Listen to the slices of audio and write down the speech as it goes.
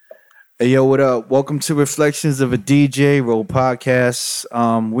Hey, yo, what up? Welcome to Reflections of a DJ Roll Podcast.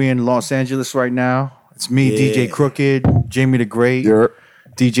 We're in Los Angeles right now. It's me, DJ Crooked, Jamie the Great,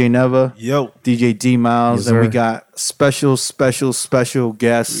 DJ Never, DJ D Miles, and we got special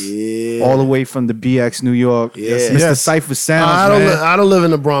guests all the way from the BX, New York. Mr. Cypher Sounds. I don't live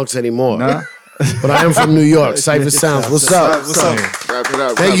in the Bronx anymore. Nah? But I am from New York. Cypher Sounds. What's up? Wrap it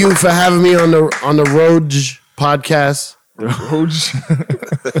up. Thank you for having me on the Roge podcast. Roge?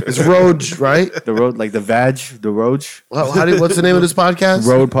 It's Roge, right? The Road, like the Vag, the Roge. What's the name of this podcast?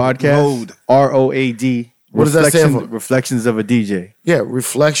 Road Podcast. ROAD. What does that stand for? Reflections of a DJ. Yeah,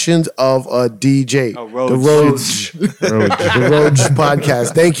 Reflections of a DJ. Oh, Roge. The Roge. The Roge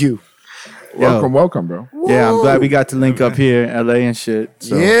podcast. Thank you. Welcome, bro. Yeah, I'm glad we got to link up here in LA and shit.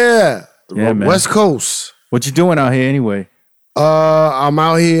 So. Yeah, man. West Coast. What you doing out here anyway? I'm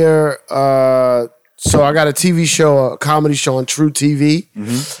out here. So I got a TV show, a comedy show on True TV,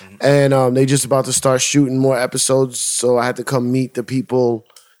 and they just about to start shooting more episodes. So I had to come meet the people.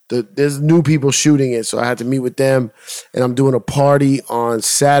 There's new people shooting it, so I had to meet with them. And I'm doing a party on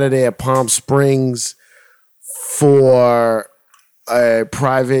Saturday at Palm Springs for a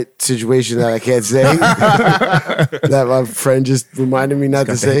private situation that I can't say. That my friend just reminded me not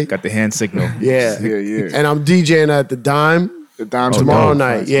to say. Got the hand signal. Yeah. And I'm DJing at the Dime. Tomorrow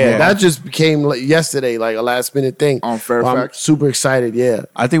night. Yeah, that just became yesterday, like a last minute thing. On Fairfax. I'm super excited. Yeah.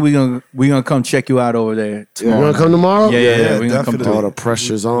 I think we're gonna come check you out over there tomorrow. You want to come tomorrow? Yeah. We're gonna come definitely. through. Oh, the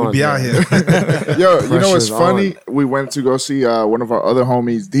pressure's on. We be out here. Yo, you know what's Pressure's funny? We went to go see one of our other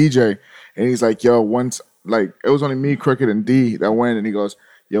homies, DJ, and he's like, yo, once, like, it was only me, Crooked, and D that went, and he goes,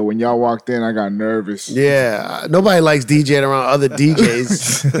 yo, when y'all walked in, I got nervous. Yeah. Nobody likes DJing around other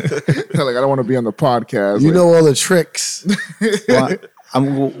DJs. Like, I don't want to be on the podcast. You like, know all the tricks.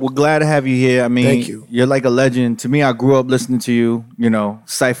 Well, we're glad to have you here. I mean, Thank you. You're like a legend. To me, I grew up listening to you. You know,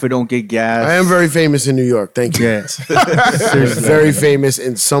 Cypher don't get gas. I am very famous in New York. Thank you. Yeah. Very famous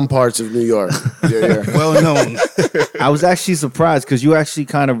in some parts of New York. yeah. Well known. I was actually surprised because you actually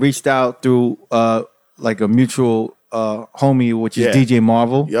kind of reached out through like a mutual homie, which is DJ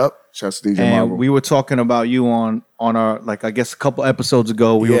Marvel. Yep. Shouts to DJ And Marvel. we were talking about you on our, like, I guess a couple episodes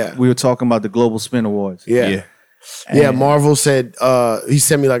ago. We were talking about the Global Spin Awards. Yeah. Yeah, Marvel said he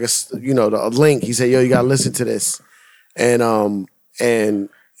sent me like a link. He said, "Yo, you gotta listen to this," and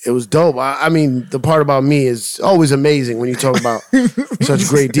it was dope. I mean, the part about me is always amazing when you talk about such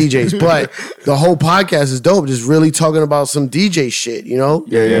great DJs. But the whole podcast is dope. Just really talking about some DJ shit, you know?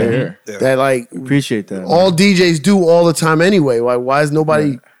 Yeah. That like Appreciate that. all DJs do all the time anyway. Why has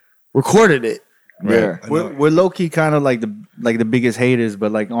nobody recorded it? Yeah. We're low key kind of like the biggest haters,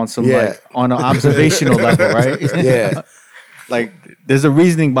 but like on some Yeah. like on an observational level, right? Yeah. Like there's a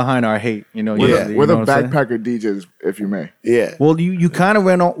reasoning behind our hate, you know. We're you the know what I'm saying? backpacker DJs, if you may. Yeah. Well, you kind of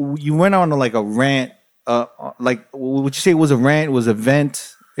went on like a rant. Like would you say it was a rant? It was a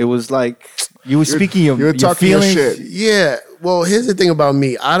vent. It was like you were speaking you were your talking your feelings. shit. Yeah. Well, here's the thing about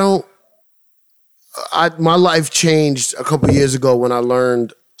me. My life changed a couple years ago when I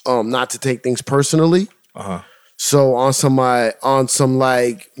learned not to take things personally. So on some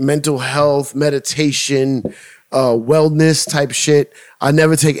like mental health, meditation, wellness type shit, I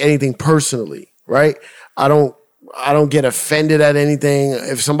never take anything personally, right? I don't get offended at anything.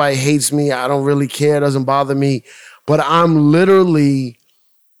 If somebody hates me, I don't really care. It doesn't bother me. But I'm literally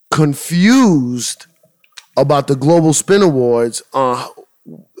confused about the Global Spin Awards. I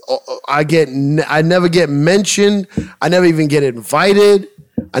never get mentioned. I never even get invited.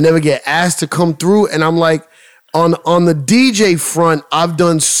 I never get asked to come through. And I'm like, on the DJ front, I've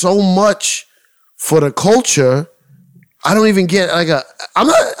done so much for the culture. I don't even get I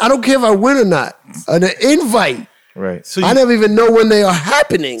don't care if I win or not. An invite. Right. So I never even know when they are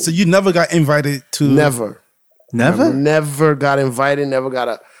happening. So you never got invited to? Never got invited. Never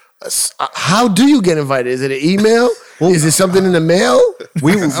got how do you get invited? Is it an email? Is it something in the mail?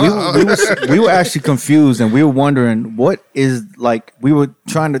 We were actually confused, and we were wondering what is like. We were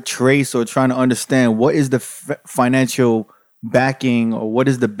trying to trace or trying to understand what is the financial backing or what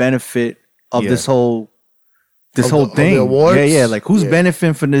is the benefit of this whole thing. the awards? Yeah. Like who's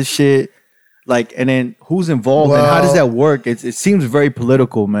benefiting from this shit? Like, and then who's involved and how does that work? It seems very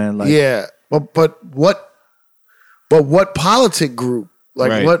political, man. Like, yeah, but what politic group? Like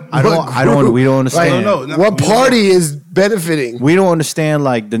Right. what? we don't understand. What party is benefiting? We don't understand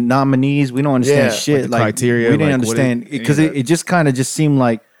like the nominees. We don't understand Yeah. shit. Like the Like criteria, we didn't like, understand what because any of it just kind of just seemed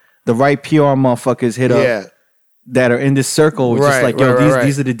like the right PR motherfuckers hit up that are in this circle. Just Right, like yo, right, right.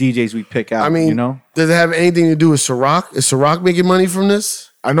 these are the DJs we pick out. I mean, you know, does it have anything to do with Ciroc? Is Ciroc making money from this?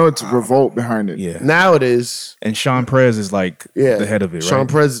 I know it's revolt behind it. Yeah. Now it is. And Sean Perez is like the head of it, right? Sean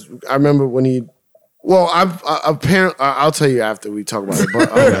Perez, I remember when he, well, apparently, I'll tell you after we talk about it.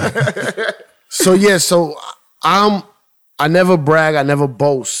 But so I never brag, I never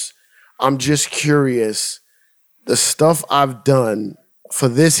boast. I'm just curious. The stuff I've done for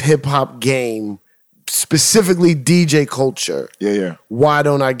this hip hop game, specifically DJ culture. Yeah. Why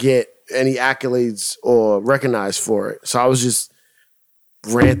don't I get any accolades or recognized for it? So I was just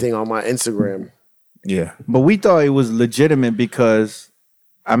ranting on my Instagram. Yeah. But we thought it was legitimate because,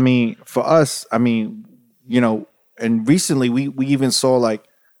 I mean, for us, I mean, you know, and recently we even saw like,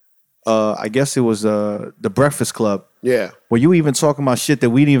 I guess it was The Breakfast Club. Yeah. Where you even talking about shit that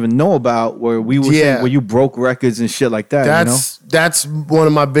we didn't even know about, where we were saying, where you broke records and shit like that. That's one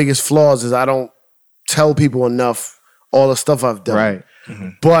of my biggest flaws is I don't tell people enough all the stuff I've done. Right. Mm-hmm.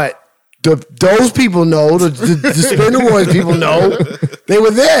 But those people know, the Spinner Boys people know, they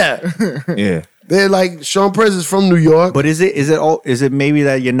were there. Yeah. They're like, Sean Perez is from New York. But is it maybe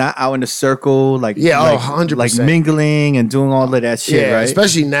that you're not out in the circle, like 100%, like mingling and doing all of that shit, right?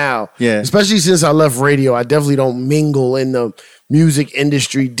 Especially now. Yeah. Especially since I left radio, I definitely don't mingle in the music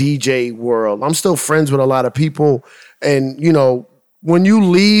industry DJ world. I'm still friends with a lot of people. And, you know, when you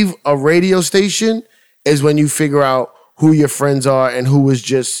leave a radio station is when you figure out who your friends are and who is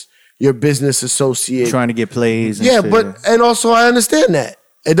just your business associate. Trying to get plays. And yeah, shit. and also I understand that.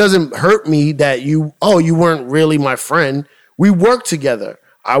 It doesn't hurt me that you weren't really my friend. We worked together.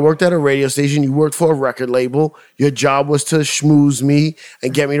 I worked at a radio station. You worked for a record label. Your job was to schmooze me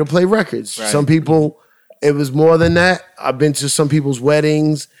and get me to play records. Right. Some people, it was more than that. I've been to some people's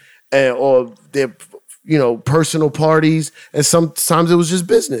weddings or their, you know, personal parties. And sometimes it was just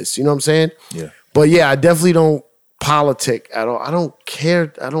business. You know what I'm saying? Yeah. But yeah, I definitely don't politic at all. I don't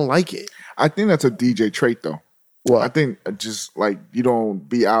care. I don't like it. I think that's a DJ trait, though. What? I think just like you don't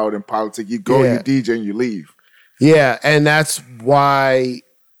be out in politics. You go, you DJ, and you leave. Yeah, and that's why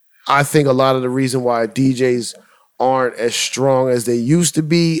I think a lot of the reason why DJs aren't as strong as they used to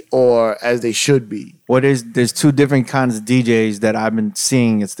be or as they should be. Well, there's two different kinds of DJs that I've been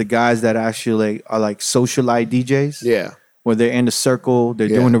seeing. It's the guys that actually are like socialite DJs. Yeah. Where they're in the circle, they're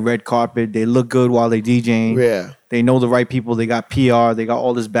doing the red carpet, they look good while they DJing. Yeah. They know the right people, they got PR, they got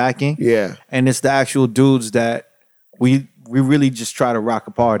all this backing. Yeah. And it's the actual dudes that we really just try to rock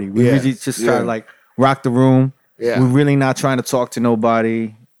a party. We really just try to like rock the room. Yeah. We're really not trying to talk to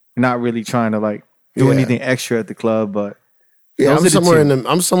nobody. Not really trying to like do anything extra at the club, but I'm somewhere in the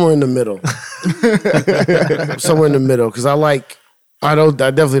middle. I'm somewhere in the middle because I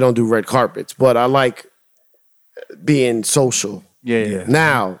definitely don't do red carpets, but I like being social. Yeah.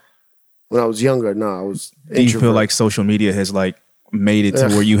 Now, when I was younger, I was introvert. Do you feel like social media has like made it to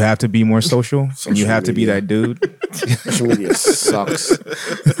where you have to be more social and you have to be that dude? Social media sucks.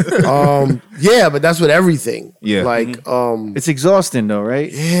 Yeah, but that's with everything. Yeah. Like, it's exhausting though,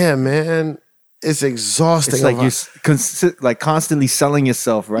 right? Yeah, man. It's exhausting. It's like you're constantly selling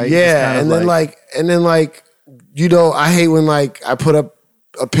yourself, right? Yeah, and then you know, I hate when like I put up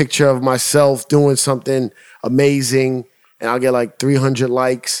a picture of myself doing something amazing and I'll get like 300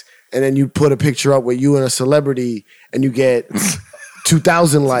 likes, and then you put a picture up with you and a celebrity and you get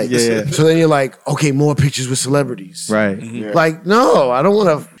 2,000 likes. Yeah. So then you're like, okay, more pictures with celebrities. Right. Yeah. Like, no, I don't want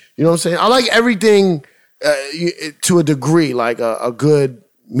to, you know what I'm saying? I like everything to a degree, like a good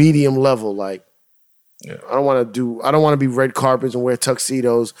medium level. Like, I don't want to be red carpets and wear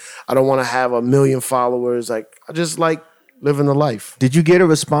tuxedos. I don't want to have 1 million followers. Like, I just like living the life. Did you get a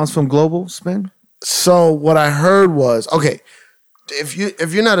response from Global Spin? So what I heard was, okay, if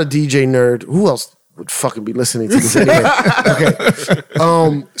you're not a DJ nerd, who else would fucking be listening to this anyway?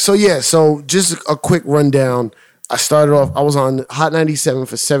 Okay. So just a quick rundown. I started off, I was on Hot 97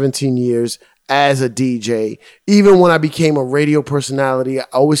 for 17 years as a DJ. Even when I became a radio personality, I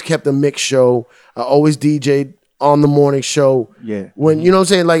always kept a mix show. I always DJ'd on the morning show. Yeah. When, you know what I'm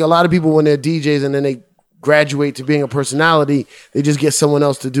saying? Like a lot of people when they're DJs and then they graduate to being a personality, they just get someone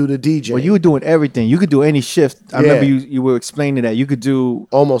else to do the DJ. Well, you were doing everything. You could do any shift. I remember you were explaining that. You could do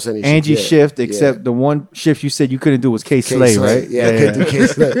almost any Angie's shift, except the one shift you said you couldn't do was K-Slay, right? Yeah, I couldn't do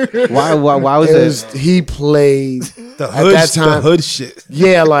K-Slay. Why was that? He played the hood, at that time, the hood shit.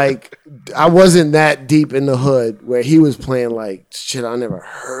 Yeah, like I wasn't that deep in the hood where he was playing like shit I never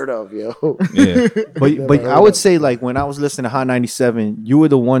heard of, yo. Yeah. But I would say like when I was listening to Hot 97, you were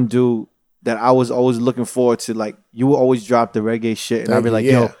the one dude that I was always looking forward to. Like you would always drop the reggae shit, and I'd be like,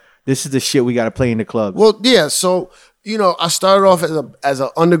 "Yo, this is the shit we got to play in the club." Well, yeah. So you know, I started off as an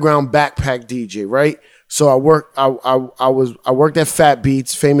underground backpack DJ, right? So I worked at Fat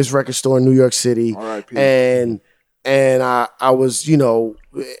Beats, famous record store in New York City, R.I.P. and I was, you know,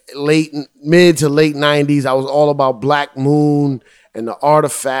 mid to late 90s. I was all about Black Moon and the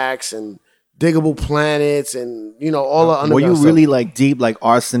Artifacts and Diggable Planets and all the underground Were you stuff. really like deep, like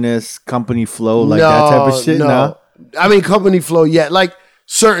Arsonist, Company Flow, like that type of shit? No. I mean, Company Flow, yeah, like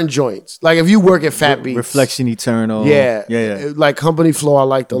certain joints. Like if you work at Fat Beats, Reflection Eternal, yeah. Like Company Flow, I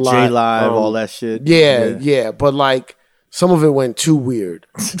liked a lot. J Live, all that shit. Yeah. But like some of it went too weird.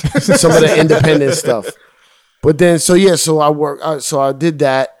 Some of the independent stuff. But then, so I did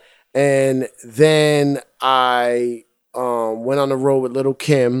that, and then I went on the road with Little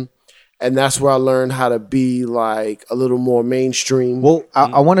Kim, and that's where I learned how to be like a little more mainstream. Well,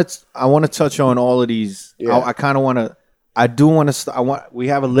 I want to touch on all of these. Yeah. I kind of want to. I do want to. We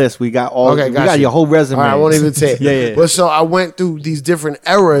have a list. We got all. Okay, we got your whole resume. All right, I won't even say it. Yeah. But so I went through these different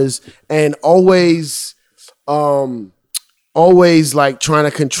eras, and always like trying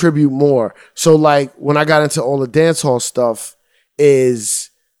to contribute more. So like when I got into all the dance hall stuff,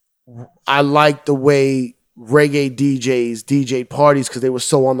 I liked the way reggae DJs DJ parties because they were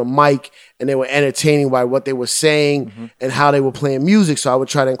so on the mic and they were entertaining by what they were saying and how they were playing music. So I would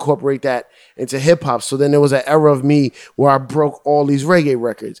try to incorporate that into hip hop. So then there was an era of me where I broke all these reggae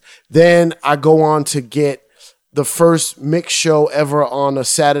records. Then I go on to get the first mix show ever on a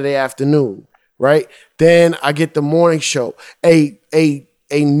Saturday afternoon, right? Then I get the morning show. A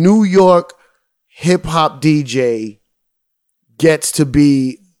New York hip hop DJ gets to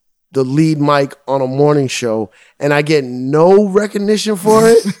be the lead mic on a morning show, and I get no recognition for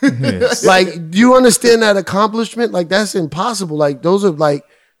it. Yes. Like, do you understand that accomplishment? Like, that's impossible. Like, those are like,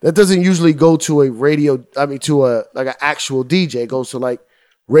 that doesn't usually go to a radio, to a, like an actual DJ. It goes to like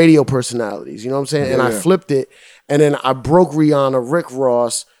radio personalities, you know what I'm saying? Yeah. And I flipped it, and then I broke Rihanna, Rick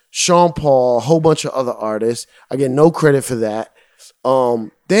Ross, Sean Paul, a whole bunch of other artists. I get no credit for that.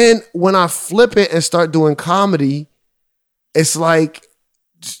 Then when I flip it and start doing comedy, it's like,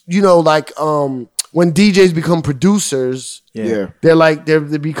 when DJs become producers, they're like, they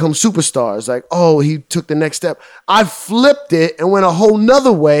become superstars. Like, oh, he took the next step. I flipped it and went a whole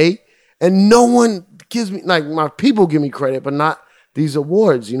nother way, and no one gives me, like, my people give me credit, but not these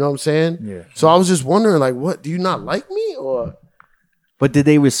awards. You know what I'm saying? Yeah. So I was just wondering, like, what, do you not like me, or? But did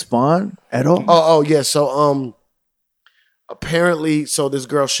they respond at all? Oh yeah. So apparently, so this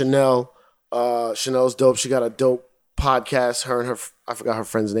girl Chanel, Chanel's dope. She got a dope podcast. Her and her, I forgot her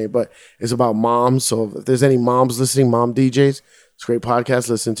friend's name, but it's about moms. So if there's any moms listening, mom DJs, it's a great podcast.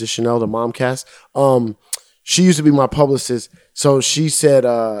 Listen to Chanel, the Momcast. She used to be my publicist. So she said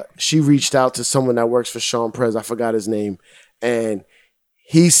she reached out to someone that works for Sean Prez. I forgot his name. And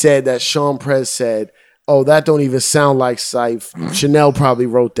he said that Sean Prez said, oh, that don't even sound like Syph. Chanel probably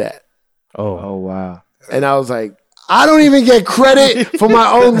wrote that. Oh, wow. And I was like, I don't even get credit for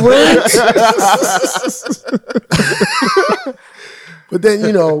my own rant. But then,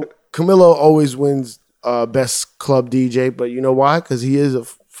 Camilo always wins best club DJ. But you know why? Because he is a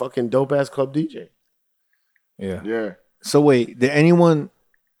fucking dope-ass club DJ. Yeah. So wait, did anyone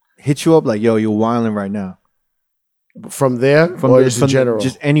hit you up like, yo, you're wilding right now? From there? Or just in general?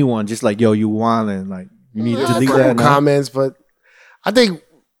 Just anyone. Just like, yo, you wilding. Like, you need to delete that now. Comments, but I think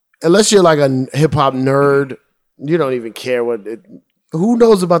unless you're like a hip-hop nerd, you don't even care who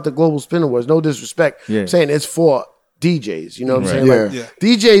knows about the Global Spin Awards? No disrespect. Yeah. I'm saying it's for DJs. You know what I'm saying? Yeah. Like,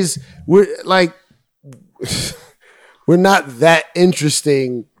 DJs, we're not that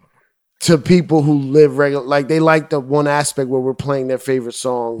interesting to people who live regular. Like, they like the one aspect where we're playing their favorite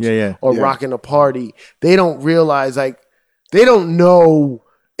songs or rocking a party. They don't realize, like, they don't know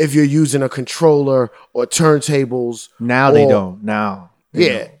if you're using a controller or turntables. Now they don't. Now. They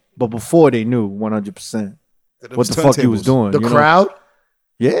know. But before they knew 100%. What the fuck you was doing? The crowd?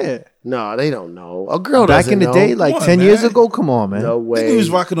 Yeah. No, they don't know. A girl back doesn't in the know. day, like 10 years ago. Come on, man. No way. He was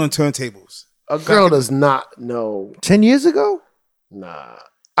rocking on turntables. A girl does not know. 10 years ago? Nah.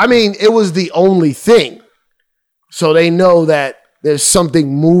 I mean, it was the only thing. So they know that there's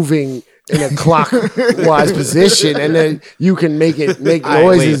something moving in a clockwise position, and then you can make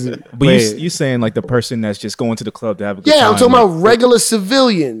noises. But you saying like the person that's just going to the club to have a good time? Yeah, I'm talking about regular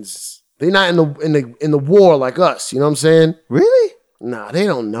civilians. They're not in the war like us. You know what I'm saying? Really? Nah, they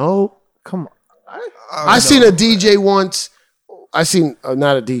don't know. Come on. I seen a DJ once. I seen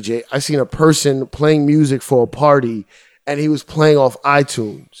not a DJ. I seen a person playing music for a party, and he was playing off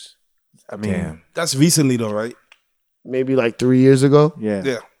iTunes. I mean, damn. That's recently though, right? Maybe like 3 years ago. Yeah.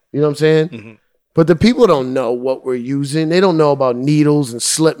 You know what I'm saying? Mm-hmm. But the people don't know what we're using. They don't know about needles and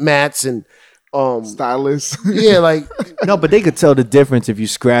slip mats and stylus. Yeah, like no, but they could tell the difference if you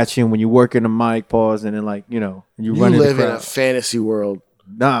scratching when you work in the mic, pause, and then like you run. You live in a fantasy world.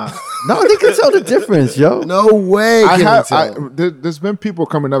 Nah, they can tell the difference, yo. No way. There's been people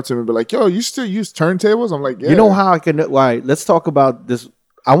coming up to me and be like, "Yo, you still use turntables?" I'm like, "Yeah." You know how I can? All right, let's talk about this.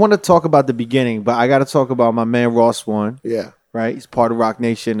 I want to talk about the beginning, but I got to talk about my man Ross One. Yeah, right. He's part of Rock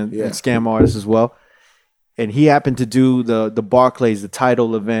Nation and Scam Artists as well. And he happened to do the Barclays, the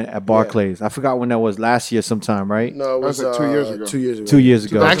title event at Barclays. I forgot when that was, last year sometime, right? No, it was like 2 years ago. 2 years ago. 2 years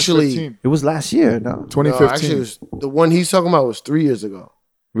ago. Actually, it was last year. No, 2015. No, actually, it was, the one he's talking about was 3 years ago.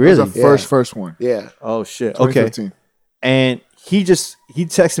 Really? It was the first one. Yeah. Oh shit. Okay. 2015. And he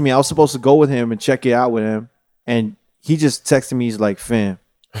texted me. I was supposed to go with him and check it out with him, and he just texted me. He's like, "Fam,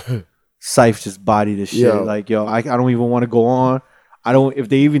 Syph just bodied this shit. Yo. Like, yo, I don't even want to go on. I don't. If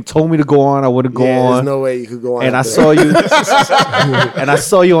they even told me to go on, I wouldn't go on. There's no way you could go on. And I saw you, and I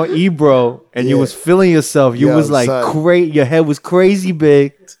saw you on Ebro, and you was feeling yourself. You was like crazy. Your head was crazy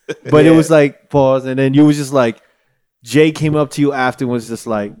big, but it was like pause, and then you was just like, Jay came up to you after and was just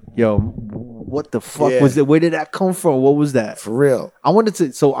like, "Yo, what the fuck was it? Where did that come from? What was that?" For real. I want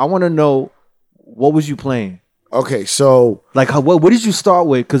to know, what was you playing? Okay, so like, what did you start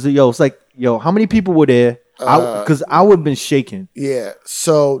with? Because it's like, how many people were there? Because I would have been shaking. Yeah.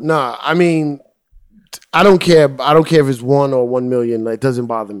 So I mean, I don't care. I don't care if it's 1 or 1 million. Like, it doesn't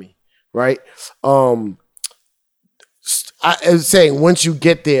bother me, right? I was saying, once you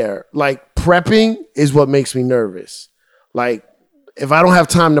get there, like, prepping is what makes me nervous. Like, if I don't have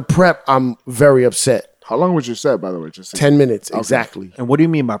time to prep, I'm very upset. How long was your set, by the way? Just 10 minutes, exactly. And what do you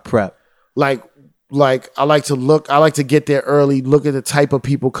mean by prep? Like I like to get there early, look at the type of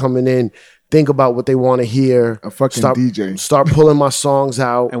people coming in, think about what they want to hear. A fucking DJ. Start pulling my songs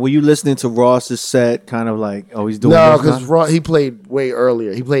out. And were you listening to Ross's set, kind of like, oh, he's doing no, this because Ross, he played way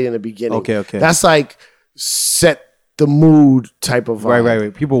earlier. He played in the beginning. Okay. That's like set the mood type of vibe.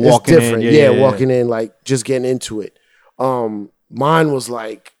 Right. People walking in. Yeah, walking in, like just getting into it. Mine was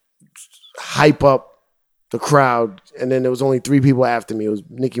like hype up the crowd, and then there was only 3 people after me. It was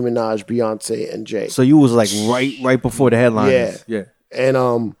Nicki Minaj, Beyonce, and Jay. So you was like right before the headlines. Yeah.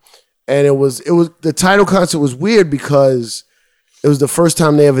 And it was the title concert was weird because it was the first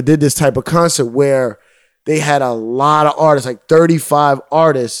time they ever did this type of concert where they had a lot of artists, like 35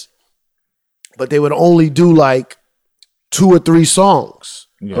 artists, but they would only do like 2 or 3 songs,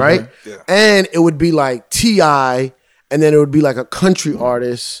 right? Yeah. And it would be like T.I., and then it would be like a country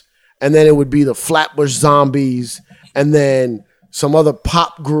artist, and then it would be the Flatbush Zombies, and then some other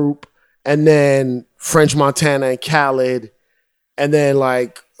pop group, and then French Montana and Khaled, and then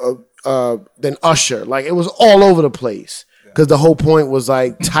like then Usher. Like, it was all over the place because the whole point was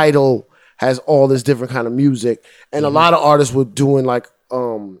like Tidal has all this different kind of music, and a lot of artists were doing like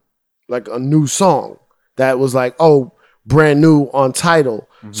a new song that was like, oh, brand new on Tidal.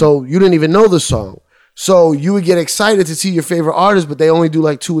 So you didn't even know the song. So you would get excited to see your favorite artist, but they only do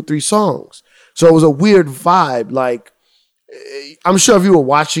like 2 or 3 songs. So it was a weird vibe. Like, I'm sure if you were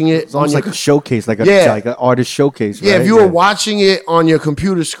watching it, it's almost like a showcase, like an artist showcase. Yeah, right? if you were watching it on your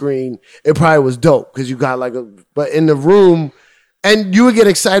computer screen, it probably was dope because you got like but in the room, and you would get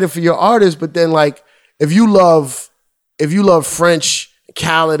excited for your artist. But then, like, if you love French,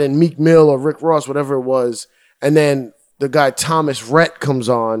 Khaled, and Meek Mill or Rick Ross, whatever it was, and then the guy Thomas Rhett comes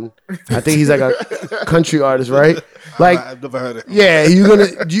on. I think he's like a country artist, right? Like, I've never heard it. Yeah,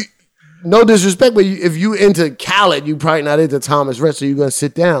 no disrespect, but if you into Khaled, you probably not into Thomas Rhett, so you're gonna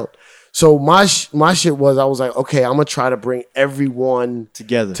sit down. So my shit was, I was like, okay, I'm gonna try to bring everyone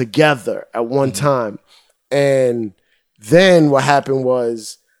together at one time. And then what happened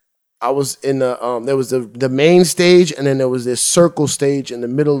was, I was in the there was the main stage, and then there was this circle stage in the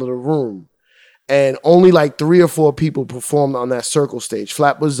middle of the room. And only like 3 or 4 people performed on that circle stage.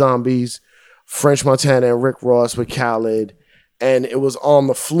 Flatbush Zombies, French Montana, and Rick Ross with Khaled. And it was on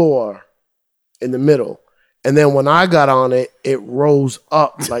the floor in the middle. And then when I got on it, it rose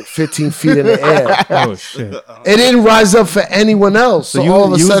up like 15 feet in the air. Oh, shit. It didn't rise up for anyone else. So you,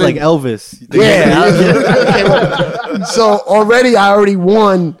 all of a sudden, was like Elvis. Yeah. So already I already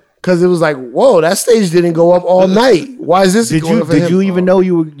won. Because it was like, whoa, that stage didn't go up all night. Why is this going up for him? Did you even know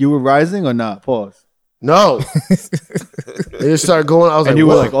you were rising or not? Pause. No. They just started going. I was and like, you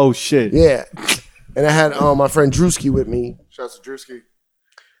were like, oh shit. Yeah. And I had my friend Drewski with me. Shouts to Drewski.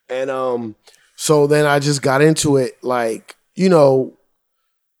 And so then I just got into it. Like,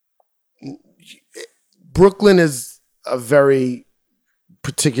 Brooklyn is a very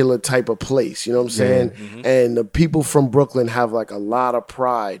particular type of place. You know what I'm saying? Mm-hmm. And the people from Brooklyn have like a lot of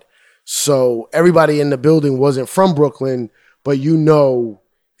pride. So everybody in the building wasn't from Brooklyn, but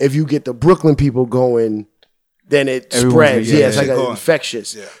if you get the Brooklyn people going, then it spreads. Yeah, it's like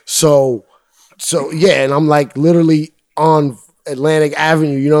infectious. Yeah. So yeah, and I'm like literally on Atlantic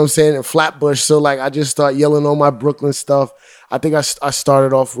Avenue, you know what I'm saying, and Flatbush. So like I just start yelling all my Brooklyn stuff. I think I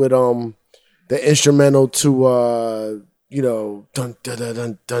started off with the instrumental to dun dun dun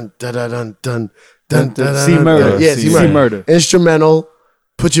dun dun dun dun dun dun. See Murder. Yeah, See Murder. Instrumental.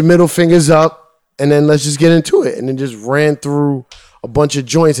 Put your middle fingers up, and then let's just get into it. And then just ran through a bunch of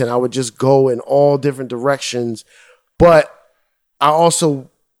joints, and I would just go in all different directions. But I also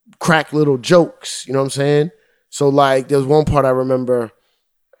crack little jokes, you know what I'm saying? So like there's one part I remember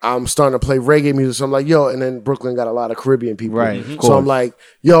I'm starting to play reggae music. So I'm like, yo, and then Brooklyn got a lot of Caribbean people. Right. So I'm like,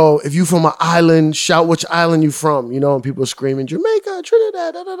 yo, if you from an island, shout which island you from, you know, and people are screaming, Jamaica,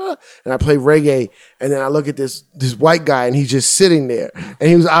 Trinidad, da, da, da. And I play reggae, and then I look at this white guy, and he's just sitting there. And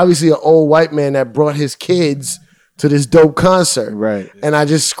he was obviously an old white man that brought his kids to this dope concert. Right. And I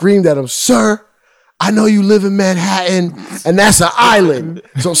just screamed at him, sir, I know you live in Manhattan, and that's an island,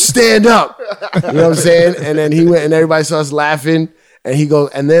 so stand up. You know what I'm saying? And then he went, and everybody starts laughing, and he goes,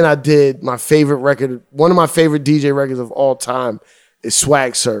 and then I did my favorite record, one of my favorite DJ records of all time is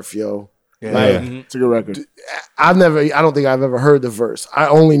Swag Surf, yo. Yeah. It's a good record. I don't think I've ever heard the verse. I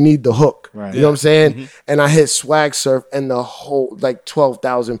only need the hook. Right. You know what I'm saying? And I hit Swag Surf, and the whole, like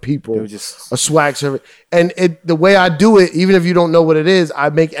 12,000 people are Swag Surf. And the way I do it, even if you don't know what it is, I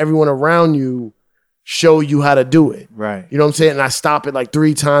make everyone around you show you how to do it. Right. You know what I'm saying? And I stop it like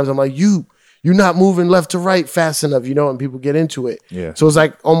 3 times. I'm like, you're not moving left to right fast enough, you know, and people get into it. Yeah. So it's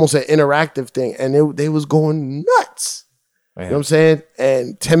like almost an interactive thing. And they was going nuts. Man. You know what I'm saying?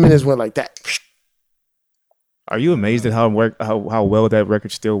 And 10 minutes went like that. Are you amazed at how well that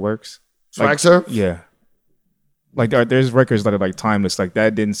record still works? Swag Surf? Yeah. Like there's records that are like timeless. Like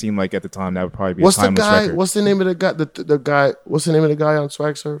that didn't seem like at the time that would probably be a timeless record. What's the name of the guy? The guy. What's the name of the guy on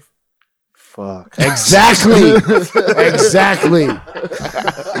Swag Surf? Fuck. Exactly. Exactly.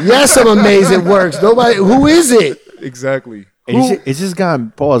 Yes, I'm amazed it works. Nobody. Who is it? Exactly. It's just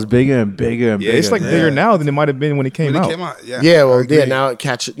gotten bigger and bigger and Yeah, bigger. it's like bigger now than it might have been when it came out. Yeah. Well, yeah. Now it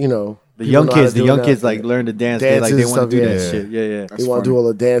catch. You know. The young kids like learn to dance. They want to do that shit. Yeah. They want to do all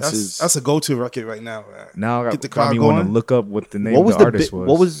the dances. That's a go-to record right now. Man. Now Get the got crowd me want to going. look up what the name of the artist was.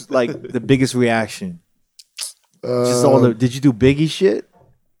 What was like the biggest reaction? Just did you do Biggie shit?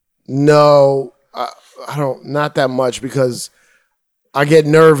 No, I don't. Not that much because I get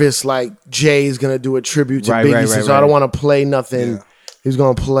nervous. Like Jay is gonna do a tribute to Biggie, so I don't want to play nothing. Yeah. He's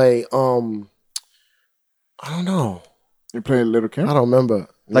gonna play. I don't know. You playing Little Kim? I don't remember.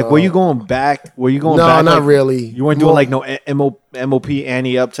 Like, were you going back? Were you going no, back? No, not like, really. You weren't doing like no MOP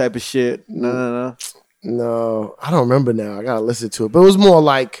Annie Up type of shit? No. No, I don't remember now. I got to listen to it. But it was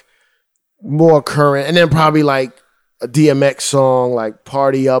more current. And then probably like a DMX song, like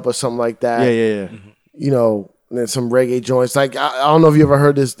Party Up or something like that. Yeah. You know, and then some reggae joints. Like, I don't know if you ever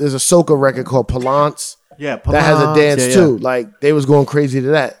heard this. There's a soca record called Palance. Yeah, Palance. That has a dance too. Like, they was going crazy to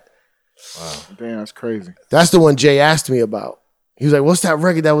that. Wow. Damn, that's crazy. That's the one Jay asked me about. He was like, what's that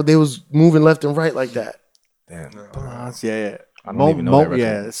record that they was moving left and right like that? Damn. Yeah. I don't even know that record.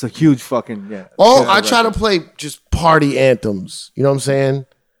 Yeah, it's a huge fucking, yeah. Oh, I try to play just party anthems. You know what I'm saying?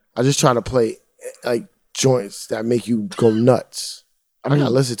 I just try to play like joints that make you go nuts. I gotta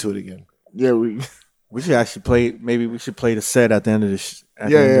listen to it again. Yeah, we should actually play. Maybe we should play the set at the end of this.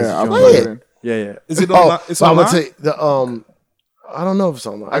 I'll play it. Yeah. Is it on? It's I'm online? gonna say I don't know if it's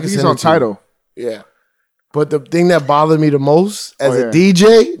online. I think it's on Tidal. Yeah. But the thing that bothered me the most as a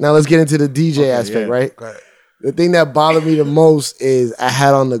DJ, now let's get into the DJ aspect, right? The thing that bothered me the most is I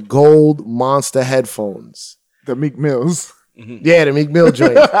had on the gold Monster headphones. The Meek Mills. Yeah, the Meek Mill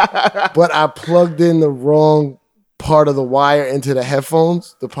joint. But I plugged in the wrong part of the wire into the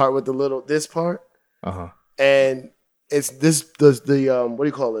headphones, the part with this part. Uh-huh. And it's the what do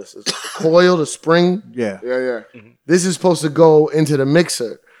you call this? It's the coil, the spring. Yeah. This is supposed to go into the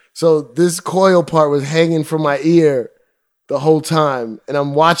mixer. So this coil part was hanging from my ear the whole time. And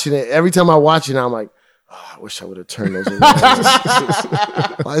I'm watching it. Every time I watch it, I'm like, I wish I would have turned those in.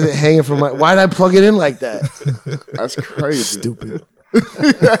 Why is it hanging from my... Why did I plug it in like that? That's crazy. Stupid.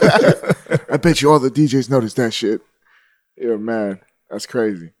 I bet you all the DJs noticed that shit. Yeah, man. That's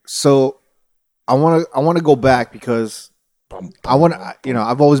crazy. So I want to go back because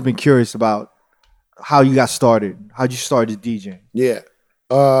I've always been curious about how you got started. How'd you start as DJing? Yeah.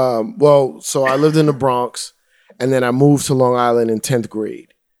 Well, so I lived in the Bronx, and then I moved to Long Island in 10th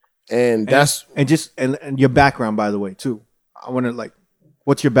grade, and that's and your background, by the way, too. I want to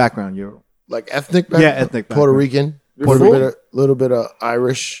what's your background? You're like ethnic background? Yeah, ethnic background. Puerto Rican, little bit of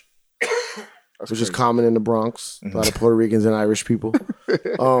Irish, which is common in the Bronx. A lot of Puerto Ricans and Irish people.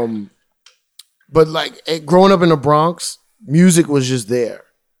 But growing up in the Bronx, music was just there.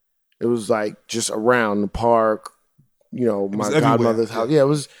 It was like just around the park. my godmother's house. Yeah, it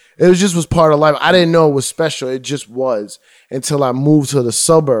was part of life. I didn't know it was special. It just was until I moved to the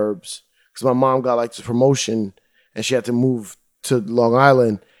suburbs because my mom got like this promotion and she had to move to Long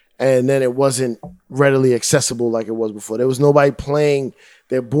Island, and then it wasn't readily accessible like it was before. There was nobody playing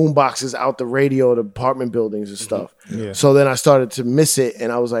their boom boxes out the radio, the apartment buildings and stuff. Yeah. So then I started to miss it,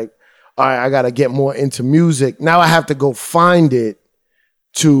 and I was like, all right, I got to get more into music. Now I have to go find it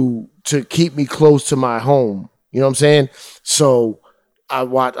to keep me close to my home. You know what I'm saying? So I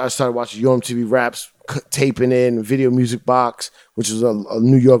started watching Yo MTV Raps, taping in Video Music Box, which is a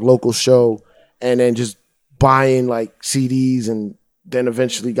New York local show, and then just buying like CDs, and then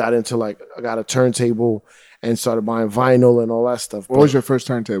eventually got into like I got a turntable and started buying vinyl and all that stuff. What was your first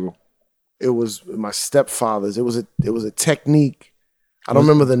turntable? It was my stepfather's. It was a Technique. I don't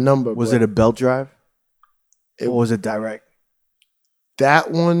remember the number. Was it a belt drive? Or was it direct?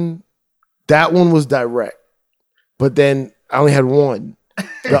 That one was direct. But then I only had one.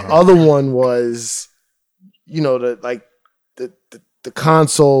 The other one was, the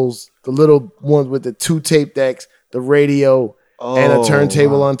consoles, the little ones with the 2 tape decks, the radio, and a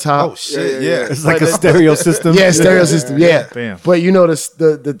turntable on top. Oh shit! Yeah. It's like a stereo system. Yeah, stereo system. Yeah. Bam. But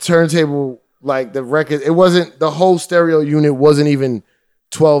the turntable, like the record, it wasn't the whole stereo unit wasn't even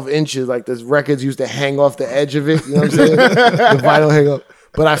 12 inches. Like the records used to hang off the edge of it. You know what I'm saying? The vinyl hang up.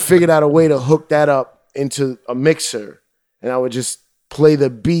 But I figured out a way to hook that up into a mixer, and I would just play the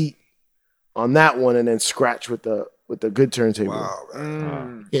beat on that one and then scratch with the good turntable.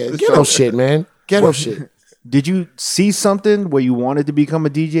 Wow. Yeah, ghetto shit, man. Ghetto shit. Did you see something where you wanted to become a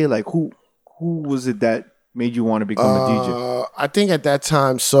DJ? Like who was it that made you want to become a DJ? I think at that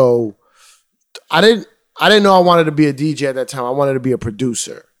time, so I didn't know I wanted to be a DJ at that time. I wanted to be a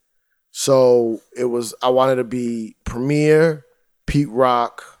producer. So I wanted to be Premier, Pete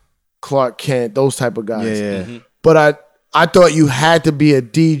Rock, Clark Kent, those type of guys. Yeah. Mm-hmm. But I thought you had to be a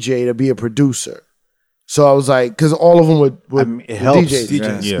DJ to be a producer. So I was like, because all of them would it helps.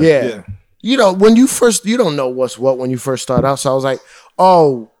 DJs. Yeah. When you first, you don't know what's what when you first start out. So I was like,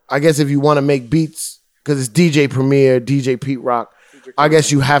 oh, I guess if you want to make beats, because it's DJ Premier, DJ Pete Rock, I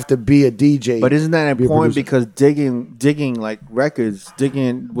guess you have to be a DJ. But isn't that important because digging like records,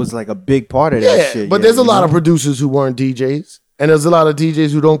 digging was like a big part of that shit. But there's a lot of producers who weren't DJs, and there's a lot of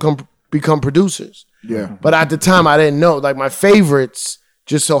DJs who don't become producers. Yeah. But at the time, I didn't know. Like my favorites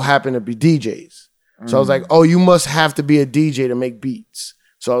just so happened to be DJs. So I was like, oh, you must have to be a DJ to make beats.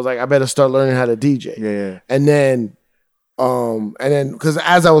 So I was like, I better start learning how to DJ. Yeah. And then because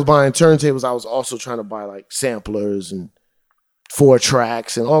as I was buying turntables, I was also trying to buy like samplers and 4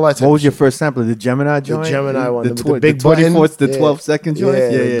 tracks and all that type What was of your shit. first sampler? The Gemini joint? The Gemini one. The big button. 12-second joint? Yeah,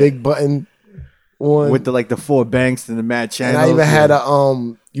 the big button one. With the 4 banks and the mad channels. And I even had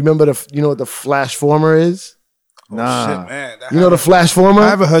you remember what the Flash Former is? Nah. Shit, man. You know the Flash Former? I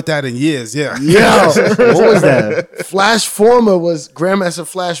haven't heard that in years. Yeah. Yeah. What was that? Flash Former was Grandmaster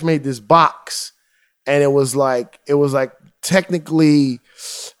Flash made this box, and it was like technically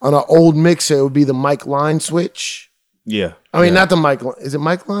on an old mixer it would be the mic line switch. Yeah. I mean, not the mic line. Is it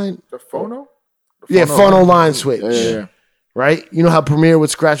mic line? The phono? Yeah, phono line switch. Yeah. Right? You know how Premiere would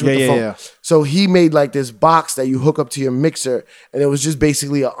scratch with the phone? Yeah. So he made like this box that you hook up to your mixer, and it was just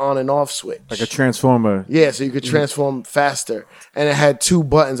basically an on and off switch. Like a transformer. Yeah, so you could transform faster. And it had 2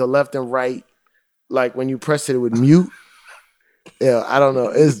 buttons, a left and right. Like when you pressed it, it would mute. Yeah, I don't know.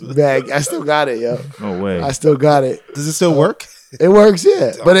 It's bad. I still got it, yo. No way. I still got it. Does it still work? It works,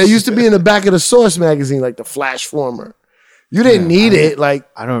 yeah. But it used to be in the back of the Source magazine, like the Flash Former. You didn't need it. Like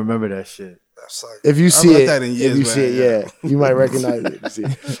I don't remember that shit. That's like, if you see I've heard it, that in years, if you see man, it, yeah, you might recognize it. You see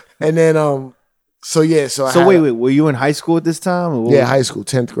it. And then, so I So had wait, were you in high school at this time? Or what yeah, was- high school,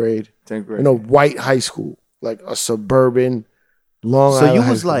 10th grade. 10th grade. In a white high school, like a suburban, Long So Island. you high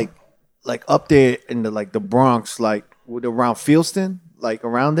was school. like up there in the Bronx, like around Fieldston, like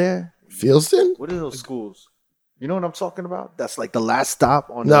around there. Fieldston? What are those schools? You know what I'm talking about? That's like the last stop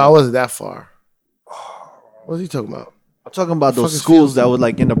on. No, I wasn't that far. What was he talking about? I'm talking about those fuck is schools that were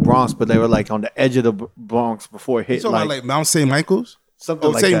like in the Bronx, but they were like on the edge of the Bronx before it you hit talking like, about like Mount St. Michael's?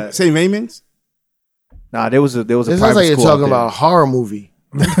 something like that. St. Raymond's? Nah, there was a It private sounds like you're school out talking there. about a horror movie.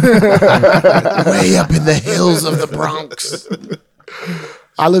 Way up in the hills of the Bronx.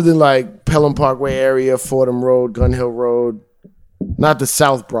 I lived in like Pelham Parkway area, Fordham Road, Gun Hill Road. Not the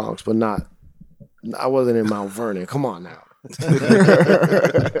South Bronx, but I wasn't in Mount Vernon. Come on now.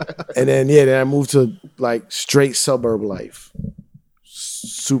 And then I moved to like straight suburb life.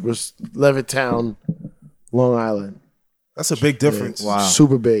 Super Levittown, Long Island. That's a big difference. Wow.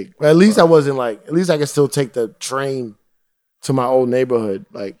 Super big. But at least I wasn't like, at least I could still take the train to my old neighborhood.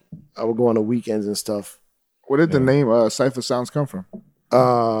 Like I would go on the weekends and stuff. Where did the name Cypher Sounds come from? It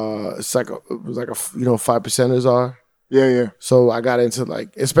was like a 5%ers are. Yeah. So I got into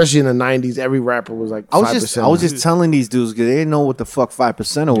like, especially in the 90s, every rapper was like 5%. I was just telling these dudes because they didn't know what the fuck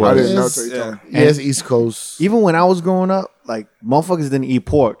 5% was. I didn't know until you told me. Yeah, it's East Coast. Even when I was growing up, like motherfuckers didn't eat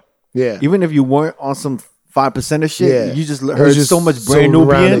pork. Yeah. Even if you weren't on some 5% of shit, Yeah. you just It was heard just so much so brand new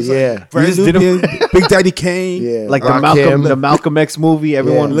around bands. it, yeah. Brand Nubian, Big Daddy Kane, Yeah. Like Rakim. the Malcolm X movie,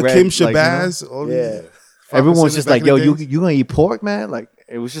 everyone read, Lakim like, you know, Shabazz. all these Yeah. everyone's 5%ers just back like, in yo, the you days. gonna eat pork, man? Like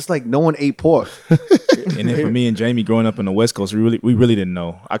it was just like no one ate pork. And then for me and Jamie growing up in the West Coast, we really didn't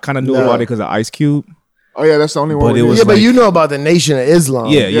know. I kind of knew No. about it because of Ice Cube. Oh yeah, that's the only one. But we it did. was Yeah, but like- you know about the Nation of Islam.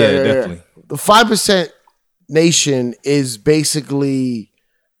 Yeah, yeah. definitely. The 5% Nation is basically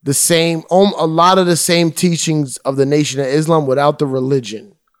the same, a lot of the same teachings of the Nation of Islam without the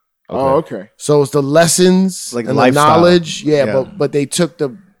religion. Oh, okay. So it's the lessons Like and lifestyle. the knowledge. Yeah, Yeah. but they took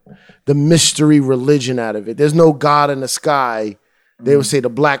the mystery religion out of it. There's no God in the sky. They would say the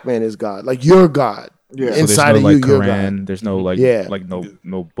black man is God. Like you're God. Yeah. So So Inside there's no, of you, like, you're Quran. God. There's no like Yeah.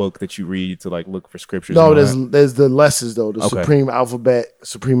 no book that you read to like look for scriptures. No, and all that. there's the lessons though. The Okay. supreme alphabet,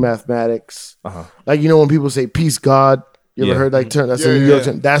 supreme mathematics. Uh-huh. Like you know when people say peace God, you ever Yeah. heard that term? That's Yeah, a New York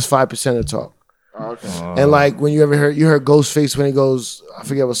yeah. term. That's 5% of talk. Oh, okay. And like when you heard Ghostface when he goes, I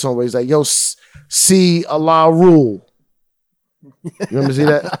forget what song, but he's like, yo, see Allah rule. You remember see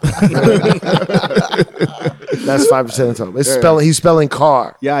that? That's 5% of talk. It's spelling. He's spelling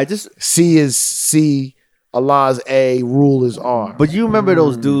car. Yeah, I just. C is C. Allah's A. Rule is R. But you remember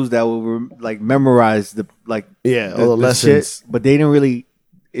those dudes that would like memorize the like yeah, all the lessons. shit, but they didn't really.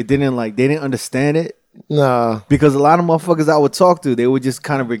 It didn't like they didn't understand it. Nah. Because a lot of motherfuckers I would talk to, they would just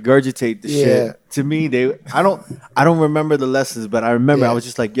kind of regurgitate the Yeah. shit. To me, I don't remember the lessons, but I remember Yeah. I was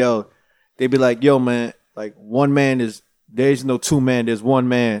just like, yo, they'd be like, yo, man, like one man there's no two man, there's one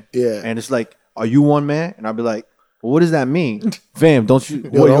man. Yeah. And it's like, are you one man? And I'd be like, well, what does that mean? Fam, don't you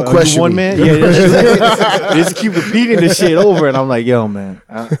don't are question you one me. man? Yeah, they just keep repeating this shit over, and I'm like, yo, man,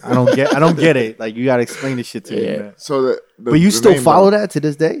 I don't get it. Like you gotta explain this shit to me, man. So But you still follow that to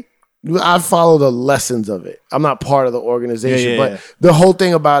this day? I follow the lessons of it. I'm not part of the organization, Yeah, but yeah. the whole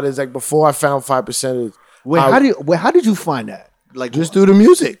thing about it is like before I found 5%. Is Wait, how did you find that? Like just through the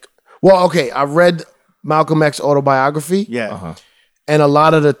music. Well, okay, I read Malcolm X autobiography. yeah. And a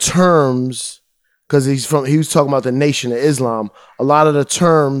lot of the terms, because he was talking about the Nation of Islam, a lot of the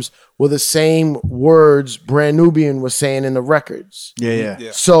terms were the same words Brand Nubian was saying in the records. Yeah.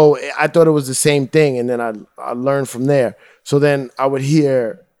 So I thought it was the same thing, and then I learned from there. So then I would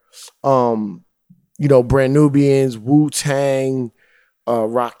hear, Brand Nubians, Wu-Tang,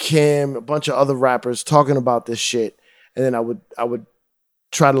 Rakim, a bunch of other rappers talking about this shit, and then I would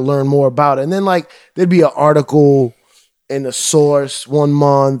try to learn more about it. And then like there'd be an article in the Source 1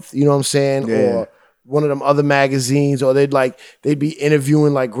 month, you know what I'm saying, Yeah. or one of them other magazines, or they'd be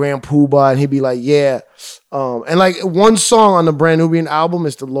interviewing like Grand Poobah, and he'd be like, yeah, and like one song on the Brand Nubian album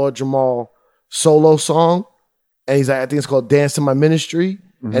is the Lord Jamal solo song, and he's like, I think it's called Dance to My Ministry,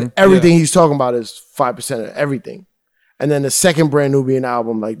 and everything he's talking about is 5% of everything. And then the second Brand Nubian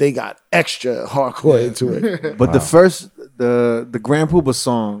album, like they got extra hardcore into it. But the first, the Grand Poobah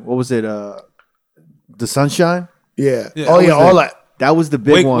song, what was it? The Sunshine. Yeah. Yeah, Oh that yeah, was all the- that. That was the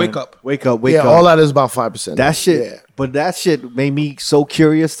big Wake- one. Wake Up. Wake up. Yeah, all that is about 5%. That shit. Yeah. But that shit made me so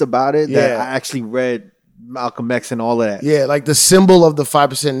curious about it that Yeah. I actually read Malcolm X and all of that. Yeah, like the symbol of the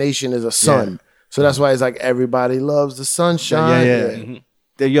 5% Nation is a sun. So that's why it's like everybody loves the sunshine.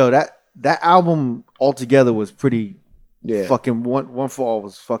 Yo, that album altogether was pretty Yeah. fucking one for all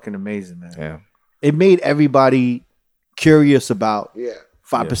was fucking amazing, man. Yeah. It made everybody curious about Yeah.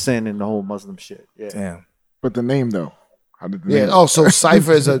 5% and the whole Muslim shit. Yeah. Damn. But the name though, how did the Yeah. name? Oh, so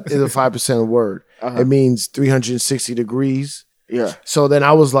cipher is a 5% word. Uh-huh. It means 360 degrees. Yeah. So then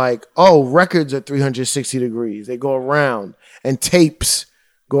I was like, oh, records are 360 degrees. They go around, and tapes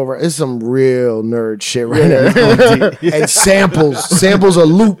go around. It's some real nerd shit right now. And samples are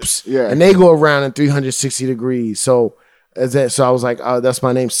loops, Yeah. and they go around in 360 degrees. So so I was like, oh, that's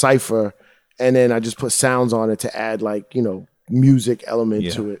my name, Cypher, and then I just put sounds on it to add like music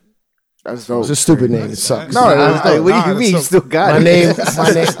element to it. That's dope. It's a stupid name. It sucks. No, it's dope. What do you mean? You still got my it? name,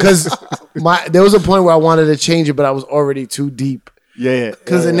 because there was a point where I wanted to change it, but I was already too deep. Yeah.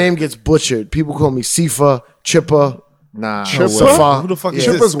 Because the name gets butchered. People call me Sifa, Chipper, Nah. Safa. Who the fuck is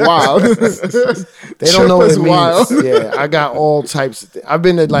Chipper's this? wild. They don't know what it Chipper's means. wild. Yeah, I got all types of things. I've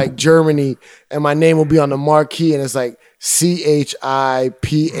been to like Germany, and my name will be on the marquee, and it's like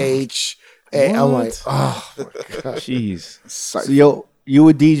CHIPH. And I'm like, oh, Jeez. So yo, you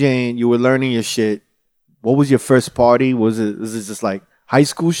were DJing, you were learning your shit. What was your first party? Was it just like high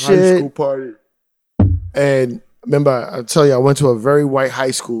school shit? High school party. And remember, I tell you, I went to a very white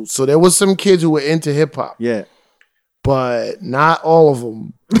high school, so there was some kids who were into hip hop. Yeah. But not all of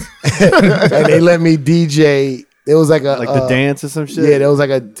them. And they let me DJ. There was like the dance or some shit. Yeah, there was like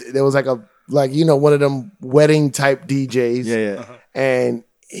a one of them wedding type DJs. Yeah. And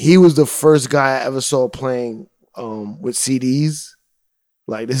he was the first guy I ever saw playing with CDs.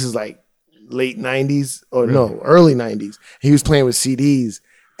 Like this is like late 90s or early 90s. He was playing with CDs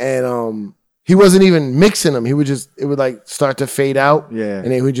and he wasn't even mixing them. It would like start to fade out. Yeah. And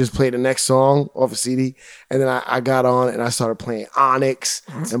then he would just play the next song off a CD. And then I got on and I started playing Onyx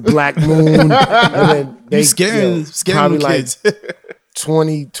and Black Moon. And then they scaring probably kids. like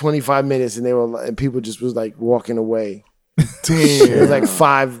 20, 25 minutes and people just was like walking away. Damn. It was like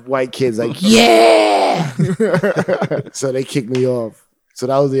 5 white kids like, yeah. So they kicked me off. So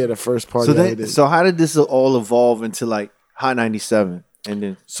that was the first party I did. So how did this all evolve into like Hot 97? And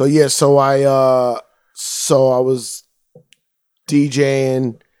then so I was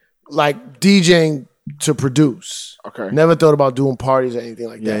DJing to produce. Okay. Never thought about doing parties or anything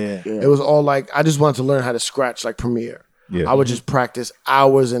like that. Yeah. It was all like I just wanted to learn how to scratch like Premiere. Yeah. I would just practice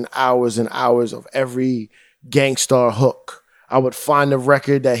hours and hours and hours of every Gangstar hook. I would find the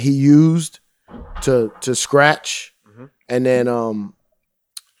record that he used to scratch, and then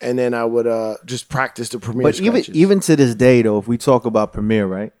I would just practice the Premiere. But even to this day, though, if we talk about Premiere,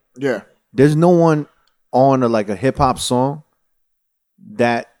 right? Yeah. There's no one on a hip hop song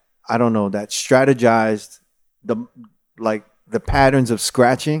that that strategized the patterns of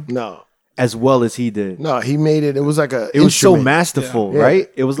scratching No. as well as he did. No, he made it. It was like It was so instrument. masterful, Yeah. right?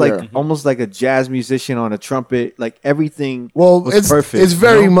 It was like Yeah. almost like a jazz musician on a trumpet. Like everything Well, was it's perfect. It's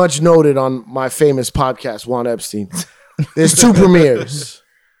very much noted on my famous podcast, Juan Epstein. There's 2 premieres.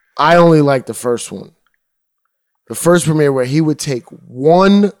 I only like the first one. The first premiere where he would take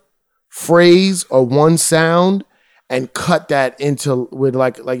one phrase or one sound and cut that into with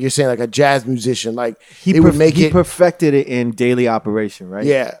like you're saying like a jazz musician. Like he would make he it perfected it in Daily Operation, right?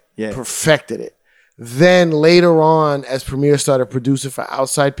 Yeah. Perfected it. Then later on, as Premiere started producing for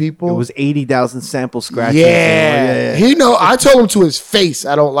outside people, It was 80,000 sample scratches. yeah. I told him to his face,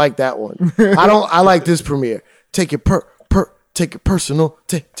 I don't like that one. I like this Premiere. Take it take it personal.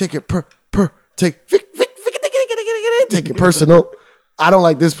 Take it take it personal. I don't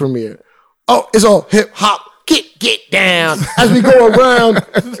like this Premiere. Oh, it's all hip hop. Get down as we go around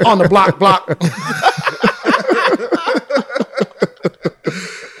on the block.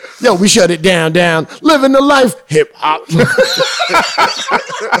 Yo, we shut it down. Living the life, hip hop.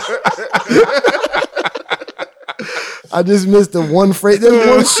 I just missed the one phrase.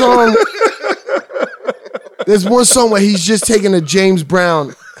 There's one song where he's just taking a James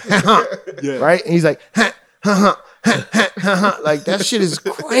Brown, right? And he's like, like that shit is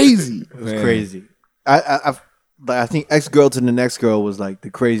crazy. It was crazy. I think X Girl to the Next Girl was like the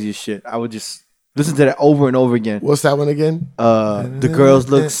craziest shit. I would just listen to that over and over again. What's that one again? The girls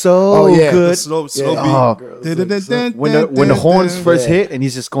look so good. Slow beat. When the horns first hit and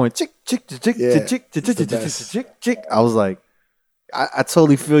he's just going chick chick chick chick chick chick chick chick. I was like, I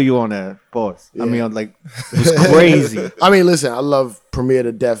totally feel you on that. Pause. I mean, I'm like, it was crazy. I mean, listen, I love Premiere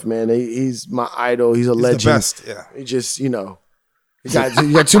to death, man. He's my idol. He's a legend. The best. Yeah. He just, you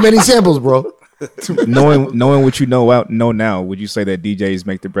got too many samples, bro. knowing what you know now, would you say that DJs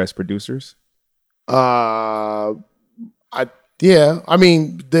make the best producers? I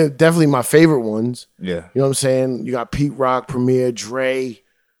mean, they're definitely my favorite ones. Yeah. You know what I'm saying? You got Pete Rock, Premier, Dre.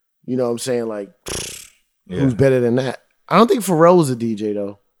 You know what I'm saying? Like, who's better than that? I don't think Pharrell was a DJ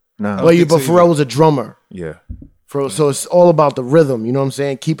though. No. But Pharrell was a drummer. Yeah. So it's all about the rhythm. You know what I'm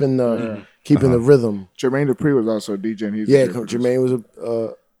saying? Keeping the rhythm. Jermaine Dupri was also a DJ. And Jermaine was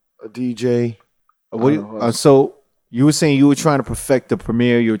a DJ. So you were saying you were trying to perfect the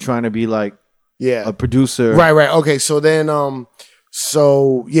Premiere. You were trying to be like a producer. Right. Okay. So then, I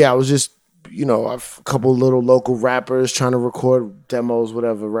was just, a couple little local rappers trying to record demos,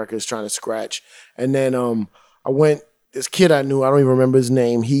 whatever, records, trying to scratch. And then this kid I knew, I don't even remember his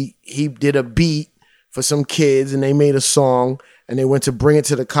name. He did a beat for some kids and they made a song and they went to bring it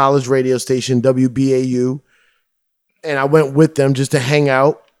to the college radio station, WBAU. And I went with them just to hang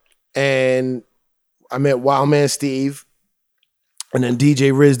out. And I met Wildman Steve. And then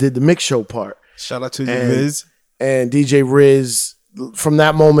DJ Riz did the mix show part. Shout out to you, Riz. And DJ Riz, from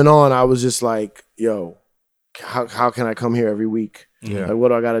that moment on, I was just like, yo, how can I come here every week? Yeah. Like, what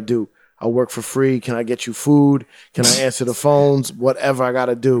do I got to do? I'll work for free. Can I get you food? Can I answer the phones? Whatever I got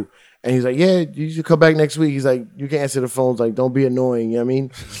to do. And he's like, yeah, you should come back next week. He's like, you can answer the phones. Like, don't be annoying. You know what I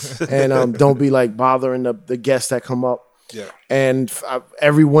mean? And don't be like bothering the guests that come up. Yeah. And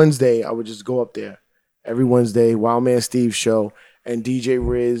every Wednesday, I would just go up there every Wednesday, Wild Man Steve show, and DJ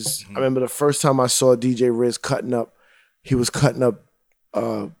Riz. I remember the first time I saw DJ Riz cutting up, he was cutting up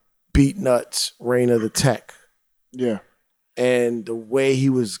Beat Nuts, Reign of the Tech. Yeah. And the way he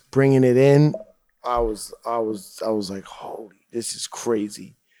was bringing it in, I was like, holy, this is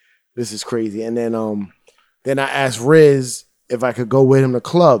crazy. This is crazy. And then I asked Riz if I could go with him to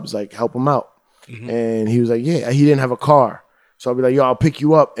clubs, like help him out. And he was like, yeah. He didn't have a car. So I'll be like, yo, I'll pick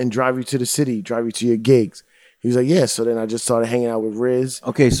you up and drive you to the city, drive you to your gigs. He was like, yeah. So then I just started hanging out with Riz.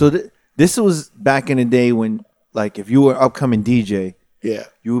 Okay, so this was back in the day when, like, if you were an upcoming DJ, yeah,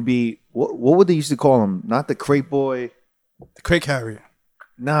 you would be, what would they used to call him? Not the crate boy. The crate carrier.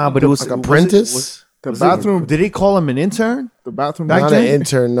 Nah, but it was like apprentice. The bathroom. Did they call him an intern? The bathroom. Back Not then? an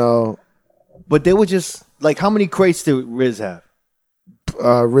intern, no. But they were just, like, how many crates did Riz have?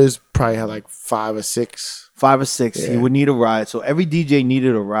 Riz probably had like 5 or 6. 5 or 6. Yeah. He would need a ride. So every DJ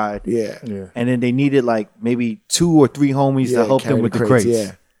needed a ride. Yeah. And then they needed like maybe 2 or 3 homies to help them carry with the crates.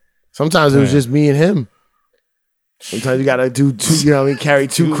 Yeah. Sometimes it was just me and him. Sometimes you gotta do 2, you know what I mean, carry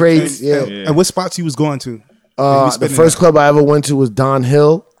 2 crates. Yeah. And what spots he was going to? The first club I ever went to was Don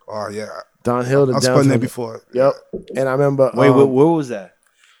Hill. Oh yeah. Don Hill, the I've downtown. spun there before. Yep. And I remember Wait, where was that?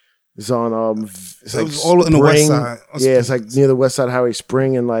 it's on it's It like was all in the west Spring. side. Yeah, it's like near the West Side Highway,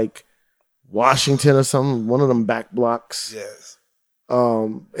 Spring and like Washington or something. One of them back blocks. Yes.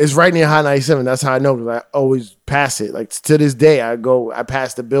 It's right near High 97. That's how I know, because I always pass it. Like to this day, I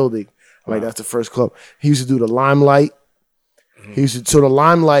pass the building. I'm like, that's the first club. He used to do the Limelight. So the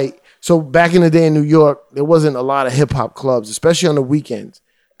Limelight. So back in the day in New York, there wasn't a lot of hip hop clubs, especially on the weekends.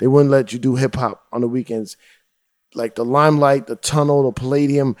 They wouldn't let you do hip hop on the weekends. Like the Limelight, the Tunnel, the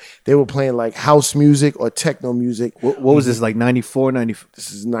Palladium, they were playing like house music or techno music. What was this, like 94, 95?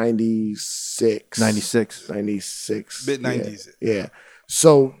 This is 96. 96. 96. Mid 90s. Yeah.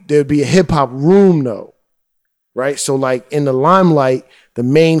 So there'd be a hip hop room though, right? So like in the Limelight, the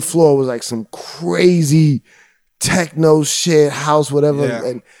main floor was like some crazy techno shit, house, whatever. Yeah.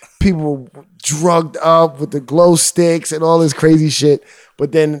 And people were drugged up with the glow sticks and all this crazy shit.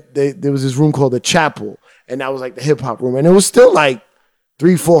 But then there was this room called the Chapel, and that was like the hip hop room. And it was still like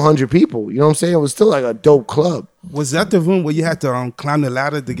 300-400 people. You know what I'm saying? It was still like a dope club. Was that the room where you had to climb the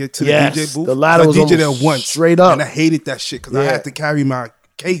ladder to get to Yes, the DJ booth? the ladder was I DJ almost there once, straight up. and I hated that shit because I Yeah. had to carry my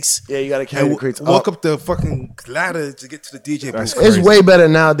case. Yeah, you got to carry and the crates walk up the fucking ladder to get to the DJ booth. It's way better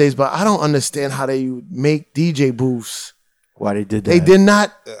nowadays, but I don't understand how they make DJ booths. Why they did that? They did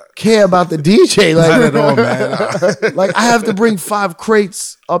not care about the DJ. Like, Not at all, man. like I have to bring 5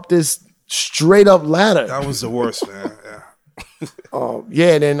 crates up this straight up ladder. That was the worst, man.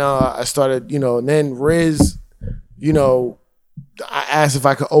 Yeah. And then I started, and then Riz, I asked if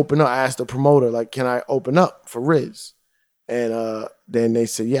I could open up. I asked the promoter, like, can I open up for Riz? And then they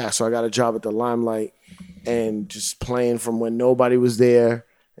said, yeah. So I got a job at the Limelight and just playing from when nobody was there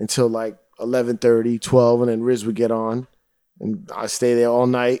until like 11:30, 12, and then Riz would get on. And I stay there all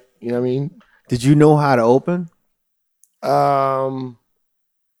night. You know what I mean? Did you know how to open?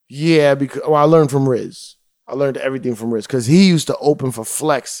 Yeah, because I learned from Riz. I learned everything from Riz because he used to open for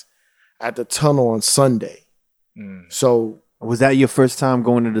Flex at the Tunnel on Sunday. So Was that your first time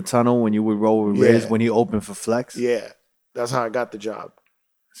going to the Tunnel when you would roll with Riz Yeah. when he opened for Flex? yeah, that's how I got the job.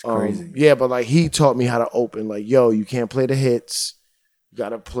 It's crazy. Yeah, but like he taught me how to open. Like, yo, you can't play the hits. You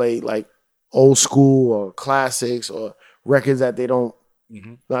gotta play like old school or classics or records that they don't,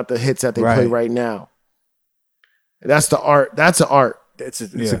 not the hits that they play right now. And that's the art. That's an art. It's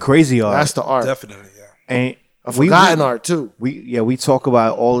a crazy art. That's the art. Definitely, yeah. And A forgotten art too. We talk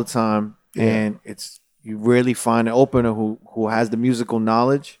about it all the time, and you rarely find an opener who has the musical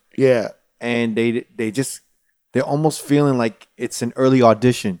knowledge, Yeah, and they're almost feeling like it's an early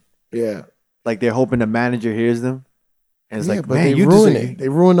audition, yeah. like they're hoping the manager hears them, and it's like, but man, they you ruin deserve it. They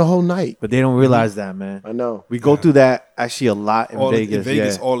ruin the whole night. But they don't realize that, man. I know. We go through that actually a lot in All Vegas. in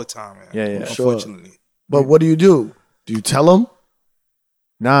Vegas yeah. all the time, man. Yeah. Unfortunately. But what do? Do you tell them?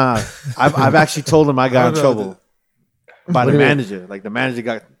 Nah, I've actually told them I got in No, trouble by What the do you mean? manager. Like the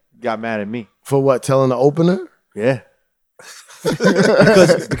manager got mad at me. For what? Telling the opener? Yeah.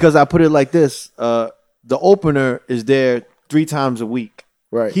 because I put it like this. The opener is there 3 times a week.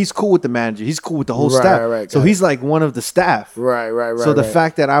 Right. He's cool with the manager. He's cool with the whole Right, staff. right, so got he's like one of the staff. right. So the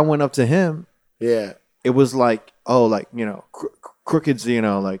fact that I went up to him, Yeah. it was like, oh, like, Crooked's,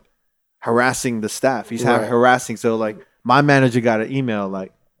 like harassing the staff. He's Right. harassing. So like my manager got an email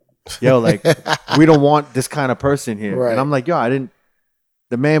like, yo, like we don't want this kind of person here. Right. And I'm like, yo,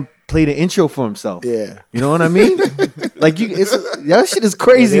 the man played an intro for himself. Yeah. You know what I mean? Like that shit is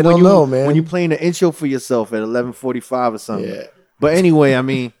crazy Yeah, they when don't you know, man. when you playing an intro for yourself at 11:45 or something. Yeah. But anyway, I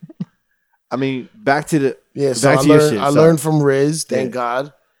mean, I mean, back to the So I learned from Riz, thank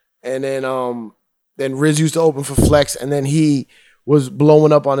God. And then Riz used to open for Flex, and then he was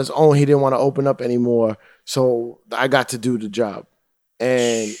blowing up on his own. He didn't want to open up anymore. So I got to do the job.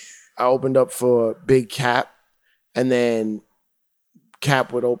 And I opened up for Big Cap, and then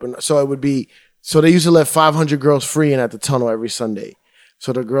Cap would open. So it would be, so they used to let 500 girls free in at the tunnel every Sunday.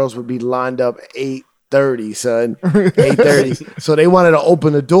 So the girls would be lined up 8:30, son. 8:30. So they wanted to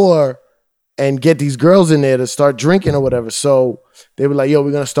open the door and get these girls in there to start drinking or whatever. So they were like, yo,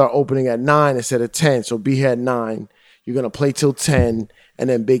 we're going to start opening at 9 instead of 10. So be here at 9. You're going to play till 10. And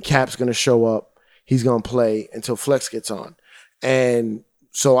then Big Cap's going to show up. He's going to play until Flex gets on. And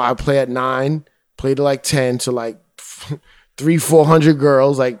so I play at 9, play to like 10 to like 300-400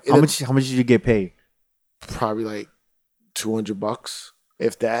 girls. Like how much did you get paid? Probably like $200,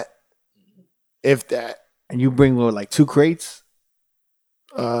 if that. And you bring like 2 crates?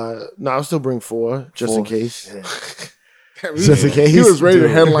 No, I'll still bring 4 just in case. Yeah. Just in case. He was ready to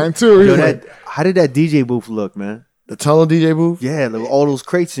headline too. How did that DJ booth look, man? The tunnel DJ booth? Yeah, all those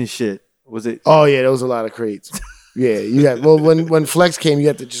crates and shit. Was it? Oh yeah, there was a lot of crates. Yeah, you got. Well, when Flex came, you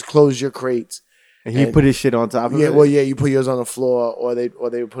had to just close your crates. And he put his shit on top of it? Yeah, well, yeah, you put yours on the floor, or they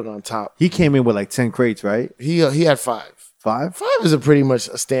would put it on top. He came in with like 10 crates, right? He had 5. 5? 5 is a pretty much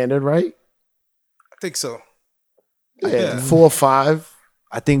a standard, right? I think so. Yeah, 4 or 5.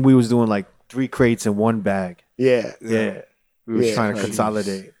 I think we was doing like 3 crates in 1 bag. Yeah. We were trying to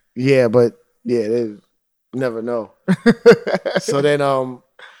consolidate. Yeah, but yeah, they never know. So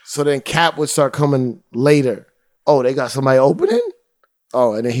then Cap would start coming later. Oh, they got somebody opening?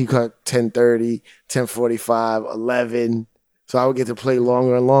 Oh, and then he got 10:30, 10:45, 11. So I would get to play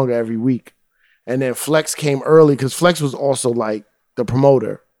longer and longer every week. And then Flex came early because Flex was also like the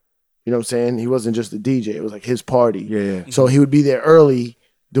promoter. You know what I'm saying? He wasn't just the DJ. It was like his party. Yeah. So he would be there early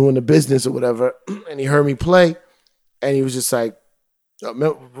doing the business or whatever. And he heard me play. And he was just like,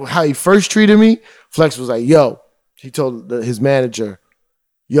 how he first treated me, Flex was like, yo, he told his manager,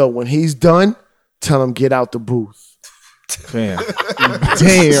 yo, when he's done, tell him get out the booth.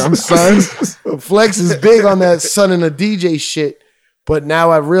 Damn, son. Flex is big on that son and a DJ shit. But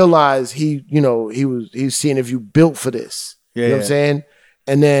now I realize he was seeing if you built for this. You know what I'm saying?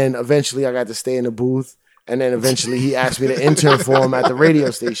 And then eventually I got to stay in the booth. And then eventually he asked me to intern for him at the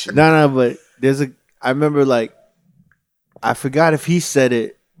radio station. No, but I remember like, I forgot if he said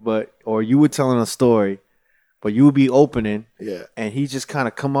it, or you were telling a story, but you would be opening. Yeah. And he just kind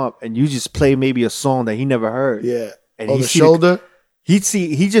of come up and you just play maybe a song that he never heard. Yeah. And the shoulder? He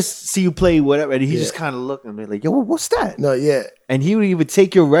just see you play whatever, and he just kind of look and be like, yo, what's that? No, yeah. And he would even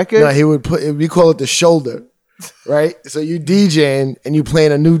take your record. No, he would we call it the shoulder, right? So you DJing and you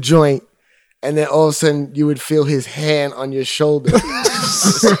playing a new joint, and then all of a sudden you would feel his hand on your shoulder.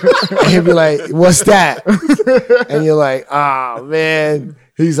 And he'd be like, what's that? And you're like, ah, man.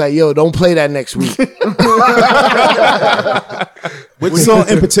 He's like, yo, don't play that next week. Which song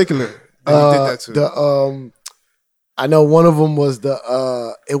in particular? Did that to? I know one of them was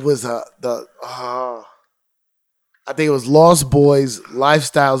I think it was Lost Boys,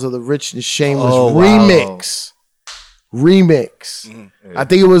 Lifestyles of the Rich and Shameless remix. Wow. Remix. Mm-hmm. Yeah. I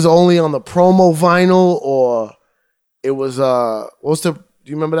think it was only on the promo vinyl, or it was do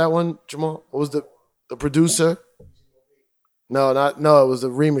you remember that one, Jamal? What was the producer? No, it was the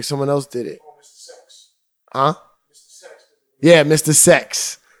remix. Someone else did it. Oh, Mr. Sex. Huh? Mr. Sex. Yeah, Mr.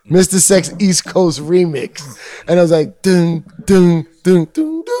 Sex. Mr. Sex East Coast remix. And I was like, dun, dun, dun,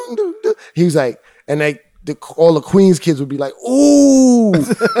 dun, dun, dun, dun. He was like, and all the Queens kids would be like, ooh.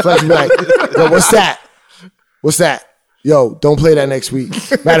 Flex would be like, yo, what's that? What's that? Yo, don't play that next week.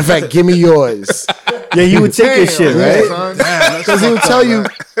 Matter of fact, give me yours. Yeah, he would take your shit, right? Because he would tell you,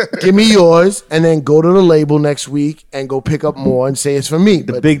 give me yours, and then go to the label next week and go pick up more and say it's for me.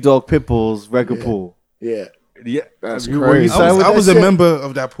 The Big Dog Pitbull's record pool. Yeah. Yeah, that's crazy. I was a member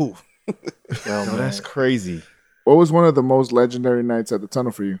of that pool. That's crazy. What was one of the most legendary nights at the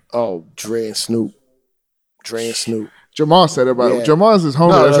tunnel for you? Oh, Dre and Snoop. Jamal said about it. Jamal's his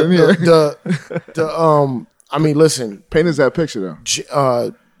homie that's in here. I mean, listen. Paint us that picture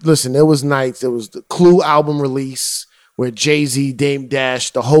though. Listen, there was nights. There was the Clue album release where Jay-Z, Dame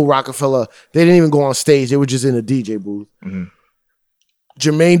Dash, the whole Rockefeller, they didn't even go on stage. They were just in a DJ booth. Mm-hmm.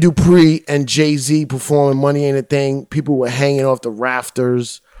 Jermaine Dupri and Jay-Z performing Money Ain't a Thing. People were hanging off the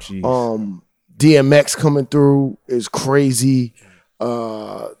rafters. Jeez. DMX coming through is crazy.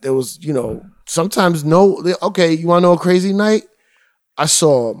 There was, sometimes okay, you want to know a crazy night? I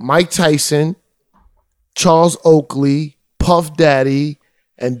saw Mike Tyson, Charles Oakley, Puff Daddy,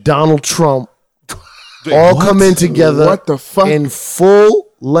 and Donald Trump all come in together what the fuck? in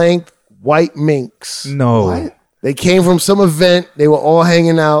full-length white minks. No. What? They came from some event. They were all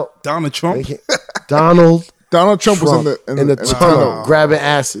hanging out. Donald Trump. Donald Trump was in the tunnel grabbing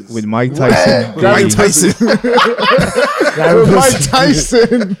asses. With Mike Tyson. Mike Tyson.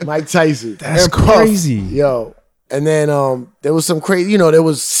 Mike Tyson. That's And Puff. crazy. Yo. And then there was some crazy, there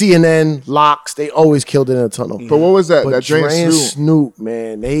was CNN, Locks. They always killed it in a tunnel. But what was that? But That Dre and Snoop,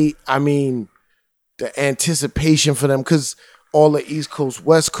 man. The anticipation for them, because all the East Coast,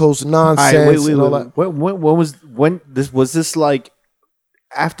 West Coast nonsense. All right, wait. and all that. When was this like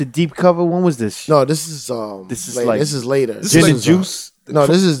after Deep Cover? When was this? No, this is later. This is later. This Gin is and like- Juice. No,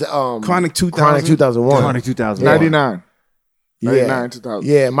 this is Chronic 2000. Chronic 2001. Chronic 2000. 99. Yeah. 99, 2000.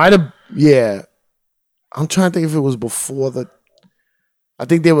 Yeah, it might have. Yeah, I'm trying to think if it was before the. I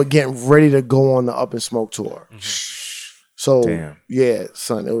think they were getting ready to go on the Up and Smoke tour. So Damn. yeah,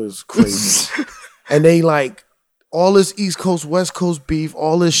 son, it was crazy. And they like all this East Coast, West Coast beef,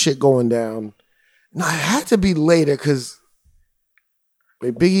 all this shit going down. Now it had to be later because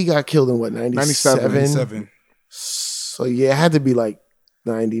Biggie got killed in what, 97? 97. So yeah, it had to be like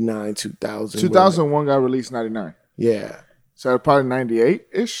 99, 2000. 2001 got released 99. Yeah. So probably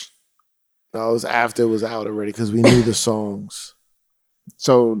 98-ish. No, it was after it was out already because we knew the songs.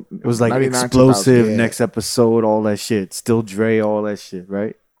 So It was like 99, Explosive, 2000. Next Episode, all that shit. Still Dre, all that shit,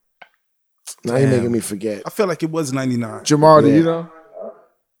 right? Now you're making me forget. I feel like it was 99. Jamal, do Yeah. you know?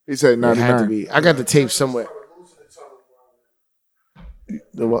 He said It had to 99. be. I got the tape somewhere.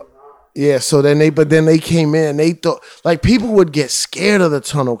 The what? Yeah, so then they came in. They thought like people would get scared of the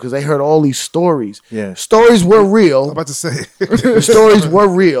tunnel because they heard all these stories. Yeah. Stories were I'm real. about to say. The stories were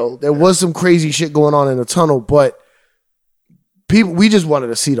real. There was some crazy shit going on in the tunnel, but we just wanted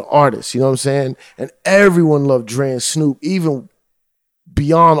to see the artists. You know what I'm saying? And everyone loved Dre and Snoop, even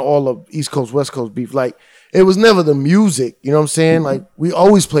beyond all of East Coast, West Coast beef. Like it was never the music. You know what I'm saying? Like we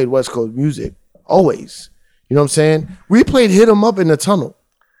always played West Coast music, always. You know what I'm saying? We played Hit 'Em Up in the tunnel.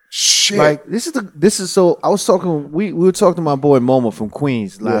 Shit. Like This is so I was talking we were talking to my boy Momo from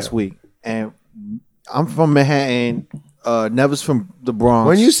Queens last week, and I'm from Manhattan. Never's from the Bronx.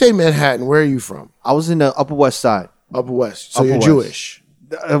 when you say Manhattan, where are you from? I was in the Upper West Side. Upper West. So Upper you're West. Jewish.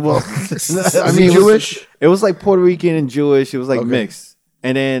 Well, I mean, Jewish, It was like Puerto Rican and Jewish. It was like Okay. mixed.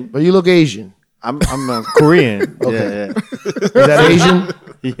 And then but you look Asian. I'm Korean. Okay. Is that Asian?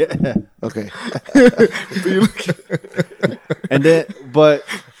 Yeah, yeah. Okay. And then, but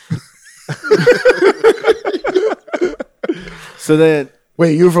so then,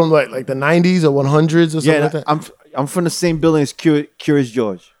 Wait, you're from like the 90s or 100s or something yeah, like that? I'm from the same building as Curious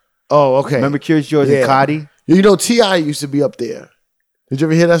George. Oh, okay. Remember Curious George and Cotty? You know, T.I. used to be up there. Did you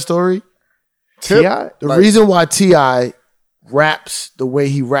ever hear that story? T.I.? The reason why T.I. raps the way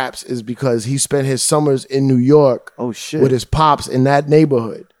he raps is because he spent his summers in New York Oh shit! with his pops in that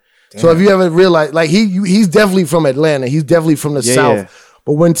neighborhood. So if you ever realize, like he's definitely from Atlanta. He's definitely from the Yeah, South. yeah.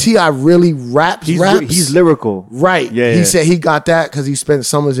 But when T.I. really raps, he's lyrical, right. Yeah, He yeah. said he got that because he spent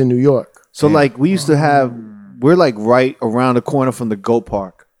summers in New York. So like we used to have, we're like right around the corner from the Goat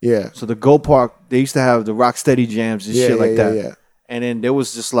Park. Yeah. So the Goat Park, they used to have the Rocksteady jams and Yeah, shit like yeah, that. yeah, yeah. And then there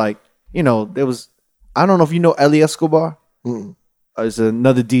was just like, there was, I don't know if you know Eli Escobar. It's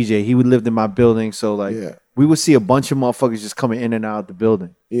another DJ. He would lived in my building, so like Yeah. we would see a bunch of motherfuckers just coming in and out of the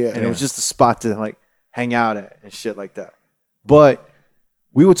building. Yeah. And it was just a spot to like hang out at and shit like that. But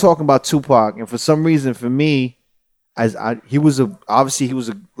we were talking about Tupac, and for some reason, for me, he was a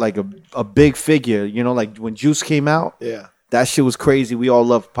big figure. Like when Juice came out, Yeah. that shit was crazy. We all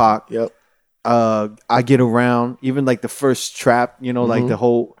loved Pac. Yep. I Get Around, even like the first Trap, like Mm-hmm. the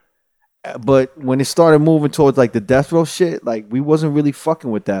whole. But when it started moving towards like the Death Row shit, like we wasn't really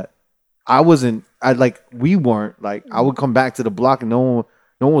fucking with that. We weren't. Like I would come back to the block and no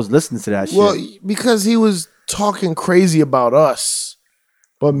one was listening to that shit. Well, because he was talking crazy about us,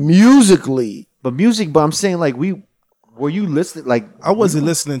 but musically, But I'm saying like were you listening? Like I wasn't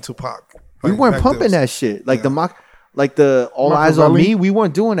listening to Pac. we weren't pumping that shit. Like the All Eyes on Me, we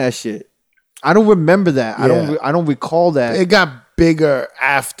weren't doing that shit. I don't remember that. Yeah. I don't recall that. it got bigger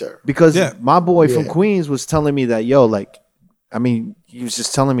after. Because Yeah. my boy from Yeah. Queens was telling me that, he was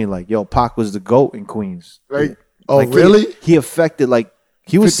just telling me like, Pac was the GOAT in Queens. Like, Oh, Like, really? He affected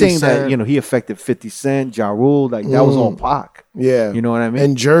he was 50 saying Cent. that, he affected 50 Cent, Ja Rule, like that was all Pac. Yeah. You know what I mean?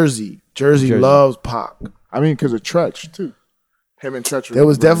 And Jersey loves Pac. I mean, because of Tretch, too. Him and Tretch. There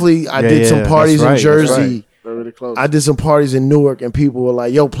was definitely, I Yeah, did yeah, some parties in that's right, that's Jersey. They're really close. I did some parties in Newark, and people were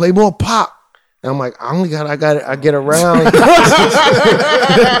like, "Yo, play more Pac." And I'm like, I get around.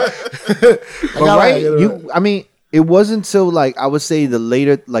 It wasn't until like I would say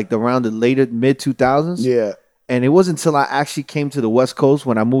around the later mid 2000s. Yeah. And it wasn't until I actually came to the West Coast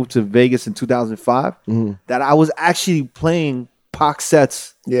when I moved to Vegas in 2005 that I was actually playing Pac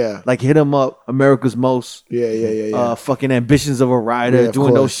sets. Yeah. Like Hit 'Em Up, America's Most. Yeah. Fucking Ambitions of a Rider,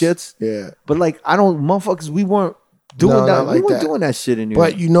 doing those shits. Yeah. But like, I don't, motherfuckers, we weren't doing that. We weren't doing that shit in New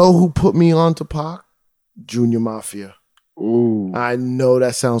York. But you know who put me on to Pac? Junior Mafia. Ooh. I know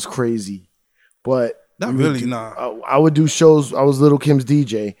that sounds crazy, but not really. Nah. I would do shows. I was Little Kim's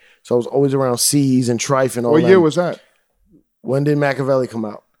DJ, so I was always around C's and Trife and all that. What year was that? When did Machiavelli come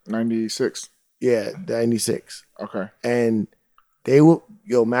out? 96. Yeah, 96. Okay. And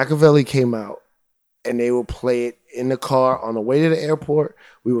Machiavelli came out, and they would play it in the car on the way to the airport.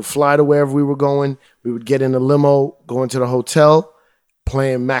 We would fly to wherever we were going. We would get in the limo, go into the hotel,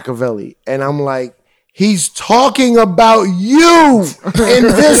 playing Machiavelli, and I'm like, he's talking about you in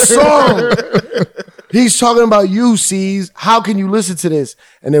this song. He's talking about you, C's. How can you listen to this?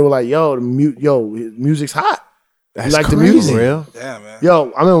 And they were like, music's hot. That's like crazy. The music. Real? Damn, man.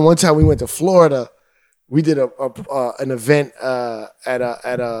 Yo, I remember one time we went to Florida. We did an event at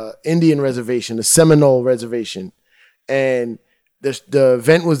a Indian reservation, the Seminole Reservation. And the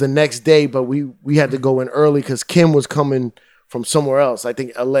event was the next day, but we had to go in early because Kim was coming from somewhere else, I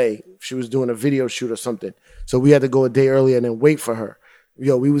think LA. She was doing a video shoot or something. So we had to go a day earlier and then wait for her.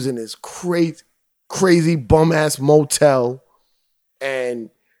 Yo, we was in this crazy bum-ass motel, and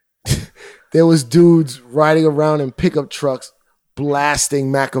there was dudes riding around in pickup trucks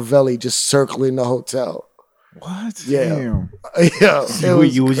blasting Machiavelli, just circling the hotel. What? Yeah. Damn. Yeah.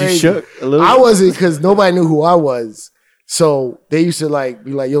 Was you shook a little? I wasn't, because nobody knew who I was. So they used to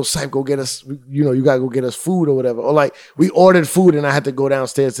be like, yo, Sype, go get us, you gotta go get us food or whatever. Or like, we ordered food and I had to go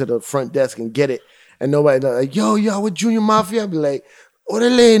downstairs to the front desk and get it. And nobody like, yo, with Junior Mafia? I'd be like,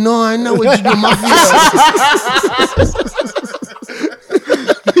 orale, no, I'm not with Junior Mafia.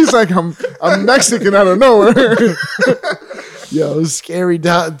 He's like, I'm Mexican out of nowhere. Yo, it was scary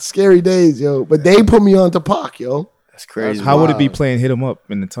days, yo. But they put me on to Pac, yo. That's crazy. How would it be playing Hit 'Em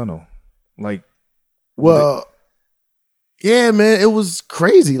Up in the tunnel? Like, yeah, man, it was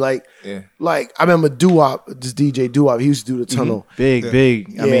crazy. Like yeah. I remember this DJ Doo-Wop, he used to do the tunnel. Big. I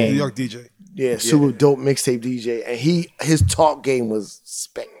mean, New York DJ. Yeah, super dope mixtape DJ. And his talk game was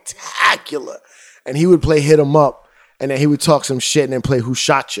spectacular. And he would play Hit 'Em Up, and then he would talk some shit and then play Who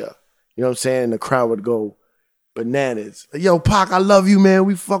Shot Ya? You know what I'm saying? And the crowd would go bananas. Like, yo, Pac, I love you, man.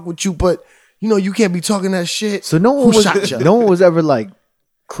 We fuck with you, but you can't be talking that shit. So no one was ever like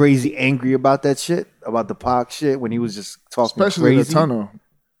crazy angry about that shit, about the Pac shit when he was just talking Especially crazy. the tunnel.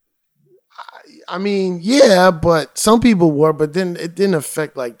 I mean, yeah, but some people were, but then it didn't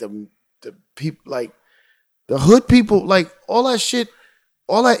affect like the people, like the hood people, like all that shit,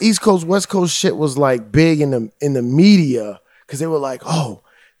 all that East Coast, West Coast shit was like big in the media, because they were like, oh,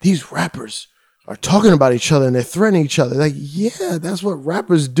 these rappers are talking about each other and they're threatening each other. Like, yeah, that's what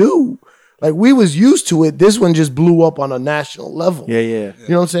rappers do. Like, we was used to it. This one just blew up on a national level. Yeah. You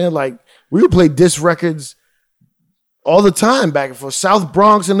know what I'm saying? Like, we would play diss records all the time back and forth. South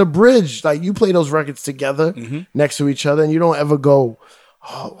Bronx and The Bridge. Like, you play those records together next to each other, and you don't ever go,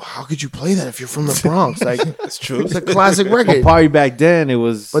 oh, how could you play that if you're from the Bronx? Like, That's true. it's a classic record. Probably back then it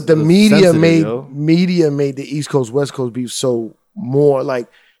was. But the it was media sensitive, made the East Coast, West Coast beef so more like,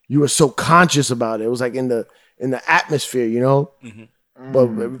 you were so conscious about it. It was like in the atmosphere, But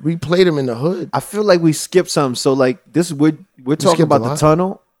we played them in the hood. I feel like we skipped something. So like this, we're talking skipped about a the lot.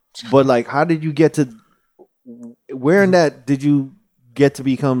 tunnel, but like, how did you get to? Where in that did you get to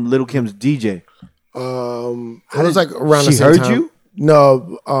become Little Kim's DJ? It was like around the she same heard time. you?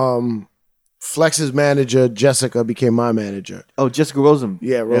 No, Flex's manager Jessica became my manager. Oh, Jessica Rosen.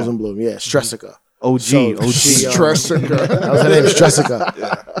 Yeah, Rosenblum. Yeah, Stressica. OG. Stressica. That was her name, Stressica.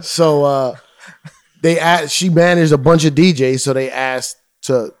 Yeah. So she managed a bunch of DJs, so they asked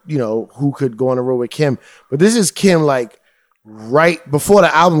to, who could go on the road with Kim. But this is Kim like right before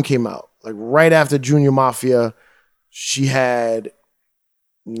the album came out, like right after Junior Mafia. She didn't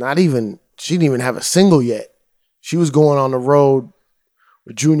even have a single yet. She was going on the road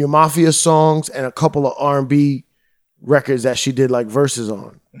with Junior Mafia songs and a couple of R&B records that she did like verses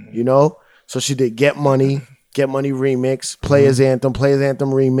on, So she did Get Money remix, Players Anthem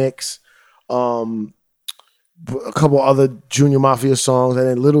remix, a couple other Junior Mafia songs, and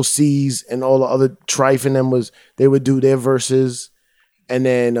then Little C's and all the other Trife and them they would do their verses, and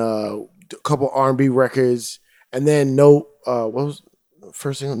then a couple R&B records, and then what was the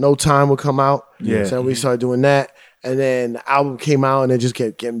first single? No Time would come out. Yeah. So we started doing that, and then the album came out, and it just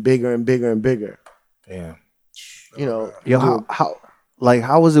kept getting bigger and bigger and bigger. Yeah. Yo,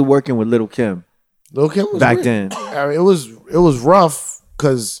 how was it working with Little Kim? Lil' Kim was back weird. then? I mean, it was rough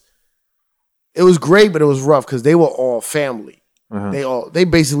because it was great, but it was rough because they were all family. They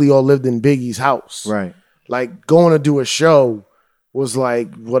basically all lived in Biggie's house. Right. Like going to do a show was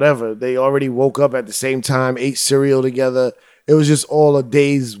like whatever. They already woke up at the same time, ate cereal together. It was just all a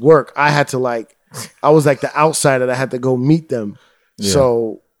day's work. I was like the outsider that had to go meet them. Yeah.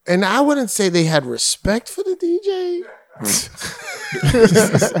 So, and I wouldn't say they had respect for the DJ.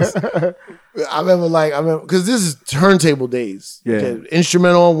 I remember because this is turntable days. Yeah. Okay,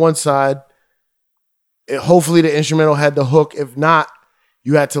 instrumental on one side. Hopefully the instrumental had the hook. If not,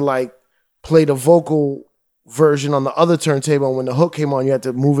 you had to like play the vocal version on the other turntable. And when the hook came on, you had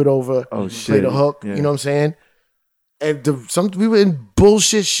to move it over. Oh shit! Play the hook. Yeah. You know what I'm saying? And we were in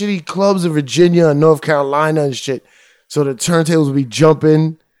bullshit, shitty clubs in Virginia and North Carolina and shit. So the turntables would be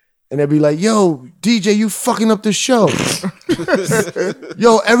jumping, and they'd be like, "Yo, DJ, you fucking up the show."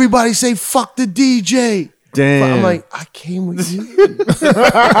 Yo, everybody say "fuck the DJ." Damn. I'm like, I came with you.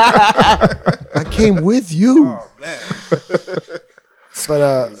 I came with you. Oh, man.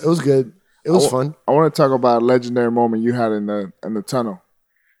 But it was good. It was fun. I want to talk about a legendary moment you had in the tunnel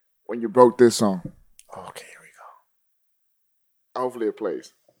when you broke this song. Okay, here we go. Hopefully it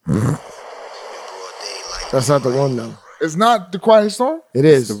plays. That's not the one though. It's not the Quiet Storm? It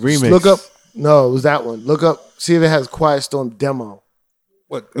is. It's the remix. Look up. No, it was that one. Look up. See if it has Quiet Storm demo.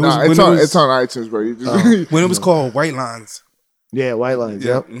 What? It's on iTunes, bro. You just, when it was called White Lines. Yeah, White Lines.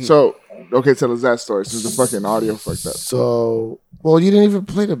 Yep. Mm-hmm. So, okay, tell us that story since the fucking audio fucked up. So, well, you didn't even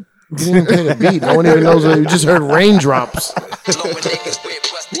play the beat. No one even knows what you just heard raindrops.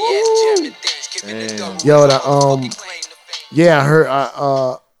 Yo, yeah, I heard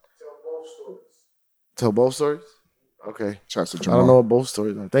tell both stories? Okay. I don't know what both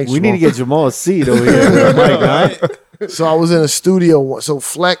stories are. Thanks, We Jamal. need to get Jamal a seat over here. Mike, So I was in a studio. So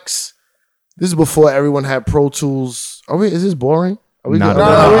Flex, this is before everyone had Pro Tools. Is this boring? Are we Not good? at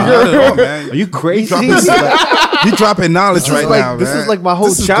all. Not at all, man. Are you crazy? You dropping knowledge right now, This man. is like my whole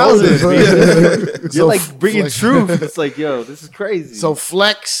This is childhood. golden. You're like bringing truth. It's like, yo, this is crazy. So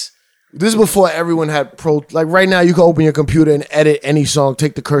Flex, this is before everyone had Pro. Like right now, you can open your computer and edit any song,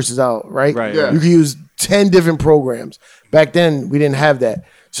 take the curses out, right? Right. Yeah. You can use 10 different programs. Back then, we didn't have that.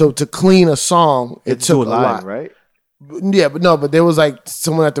 So to clean a song, it took a lot. right? Yeah, but there was like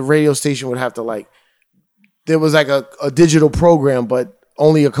someone at the radio station would have to like, there was like a digital program, but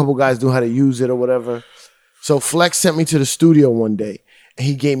only a couple guys knew how to use it or whatever. So Flex sent me to the studio one day and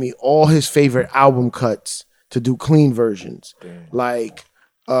he gave me all his favorite album cuts to do clean versions. Damn. Like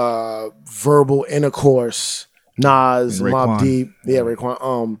Verbal Intercourse, Nas, Mobb Deep,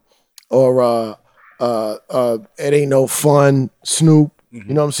 Raekwon, or It Ain't No Fun, Snoop. You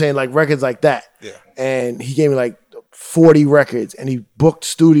know what I'm saying? Like records like that. Yeah. And he gave me like 40 records and he booked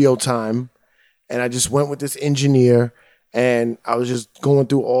studio time. And I just went with this engineer and I was just going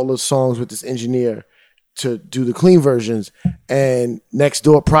through all the songs with this engineer to do the clean versions. And next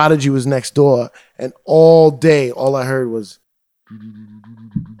door, Prodigy was next door. And all day, all I heard was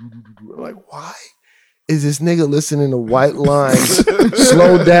like, why is this nigga listening to White Lines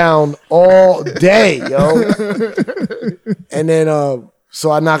slow down all day, yo? And then so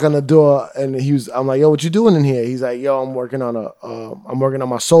I knock on the door and I'm like, yo, what you doing in here? He's like, yo, I'm working on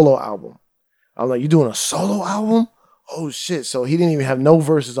my solo album. I'm like, you doing a solo album? Oh shit. So he didn't even have no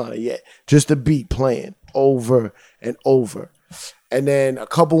verses on it yet. Just the beat playing over and over. And then a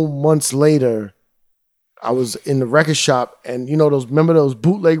couple months later, I was in the record shop and remember those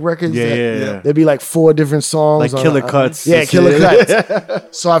bootleg records? Yeah. There'd be like 4 different songs. Like Killer Cuts. Yeah, Killer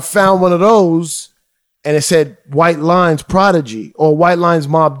Cuts. So I found one of those and it said White Lines Prodigy or White Lines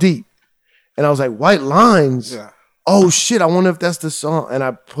Mobb Deep. And I was like, White Lines? Yeah. Oh shit, I wonder if that's the song. And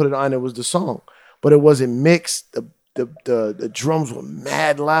I put it on, it was the song. But it wasn't mixed. The drums were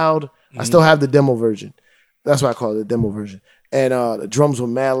mad loud. I still have the demo version. That's why I call it the demo version. And the drums were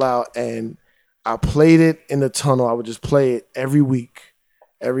mad loud. And I played it in the tunnel. I would just play it every week.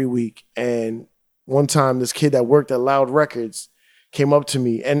 And one time this kid that worked at Loud Records came up to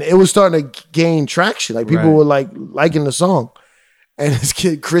me and it was starting to gain traction. Like people were like liking the song. And this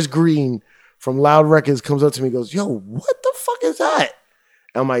kid, Chris Green from Loud Records, comes up to me and goes, yo, what the fuck is that?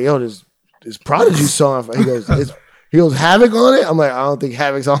 And I'm like, yo, this Prodigy song. He goes, Havoc on it? I'm like, I don't think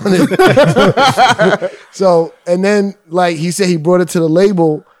Havoc's on it. So, and then like he said he brought it to the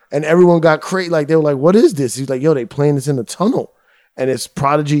label and everyone got crazy. Like they were like, what is this? He's like, yo, they playing this in the tunnel. And it's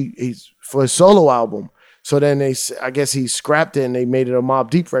Prodigy, he's for his solo album. So then I guess he scrapped it and they made it a Mobb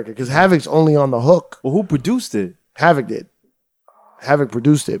Deep record because Havoc's only on the hook. Well, who produced it? Havoc did. Havoc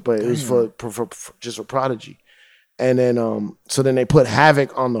produced it, but it was for just for Prodigy. And then so then they put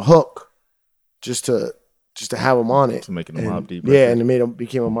Havoc on the hook just to have him on it. To make it a Mobb Deep record. Yeah, record. and it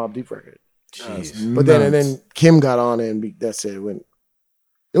became a Mobb Deep record. But then Kim got on it, and that's it.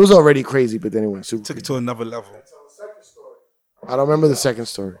 It was already crazy, but then it went super. Took it to another level. I don't remember the second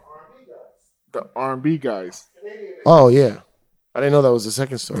story. The R&B guys. Oh yeah, I didn't know that was the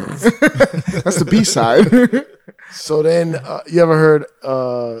second story. That's the B side. So then, you ever heard?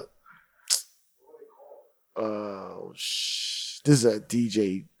 This is a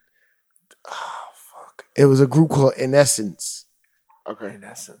DJ. Oh fuck! It was a group called In Essence. Okay. In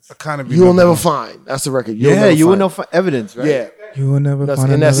Essence. I kind of You will never find. That's the record. You will know for evidence, right? Yeah. You will never That's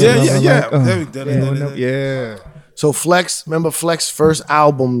find in another essence. lover like, Yeah. So Flex, remember Flex's first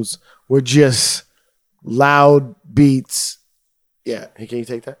albums were just loud beats. Yeah, hey, can you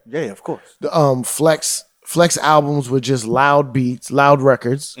take that? Yeah, of course. The Flex albums were just loud beats, loud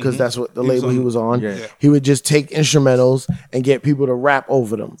records, because that's what the label he was on. Yeah. He would just take instrumentals and get people to rap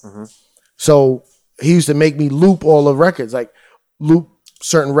over them. So he used to make me loop all the records, like loop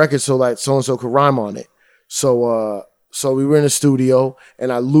certain records so like so and so could rhyme on it. So we were in the studio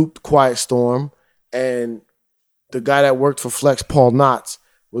and I looped Quiet Storm, and the guy that worked for Flex, Paul Knotts,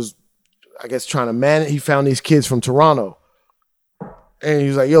 was I guess trying to manage. He found these kids from Toronto, and he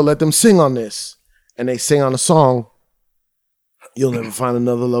was like, "Yo, let them sing on this," and they sing on the song. You'll never find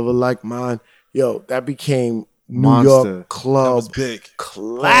another lover like mine. Yo, that became New York club That was big.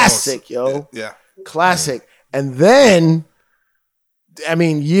 classic, yo. Yeah. Classic. And then, I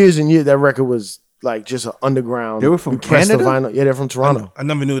mean, years and years, that record was like just an underground. They were from we pressed the Canada? vinyl. Yeah, they're from Toronto. I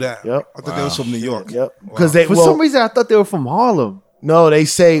never knew that. Yep. I thought they was from New York. Yep. Because they For some reason, I thought they were from Harlem. no, they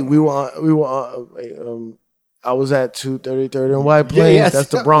say we were I was at 233rd and White Plains. yes. That's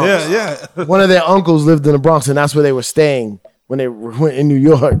the Bronx. Yeah. One of their uncles lived in the Bronx, and that's where they were staying when they went in New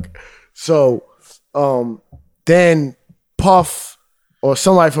York. So then Puff or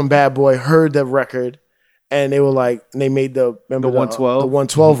somebody from Bad Boy heard the record, and they were like, and they made the 112? the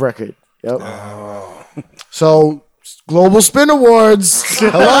 112 record. Yep. So Global Spin Awards.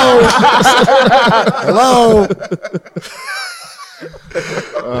 Hello. Hello.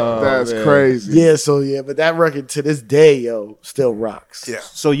 That's crazy. Yeah. So yeah, but that record to this day, yo, still rocks. Yeah.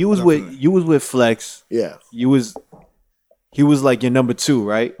 So you was with Flex. Yeah. He was like your number two,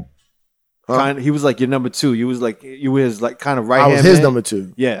 right? He was like your number two. You was like kind of right hand. I was his number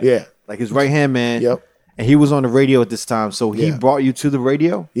two. Yeah. Yeah. Like his right hand man. Yep. And he was on the radio at this time. So he Yeah. brought you to the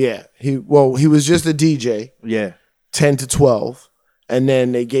radio? Yeah. He was just a DJ, Yeah. 10 to 12, and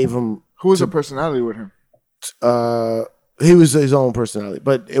then they gave him Who was the personality with him? he was his own personality,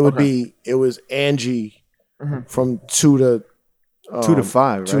 but it was Angie from 2 to 2 to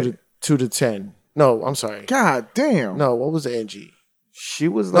 5, right? 2 to 10. No, I'm sorry. God damn. No, what was Angie? She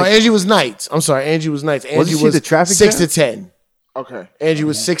was No, like Angie was nights. I'm sorry, Angie was nights. Angie she was the traffic 6 jam? to 10. Okay. Angie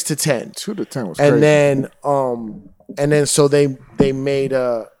was 6 to 10. 2 to 10 was crazy. And then so they made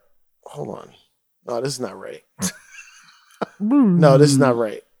hold on. No, this is not right. No, this is not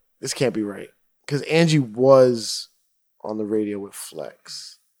right. This can't be right. Because Angie was on the radio with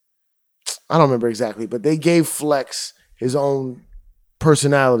Flex. I don't remember exactly, but they gave Flex his own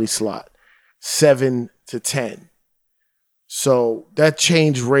personality slot, 7 to 10. So that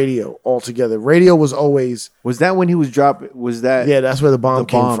changed radio altogether. Radio was always Was that when he was dropping? Was that yeah, that's where the bomb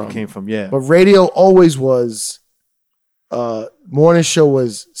came from? Yeah. But radio always was morning show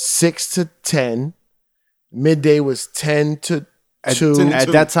was 6 to 10. Midday was 10 to 2. At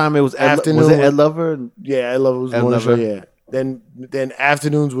that time, it was Afternoon was it Ed Lover? Yeah, I love it was Ed morning show, Lover. yeah. Then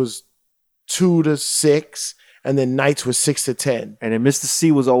afternoons was 2 to 6, and then nights was 6 to 10. And then Mr.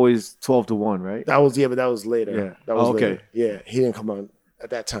 C was always 12 to 1, right? But that was later. Yeah. That was okay. later. Yeah, he didn't come on at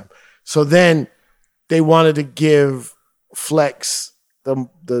that time. So then they wanted to give Flex the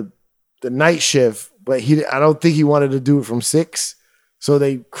night shift, but I don't think he wanted to do it from 6. So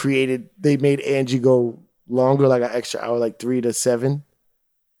they made Angie go longer, like an extra hour, like 3 to 7.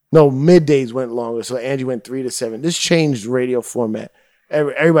 No, middays went longer, so Angie went 3 to 7. This changed radio format.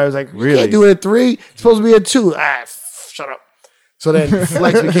 Everybody was like, "You can't do it at 3. It's supposed to be at 2." Shut up. So then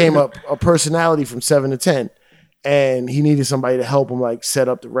Flex became a personality from 7 to 10, and he needed somebody to help him like set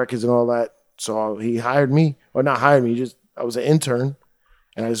up the records and all that. So he hired me, or not hired me. I was an intern,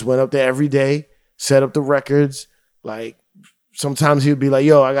 and I just went up there every day, set up the records. Like sometimes he would be like,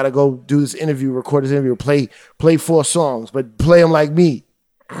 "Yo, I gotta go do this interview, record this interview, play 4 songs, but play them like me."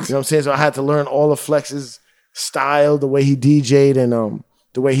 You know what I'm saying? So I had to learn all of Flex's style, the way he DJ'd, and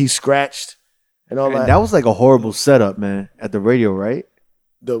the way he scratched, and all that. That was like a horrible setup, man, at the radio, right?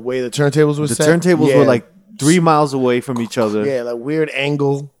 The way the turntables were The set. turntables were like 3 miles away from each other. Yeah, like weird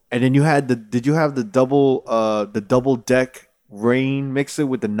angle. And then you had did you have the double deck rain mixer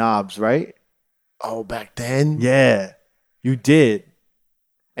with the knobs, right? Oh, back then? Yeah. You did.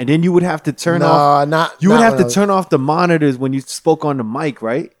 And then you would have to turn turn off the monitors when you spoke on the mic,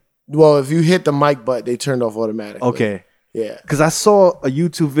 right? Well, if you hit the mic button, they turned off automatically. Okay. Yeah. Because I saw a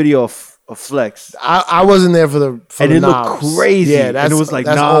YouTube video of Flex. I wasn't there for the and it looked crazy. Yeah, and it was like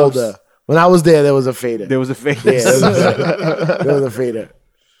that's knobs. older. When I was there was a fader. There was a fader. Yeah, there was a fader.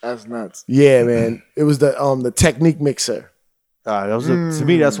 That's nuts. Yeah, man. It was the Technique mixer. To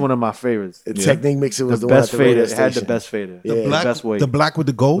me, that's one of my favorites. The Technique mixer was the best one at the fader. radio It had the station. best fader. The black, the black with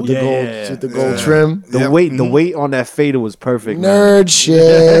the gold. With the gold trim. The weight on that fader was perfect. Nerd shit.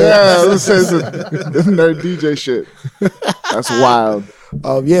 Yeah, let's say this nerd DJ shit. That's wild.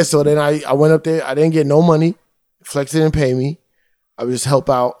 So then I went up there. I didn't get no money. Flex didn't pay me. I would just help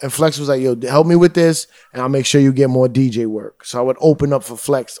out. And Flex was like, yo, help me with this, and I'll make sure you get more DJ work. So I would open up for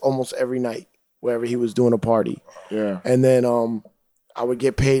Flex almost every night, wherever he was doing a party. Yeah. And then I would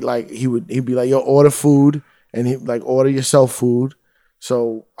get paid like he'd be like, yo, order food, and he'd like order yourself food.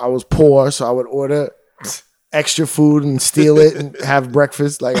 So I was poor, so I would order extra food and steal it and have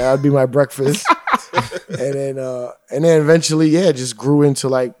breakfast. Like that'd be my breakfast. and then eventually, it just grew into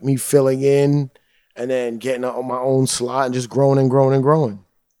like me filling in and then getting on my own slot and just growing and growing and growing.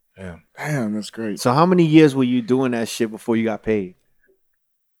 Yeah. Damn, that's great. So how many years were you doing that shit before you got paid?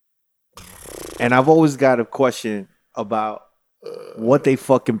 And I've always got a question about what they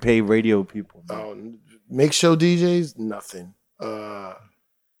fucking pay radio people. Mix show DJs, nothing.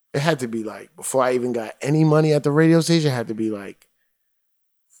 It had to be like, before I even got any money at the radio station, it had to be like,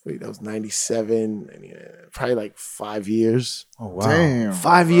 that was 97, probably like 5 years. Oh, wow. Damn.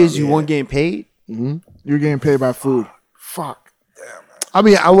 5 years you weren't getting paid? Mm-hmm. You're getting paid by food. Fuck. Damn, man. I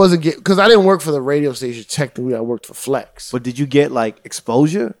mean, I wasn't getting, because I didn't work for the radio station. Technically, I worked for Flex. But did you get like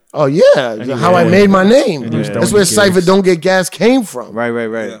exposure? Oh, yeah. How I made my name. That's where Cypher Don't Get Gas came from. Right.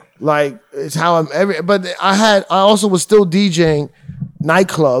 Yeah. Like, it's how but I also was still DJing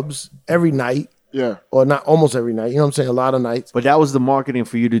nightclubs every night. Yeah. Or not almost every night. You know what I'm saying? A lot of nights. But that was the marketing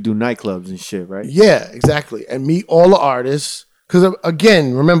for you to do nightclubs and shit, right? Yeah, exactly. And meet all the artists. Because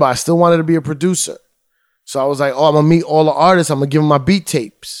again, remember, I still wanted to be a producer. So I was like, I'm going to meet all the artists. I'm going to give them my beat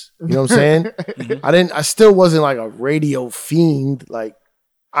tapes. You know what I'm saying? I still wasn't like a radio fiend. Like,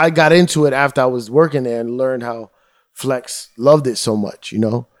 I got into it after I was working there and learned how Flex loved it so much, you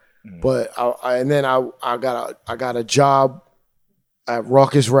know? But I got a job at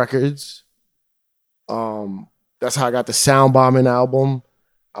Raucous Records. That's how I got the Sound Bombing album.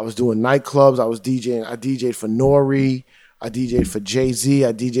 I was doing nightclubs. I was DJing. I DJ'd for Nori. I DJ'd for Jay-Z.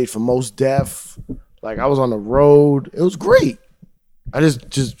 I DJ'd for Mos Def. Like, I was on the road. It was great. I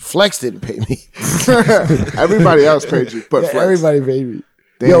just Flex didn't pay me. Everybody else paid you, but Flex. Everybody paid me.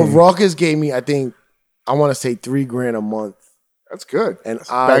 Damn. Yo, Raucous gave me, I think, I want to say $3,000 a month. That's good. And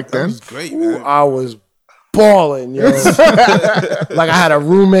back then, that was great, man. I was balling, yo. Like, I had a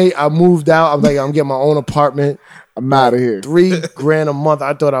roommate. I moved out. I'm like, I'm getting my own apartment. I'm out of here. $3,000 a month.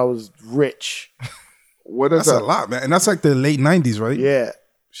 I thought I was rich. What is that's a lot, man. And that's like the late 90s, right? Yeah.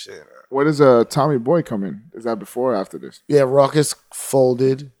 Shit, man. What is Tommy Boy coming? Is that before or after this? Yeah, Raucous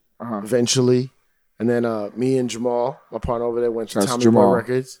folded eventually. And then me and Jamal, my partner over there, went to Tommy Boy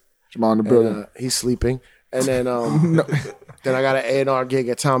Records. Jamal in the building. And, he's sleeping. And then then I got an A&R gig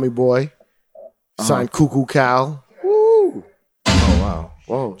at Tommy Boy. Signed Cuckoo Cal. Woo! Oh, wow.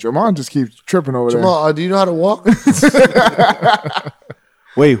 Whoa. Jamal just keeps tripping over Jamal, do you know how to walk?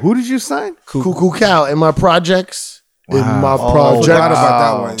 Wait, who did you sign? Cuckoo Cal in my projects. Wow. In my I project. forgot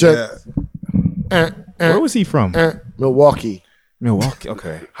about that one. Yeah. Where was he from? Milwaukee. Milwaukee.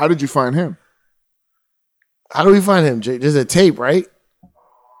 Okay. How did you find him? How do we find him, Jay? There's a tape, right?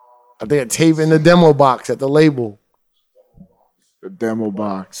 I think a tape in the demo box at the label. The demo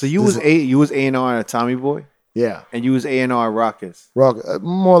box. So you was A&R at Tommy Boy? Yeah. And you was A&R at Raucous?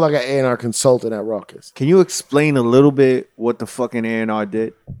 More like an A&R consultant at Raucous. Can you explain a little bit what the fucking A&R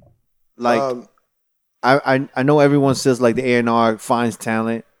did? Like, I know everyone says like the A&R finds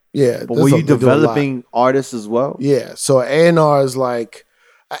talent. Yeah. But were you developing artists as well? Yeah. So A&R is like,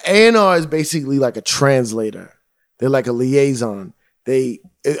 A&R is basically like a translator. They're like a liaison. A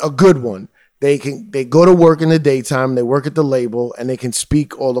good one. They go to work in the daytime, they work at the label, and they can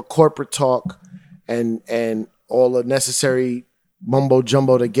speak all the corporate talk and all the necessary mumbo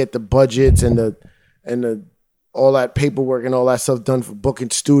jumbo to get the budgets and the all that paperwork and all that stuff done for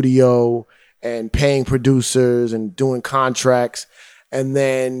booking studio and paying producers and doing contracts. And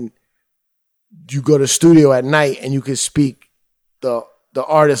then you go to studio at night and you can speak the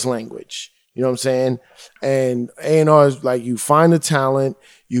artist language. You know what I'm saying? And A&R is like, you find the talent,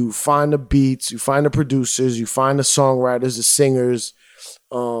 you find the beats, you find the producers, you find the songwriters, the singers,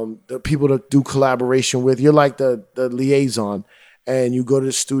 the people to do collaboration with. You're like the liaison. and you go to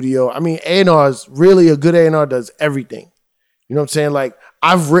the studio. I mean, A&R's really a good A&R does everything. You know what I'm saying? Like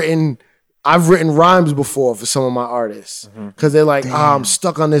I've written rhymes before for some of my artists because they're like, I'm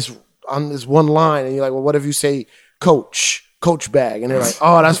stuck on this one line, and you're like, well, what if you say coach bag, and they're like,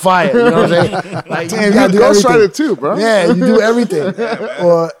 oh, that's fire. You know what I'm saying? Like, damn, you ghostwriter too, bro. Yeah, you do everything.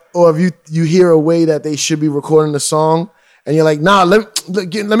 Or if you hear a way that they should be recording the song, and you're like, nah, let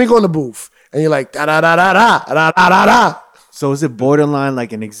me go in the booth, and you're like, da da da da da da da da da. So is it borderline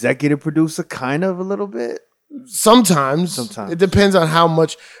like an executive producer, kind of a little bit? Sometimes it depends on how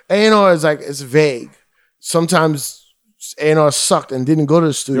much A&R is. Like it's vague. Sometimes A&R sucked and didn't go to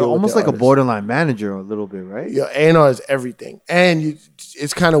the studio. You're almost like a borderline manager a little bit, right? Yeah, A&R is everything, and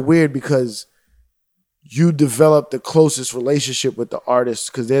it's kind of weird because you develop the closest relationship with the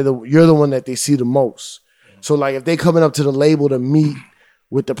artist because you're the one that they see the most. So like if they coming up to the label to meet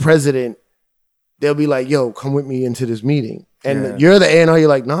with the president, they'll be like, "Yo, come with me into this meeting," and you're the A&R. You're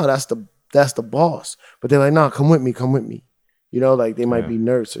like, "No, that's the boss," but they're like, "No, come with me." You know, like they might be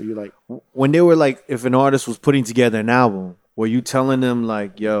nerds. So you're like, when they were like, if an artist was putting together an album, were you telling them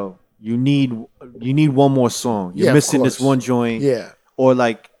like, "Yo, you need one more song. You're missing this one joint." Yeah. Or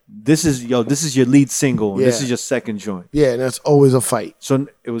like, this is your lead single. And this is your second joint. Yeah, and that's always a fight. So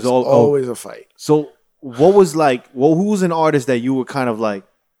it was always a fight. So what was like? Well, who was an artist that you were kind of like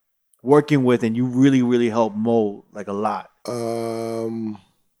working with, and you really, really helped mold like a lot?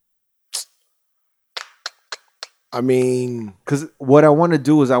 I mean, because what I want to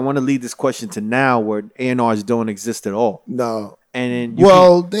do is I want to lead this question to now, where A&Rs don't exist at all. No. And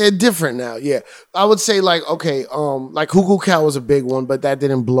then they're different now. Yeah, I would say like like Hugo Cat was a big one, but that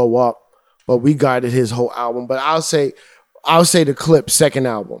didn't blow up. But we guided his whole album. But I'll say the Clip's second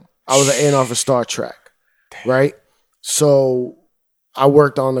album. I was an A&R for Star Trek, right? So I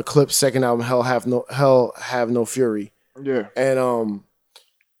worked on the Clip's second album, Hell Have No Fury. Yeah, and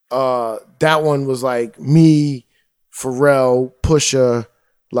that one was like me, Pharrell, Pusha,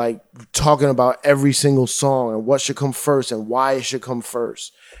 like talking about every single song and what should come first and why it should come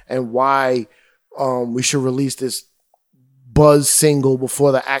first and why we should release this buzz single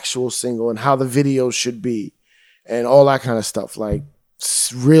before the actual single and how the video should be and all that kind of stuff. Like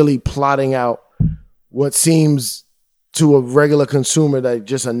really plotting out what seems to a regular consumer that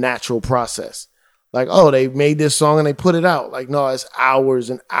just a natural process. Like, oh, they made this song and they put it out. Like, no, it's hours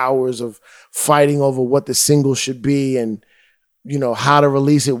and hours of fighting over what the single should be and, you know, how to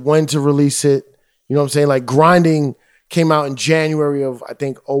release it, when to release it. You know what I'm saying? Like, Grinding came out in January of, I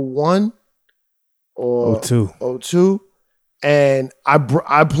think, 01 or 02. And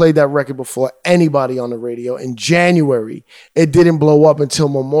I played that record before anybody on the radio. In January, it didn't blow up until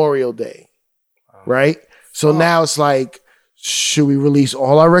Memorial Day, right? So now it's like, should we release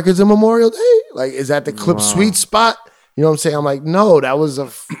all our records in Memorial Day? Like, is that the Clip sweet spot? You know what I'm saying? I'm like, no, that was a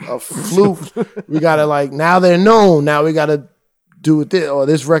fluke. We got to like, now they're known. Now we got to do with this. Or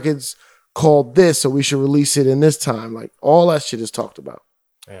this record's called this, so we should release it in this time. Like, all that shit is talked about.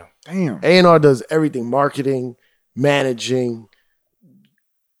 Damn. A&R does everything. Marketing, managing,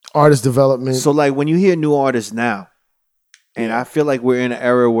 artist development. So like when you hear new artists now, and I feel like we're in an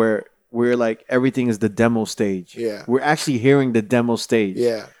era where like everything is the demo stage. Yeah. We're actually hearing the demo stage.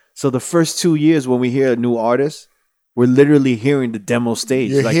 Yeah. So the first 2 years when we hear a new artist, we're literally hearing the demo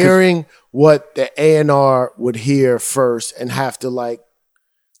stage. You're hearing what the A&R would hear first and have to like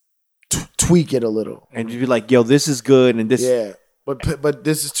tweak it a little. And you'd be like, yo, this is good. And this. Yeah. But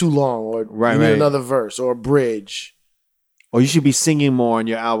this is too long. Or you need another verse or a bridge. Or you should be singing more on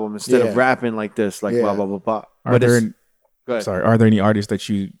your album instead of rapping like this, like blah, blah, blah, blah. Are there any artists that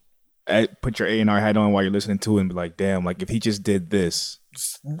you put your A&R hat on while you're listening to it and be like, damn, like if he just did this?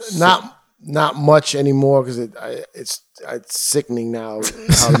 Not much anymore because it's sickening now.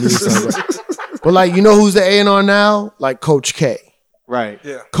 How but like, you know who's the A&R now? Like Coach K. Right.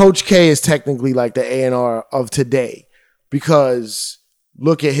 Yeah. Coach K is technically like the A&R of today because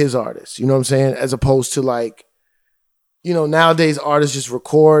look at his artists. You know what I'm saying? As opposed to like, you know, nowadays artists just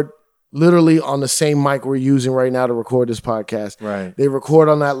record literally on the same mic we're using right now to record this podcast. Right. They record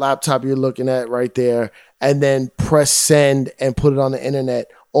on that laptop you're looking at right there and then press send and put it on the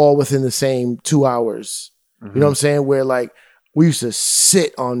internet all within the same 2 hours. Mm-hmm. You know what I'm saying? Where like we used to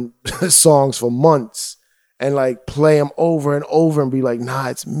sit on songs for months and like play them over and over and be like, nah,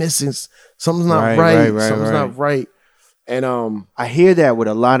 it's missing. Something's not right. Something's not right. And I hear that with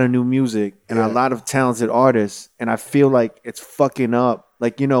a lot of new music and a lot of talented artists, and I feel like it's fucking up.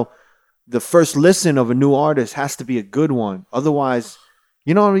 Like, you know, the first listen of a new artist has to be a good one. Otherwise,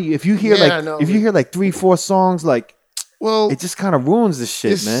 you know, if you hear if you hear like 3-4 songs, like, well, it just kind of ruins the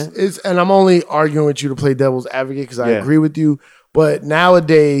shit, man. And I'm only arguing with you to play devil's advocate because I agree with you. But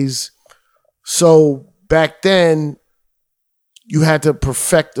nowadays, so back then, you had to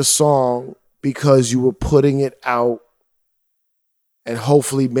perfect the song because you were putting it out and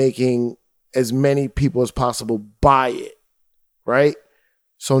hopefully making as many people as possible buy it, right?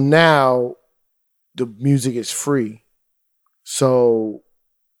 So now the music is free. So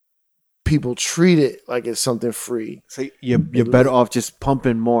people treat it like it's something free. So you're better off just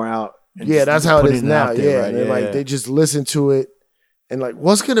pumping more out. Yeah, that's how it is now. Yeah, right? Like they just listen to it and like,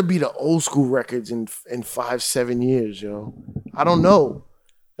 what's gonna be the old school records in 5-7 years, yo? I don't know.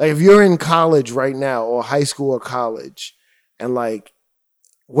 Like if you're in college right now or high school or college, and like,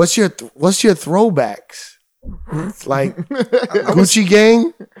 what's your throwbacks? Like Gucci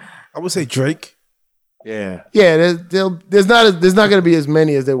Gang. I would say Drake. Yeah. There's not going to be as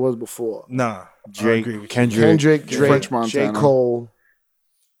many as there was before. Nah. Kendrick, Drake, French Montana. J. Cole.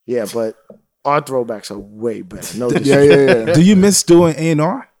 Yeah, but our throwbacks are way better. No, yeah. Do you miss doing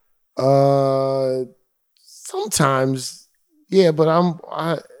A&R? Sometimes, yeah, but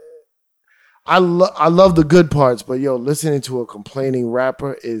I love the good parts, but yo, listening to a complaining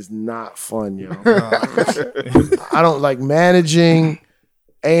rapper is not fun, yo. I don't like managing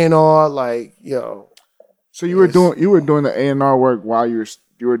A&R, like, yo. So you were doing the A&R work while you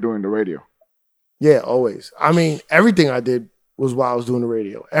were doing the radio. Yeah, always. I mean, everything I did was while I was doing the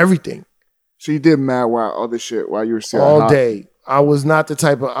radio. Everything. So you did mad wild other shit while you were still all day. I'm not the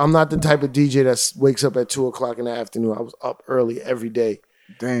type of DJ that wakes up at 2:00 in the afternoon. I was up early every day.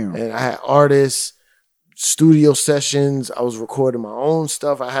 Damn. And I had artists, studio sessions. I was recording my own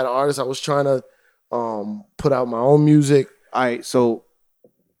stuff. I had artists. I was trying to put out my own music. All right, so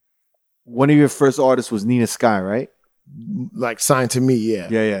one of your first artists was Nina Sky, right? Like signed to me, yeah.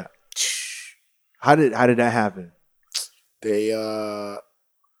 Yeah. How did that happen? They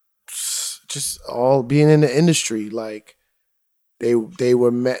just all being in the industry. Like they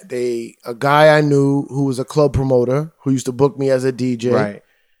were met. A guy I knew who was a club promoter who used to book me as a DJ. Right.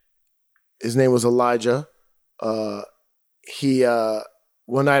 His name was Elijah. He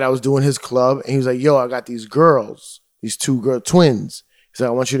one night I was doing his club and he was like, "Yo, I got these girls, these two twins." He said,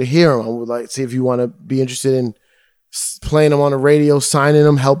 "I want you to hear them. I would like to see if you want to be interested in playing them on the radio, signing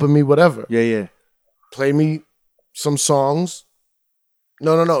them, helping me, whatever." Yeah. Play me some songs.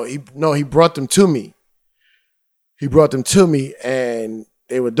 No. He brought them to me. He brought them to me, and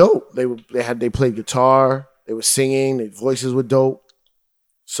they were dope. They played guitar. They were singing. Their voices were dope.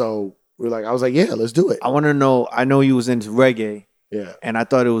 So I was like, yeah, let's do it. I want to know. I know you was into reggae. Yeah, and I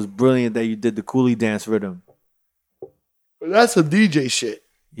thought it was brilliant that you did the Coolie Dance rhythm. That's a DJ shit.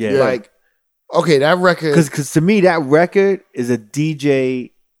 Yeah, like okay, that record. Because to me, that record is a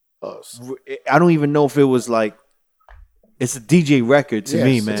DJ. I don't even know if it was like. It's a DJ record to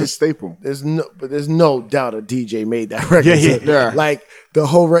me, man. It's a staple. There's no doubt a DJ made that record. Yeah. Like the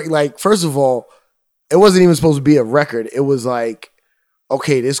whole record. Like first of all, it wasn't even supposed to be a record. It was like,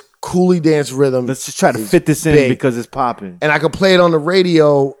 okay, this Coolie Dance rhythm. Let's just try to fit this in because it's popping, and I could play it on the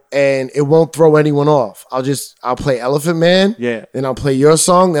radio, and it won't throw anyone off. I'll play Elephant Man. Yeah. Then I'll play your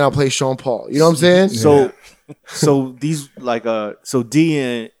song. Then I'll play Sean Paul. You know what I'm saying? So these so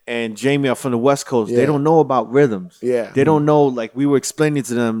D and Jamie are from the West Coast. Yeah. They don't know about rhythms. Yeah. They don't know, like we were explaining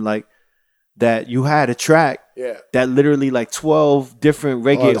to them, like that you had a track that literally like 12 different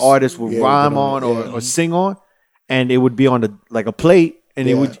reggae artists would rhyme on or sing on, and it would be on a plate, and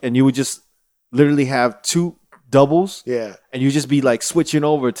you would just literally have two doubles. Yeah. And you just be like switching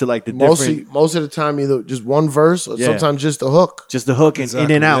over to like the most of the time either just one verse or sometimes just a hook. Just the hook and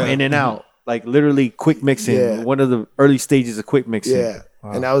in and out. Like literally quick mixing. Yeah. One of the early stages of quick mixing. Yeah.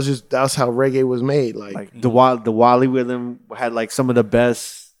 Wow. And that's how reggae was made. Like the Wally rhythm had like some of the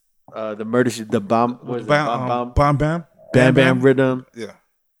best the murder shit, the Bam Bam rhythm. Yeah.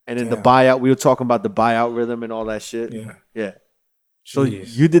 And then the buyout, we were talking about the buyout rhythm and all that shit. Yeah. So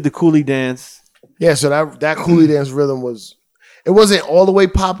you did the Coolie Dance. Yeah, so that Coolie Dance rhythm it wasn't all the way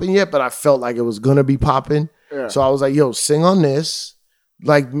popping yet, but I felt like it was gonna be popping. Yeah. So I was like, yo, sing on this.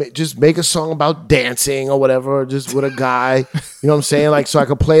 Like, just make a song about dancing or whatever, just with a guy. You know what I'm saying? Like, so I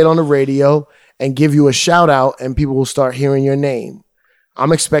could play it on the radio and give you a shout out and people will start hearing your name.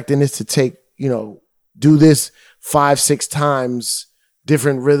 I'm expecting this to take, do this 5-6 times,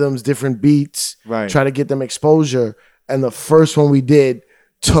 different rhythms, different beats, try to get them exposure. And the first one we did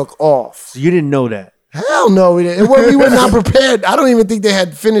took off. So you didn't know that? Hell no, we didn't. We were not prepared. I don't even think they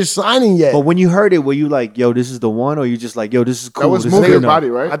had finished signing yet. But when you heard it, were you like, yo, this is the one? Or you just like, yo, this is cool. That was Move Your Body,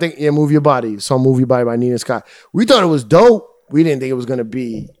 right? I think, Move Your Body. So Move Your Body by Nina Sky. We thought it was dope. We didn't think it was going to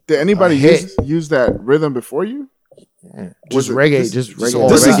be Did anybody use that rhythm before you? Yeah. Just reggae. Just reggae.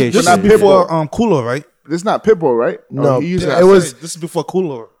 This is not before Kulo, right? This is not Pitbull, right? No, it was. This is before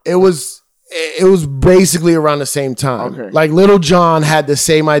Cooler. It was basically around the same time. Okay. Like Little John had the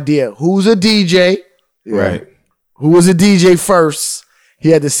same idea. Who's a DJ? Right. Who was a DJ first? He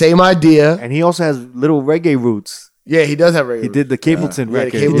had the same idea. And he also has little reggae roots. Yeah, he does have reggae. He did the Capleton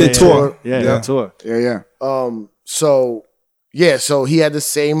record. He did tour. Yeah, tour. Yeah. So he had the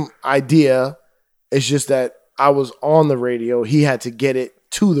same idea. It's just that I was on the radio. He had to get it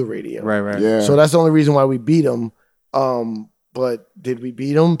to the radio. Right. Yeah. So that's the only reason why we beat him. But did we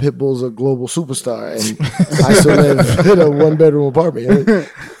beat him? Pitbull's a global superstar, and I still live in a 1-bedroom apartment.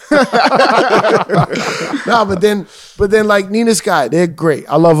 No, but then like Nina Sky, they're great.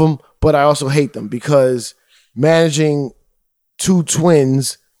 I love them, but I also hate them because managing two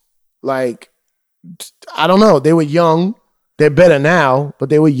twins, like, I don't know, they were young. They're better now, but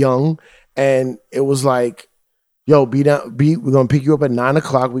they were young, and it was like, yo, we're gonna pick you up at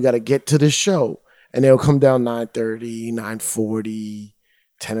 9:00. We got to get to this show. And they'll come down 9:30, 9:40,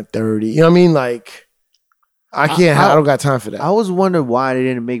 10:30. You know what I mean? Like, I don't got time for that. I always wondered why they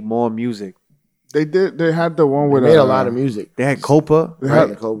didn't make more music. They did. They had the one with. They made a lot of music. They had Copa. They Right,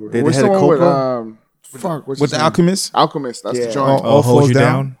 had, Cobra. They what's had the a one Copa. what's With his the name? Alchemist. Alchemist. That's the Yeah. joint. Hold you Down?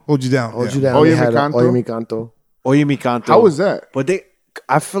 down. Hold you down. Hold Yeah. you down. Oye They Mi had Canto? Oye Mi Canto. Oye Mi Canto. How was that? But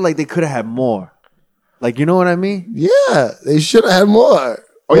I feel like they could have had more. Like, you know what I mean? Yeah, they should have had more.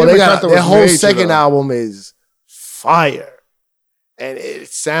 Oye Mi They Canto their was whole major, second though. album is fire. And it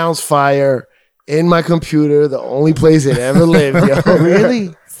sounds fire in my computer, the only place it ever lived. Yo.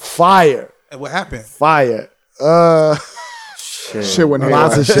 Really? Fire. And what happened? Fire. Shit went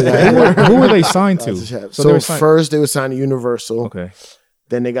Lots of shit. Who were they signed to? So, they were signed- first they were signed to Universal. Okay.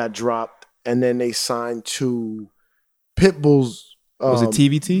 Then they got dropped, and then they signed to Pitbull's Was it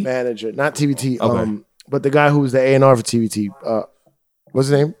TVT? manager, not TVT, Okay. but the guy who was the A&R for TVT. What's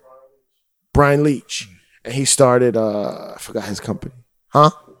his name? Brian Leach, and he started. I forgot his company. Huh?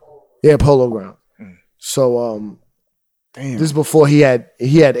 Yeah, Polo Ground. So Damn. this is before he had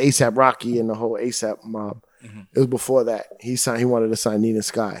ASAP Rocky and the whole ASAP mob. It was before that. He wanted to sign Nina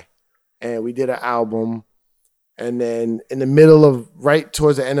Sky, and we did an album. And then in the middle of, right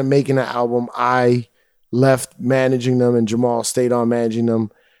towards the end of making the album, I left managing them and Jamal stayed on managing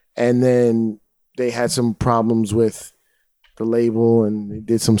them. And then they had some problems with the label and they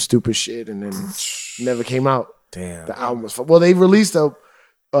did some stupid shit and then never came out. Damn. The album was well, they released a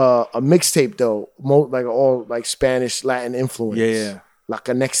mixtape though, like all like Spanish Latin influence. Yeah. La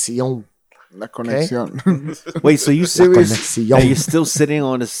Conexión. La Conexión. Wait, so you serious? Conexión. That you're still sitting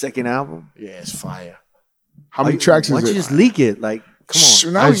on the second album? Yeah, it's fire. How many tracks Why is don't you it? just leak it? Like, come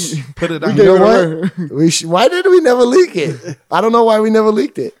on. Now Put it we out. gave You know it away. what? Why did we never leak it? I don't know why we never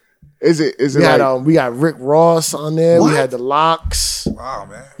leaked it. Is it We had like we got Rick Ross on there. What? We had the Locks. Wow,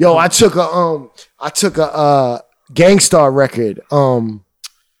 man. Yo, I took a Gangstar record.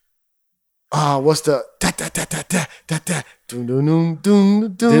 What's the da da da da da da da dun dun dun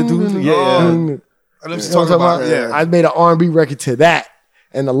dun dun dun. Yeah. I know what You you're know what I'm talking about. Yeah. I made an R&B record to that,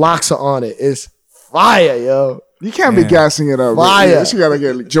 and the Locks are on it. It's fire, yo. you can't be gassing it up. Fire. Right? She gotta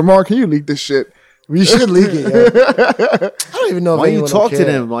get leaked. Jamal, can you leak this shit? We should leak it, yo. I don't even know Why if you anyone talk will to care.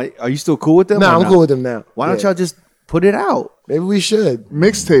 them? Like, are you still cool with them? Nah, or I'm not? cool with them now. Why don't Yeah. y'all just put it out? Maybe we should.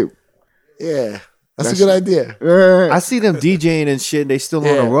 Mixtape. Yeah, that's a good idea. Yeah. I see them DJing and shit. They still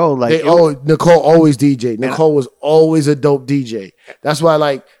on the road. Like, Nicole always DJ. Nicole was always a dope DJ. That's why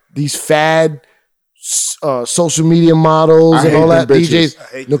like these fad social media models I and all hate that them bitches.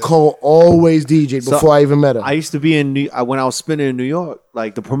 DJs. Nicole always DJ'd before I even met her. I used to be when I was spinning in New York.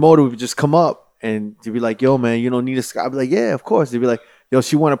 Like, the promoter would just come up and to be like, "Yo, man, you don't need a Sky." I'd be like, "Yeah, of course." They'd be like, "Yo,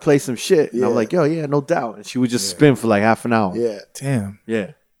 she want to play some shit." And I'm Yeah. like, "Yo, yeah, no doubt." And she would just spin for like half an hour. yeah. Damn.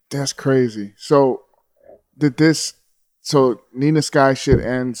 Yeah. That's crazy. So so Nina Sky shit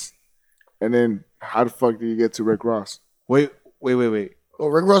ends, and then how the fuck do you get to Rick Ross? Wait. Well,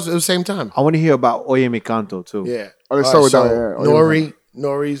 Rick Ross at the same time. I want to hear about Oye Mi Canto too. Yeah. Oh, let's start with that.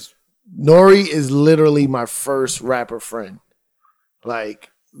 Yeah. Nori is literally my first rapper friend. Like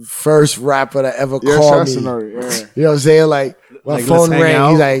first rapper that ever Yes, called that's me. Nori. Yeah. You know what I'm saying? Like my Like, phone let's hang rang. out.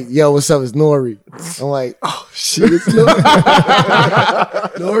 He's like, "Yo, what's up? It's Nori." I'm like, "Oh shit, it's Nori."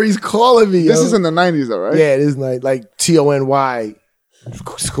 Nori's calling me. This yo. is in the 90s though, right? Yeah, it is like TONY,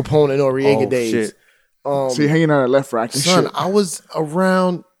 Capone and Noriega days. shit. So you're hanging out at Left Rack and Son, shit. I was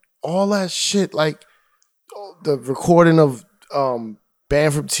around all that shit, like the recording of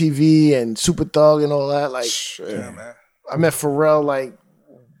Banned from TV and Super Thug and all that. Like, Yeah, man. I met Pharrell like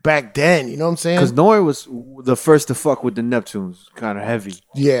back then. You know what I'm saying? Because Nori was the first to fuck with the Neptunes, kind of heavy.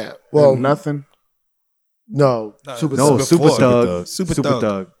 Yeah. Well, Nothing. No, Super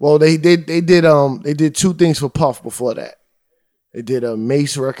Thug. Well, they did two things for Puff before that. They did a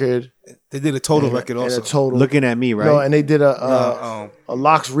Mace record. They did a Total record also. And a Total. Looking at Me, right? No, and they did a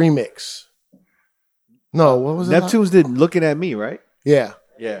Lox remix. No, what was it? Neptunes did Looking at Me, right? Yeah.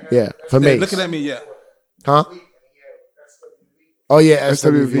 For Mace. Looking at Me, yeah. Huh? Oh yeah,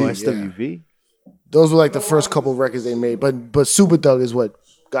 SWV. SWV. Yeah. Those were like the first couple records they made, but Super Thug is what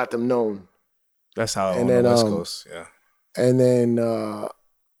got them known. That's how on the West Coast, yeah. And then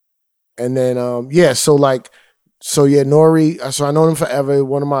yeah, so Nori, so I known him forever,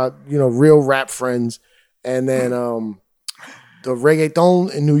 one of my, real rap friends. And then the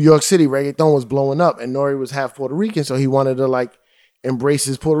reggaeton in New York City, reggaeton was blowing up, and Nori was half Puerto Rican, so he wanted to like embrace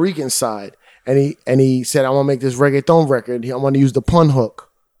his Puerto Rican side. And he said, I want to make this reggaeton record. I want to use the pun hook.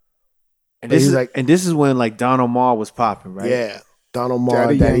 And this is when like Don Omar was popping, right? Yeah. Don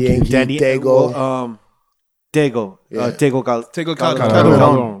Omar, Daddy Yankee, Dago. Dago. Yeah. Tego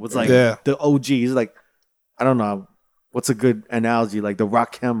Calderon was like the OG. He's like, I don't know. What's a good analogy? Like the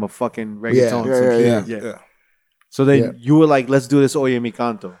Rakim of fucking reggaeton. Yeah. So then you were like, let's do this Oye Mi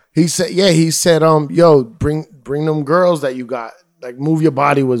Canto. He said, yo, bring them girls that you got. Like Move Your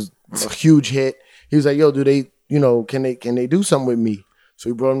Body was a huge hit. He was like, yo, do they, can they do something with me? So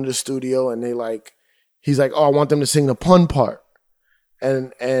he brought them to the studio and he's like, oh, I want them to sing the pun part.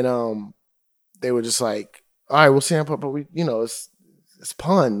 And they were just like, all right, we'll sample, but we, it's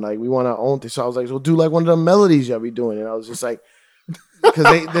pun. Like we want our own thing. So I was like, we'll do like one of the melodies y'all be doing. And I was just like,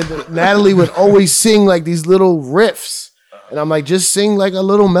 because Natalie would always sing like these little riffs. And I'm like, just sing like a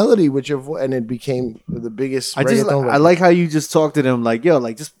little melody with your voice. And it became the biggest reggaeton record. I like how you just talk to them like, yo,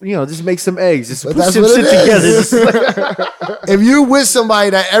 like just make some eggs. Just put some shit together. If you're with somebody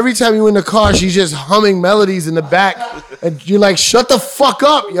that every time you're in the car, she's just humming melodies in the back, and you're like, shut the fuck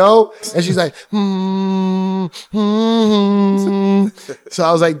up, yo. And she's like, So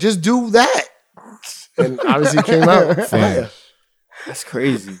I was like, just do that. And obviously it came out fire. That's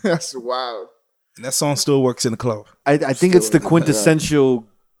crazy. That's wild. And that song still works in the club. I think it's the quintessential.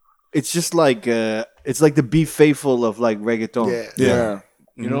 It's just like it's like the Be Faithful of like reggaeton. Yeah.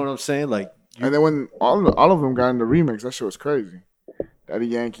 You know what I'm saying? Like, and then when all of them got in the remix, that shit was crazy. Daddy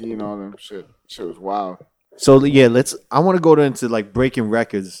Yankee and all them shit. Shit was wild. So yeah, I want to go into like breaking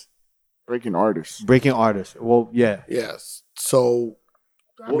records, breaking artists. Well, yeah. Yes. So,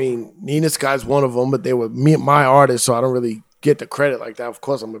 I mean, Nina Sky's one of them, but they were my artists, so I don't really get the credit like that. Of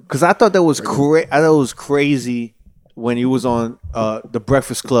course, because I thought that was I thought it was crazy when you was on the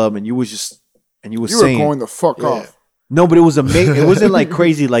Breakfast Club and you were saying, going the fuck off. No, but it was amazing. It wasn't like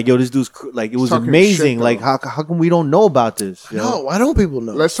crazy. Like, yo, this dude's like, it was amazing. Shit, like, how come we don't know about this? No, why don't people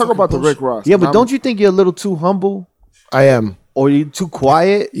know? Let's talk about the Rick Ross. Yeah, but don't you think you're a little too humble? I am. Or you too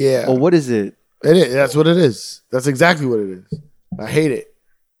quiet? Yeah. Or what is it? It is. That's what it is. That's exactly what it is. I hate it.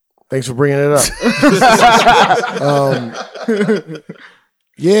 Thanks for bringing it up.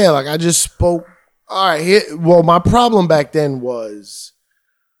 Yeah, like I just spoke. All right. Well, my problem back then was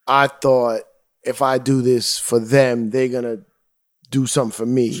I thought if I do this for them, they're going to do something for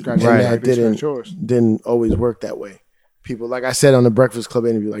me. And that didn't always work that way. People, like I said on the Breakfast Club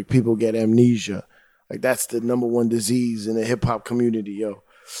interview, like people get amnesia. Like that's the number one disease in the hip hop community, yo.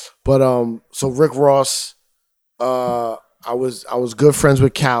 But so Rick Ross, I was good friends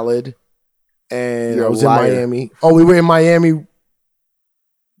with Khaled, and I was in Miami. Oh, we were in Miami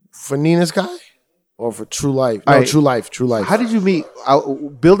for Nina Sky or for True Life? No, right. True Life. How did you meet?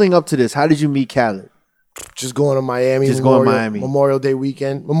 Building up to this, how did you meet Khaled? Just going to Miami. Memorial Day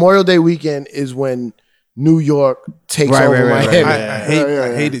weekend. Memorial Day weekend is when New York takes over Miami. I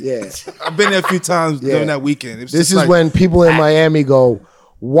hate it. Yeah. I've been there a few times during that weekend. This is when people in Miami go,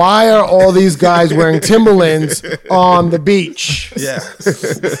 why are all these guys wearing Timberlands on the beach? Yeah.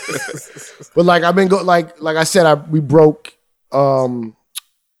 But like I've been like I said, we broke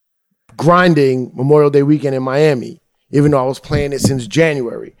grinding Memorial Day weekend in Miami, even though I was playing it since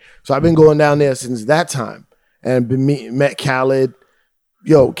January. So I've been going down there since that time and met Khaled.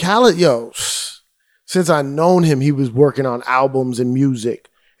 Since I known him, he was working on albums and music.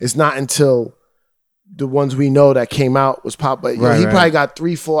 It's not until the ones we know that came out was pop, but he probably got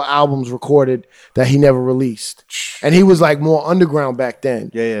 3-4 albums recorded that he never released. And he was like more underground back then.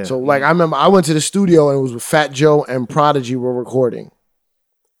 Yeah. So like I remember I went to the studio and it was with Fat Joe and Prodigy were recording.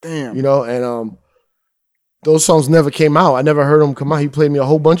 Damn. And those songs never came out. I never heard them come out. He played me a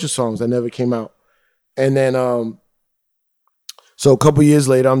whole bunch of songs that never came out. And then so a couple years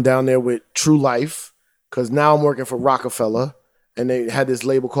later I'm down there with True Life because now I'm working for Rockefeller. And they had this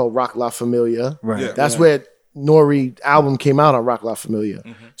label called Rock La Familia. Right. Yeah. That's where Nori album came out on Rock La Familia.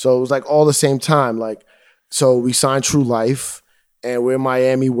 Mm-hmm. So it was like all the same time. Like so we signed True Life, and we're in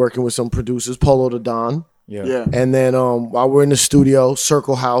Miami working with some producers, Polo the Don. Yeah. And then while we're in the studio,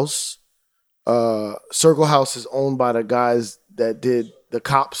 Circle House. Circle House is owned by the guys that did the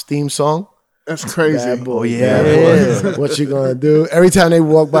Cops theme song. That's crazy. Bad Boy, Oh, yeah. Bad Boy. What you gonna do? Every time they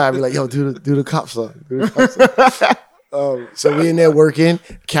walk by, I be like, yo, do the Cops song. Do the Cops song. So we in there working.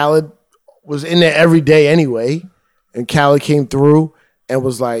 Khaled was in there every day anyway. And Khaled came through and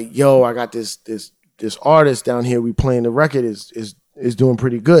was like, yo, I got this artist down here. We playing the record is doing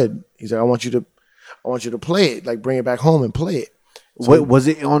pretty good. He's like, I want you to play it, like bring it back home and play it. So was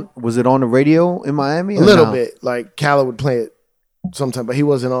it on the radio in Miami? A little bit. Like Khaled would play it sometime, but he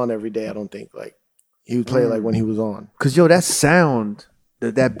wasn't on every day, I don't think. Like he would play it like when he was on. Cause that sound,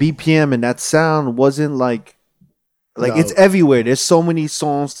 that BPM and that sound wasn't like no. It's everywhere. There's so many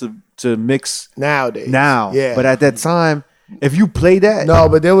songs to mix nowadays. Yeah. But at that time, if you play that, no,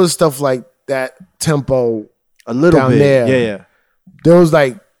 but there was stuff like that tempo a little down bit. There. Yeah. There was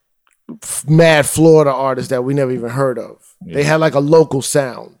like mad Florida artists that we never even heard of. Yeah. They had like a local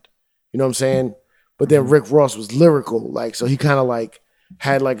sound. You know what I'm saying? But then Rick Ross was lyrical, like so he kind of like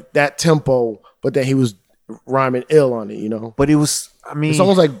had like that tempo, but then he was rhyming ill on it, you know. But it was, I mean, it's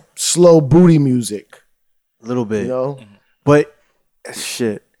almost like slow booty music, a little bit, you know. But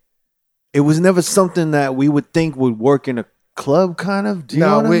shit, it was never something that we would think would work in a club, kind of. Do you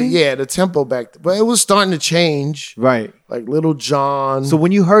know what I mean? Yeah, the tempo but it was starting to change, right? Like Little John. So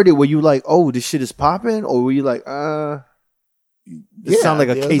when you heard it, were you like, "Oh, this shit is popping," or were you like, This sounds like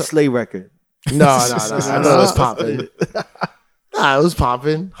a K-Slay record. No. I know it was popping. Nah, it was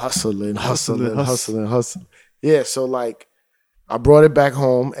popping. Hustling. Yeah, so like I brought it back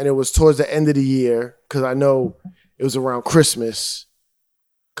home and it was towards the end of the year because I know it was around Christmas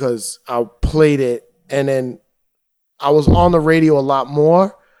because I played it and then I was on the radio a lot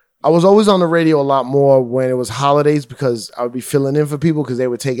more. I was always on the radio a lot more when it was holidays because I would be filling in for people because they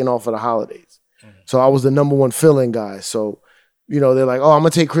were taking off for the holidays. So I was the number one fill-in guy. So you know, they're like, oh, I'm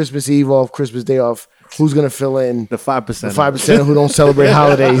going to take Christmas Eve off, Christmas Day off. Who's going to fill in? The 5%. The 5% who don't celebrate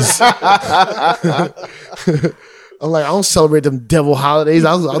holidays. I'm like, I don't celebrate them devil holidays.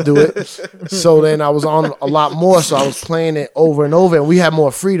 I'll do it. So then I was on a lot more. So I was playing it over and over. And we had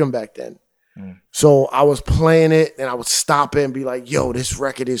more freedom back then. So I was playing it and I would stop it and be like, yo, this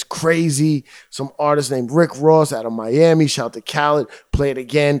record is crazy. Some artist named Rick Ross out of Miami, shout to Khaled, play it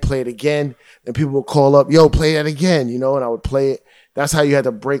again. And people would call up, yo, play it again, you know, and I would play it. That's how you had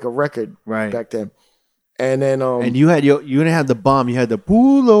to break a record back then. And then and you didn't have the bomb, you had the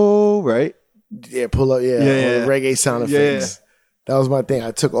pull-up, right? Yeah, pull up, yeah. Reggae sound effects. Yeah. That was my thing.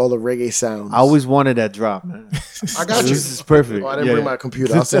 I took all the reggae sounds. I always wanted that drop, man. I got you. This is perfect. Oh, I didn't bring my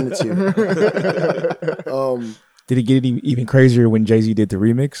computer. I'll send it to you. Did it get even crazier when Jay-Z did the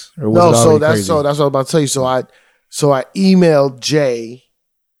remix? Or was it that's what I was about to tell you. So I emailed Jay,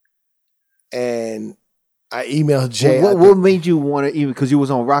 and I emailed Jay. What made you want to even? Because you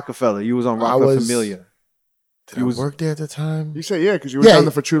was on Rockefeller. You was on Rockefeller Familia. Did I work there at the time? You said because you were down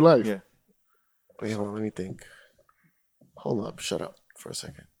there for True Life. Yeah. Wait, hold on. Let me think. Hold up. Shut up for a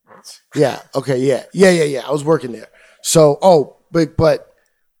second. Yeah. Okay. Yeah. I was working there. So, but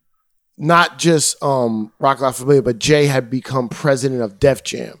not just Rockefeller Familia, but Jay had become president of Def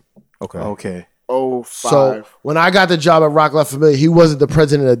Jam. Okay. Oh, 5. So when I got the job at Rockefeller Familia, he wasn't the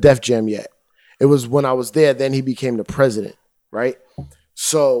president of Def Jam yet. It was when I was there, then he became the president, right?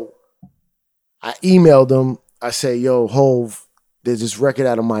 So I emailed him. I say, yo, Hov, there's this record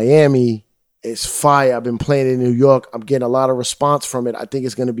out of Miami. It's fire. I've been playing it in New York. I'm getting a lot of response from it. I think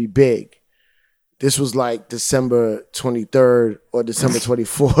it's going to be big. This was like December 23rd or December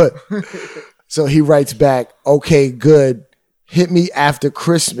 24th. So he writes back, okay, good. Hit me after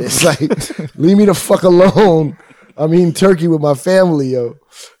Christmas. Like, leave me the fuck alone. I'm eating turkey with my family, yo.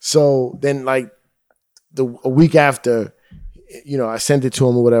 So then, like, a week after, you know, I sent it to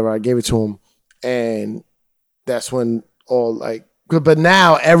him or whatever. I gave it to him. And that's when but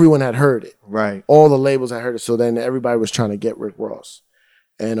now everyone had heard it. Right. All the labels had heard it. So then everybody was trying to get Rick Ross.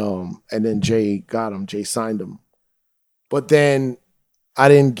 And then Jay got him. Jay signed him. But then I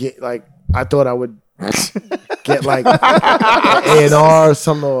didn't get, like, I thought I would get like an A&R or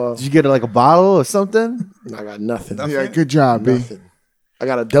something. Did you get like a bottle or something? I got nothing. Yeah, good job, B. I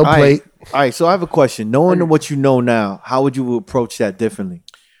got a dub plate. All right, so I have a question. Knowing what you know now, how would you approach that differently?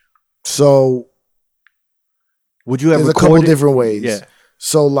 So would you have there's a couple different ways. Yeah.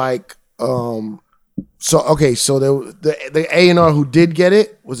 So like, so the A&R who did get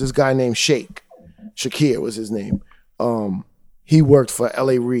it was this guy named Shakir was his name. He worked for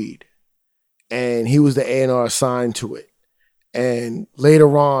L.A. Reid, and he was the A&R assigned to it. And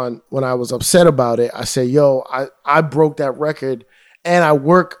later on, when I was upset about it, I said, yo, I broke that record and I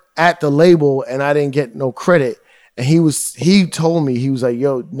work at the label and I didn't get no credit. And he told me, he was like,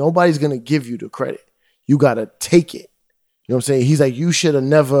 yo, nobody's going to give you the credit. You got to take it. You know what I'm saying? He's like, you should have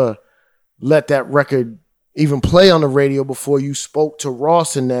never let that record even play on the radio before you spoke to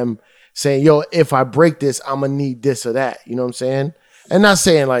Ross and them saying, yo, if I break this, I'm going to need this or that. You know what I'm saying? And not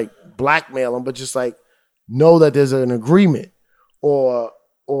saying like blackmail them, but just like know that there's an agreement or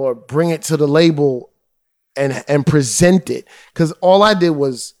bring it to the label and present it. Because all I did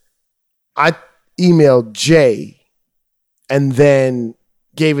was I emailed Jay and then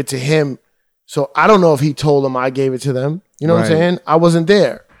gave it to him. So I don't know if he told them I gave it to them. You know what I'm saying? I wasn't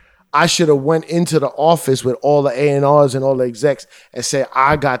there. I should have went into the office with all the A&Rs and all the execs and said,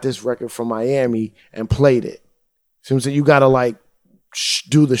 I got this record from Miami and played it. So I'm saying you got to like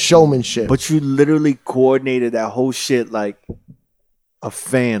do the showmanship. But you literally coordinated that whole shit like a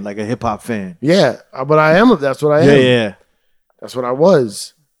fan, like a hip hop fan. Yeah, but I am. That's what I am. Yeah. That's what I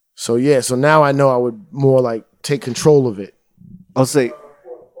was. So yeah, so now I know I would more like take control of it. I'll say.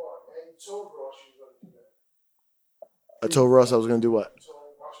 I told Ross I was gonna do what?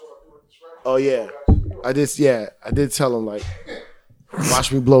 Oh yeah, I did. Yeah, I did tell him like,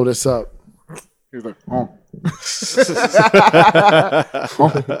 watch me blow this up. He was like, oh.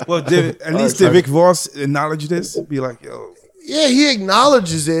 Well, at least did Vic Voss acknowledge this? Be like, yo. Yeah, he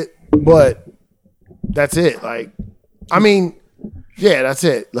acknowledges it, but that's it. Like, I mean, yeah, that's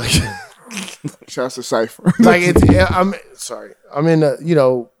it. Like, shouts to Cypher. Like I'm sorry. I'm in a, you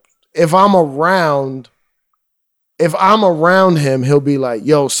know, if I'm around him, he'll be like,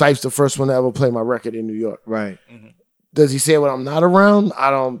 yo, Cypher's the first one to ever play my record in New York. Right. Mm-hmm. Does he say it when I'm not around?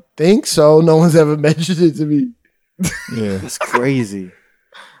 I don't think so. No one's ever mentioned it to me. Yeah. That's crazy.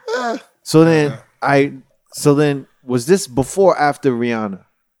 So then was this before or after Rihanna?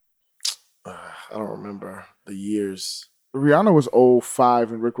 I don't remember the years. Rihanna was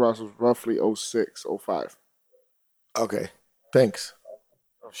 05 and Rick Ross was roughly 06, 05. Okay. Thanks.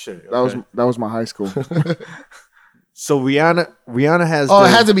 Oh shit. Okay. That was my high school. So Rihanna has it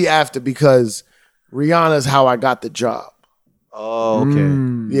had to be after because Rihanna's how I got the job. Oh,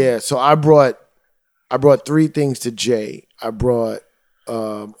 okay. Yeah, so I brought 3 things to Jay. I brought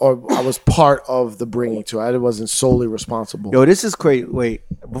or I was part of the bringing to. I wasn't solely responsible. Yo, this is crazy. Wait,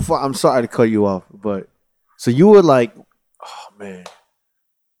 before I'm sorry to cut you off, but so you were like, oh man.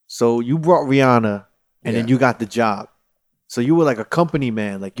 So you brought Rihanna and then you got the job. So you were like a company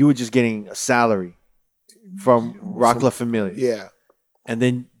man, like you were just getting a salary from Rock La Familia. Yeah. And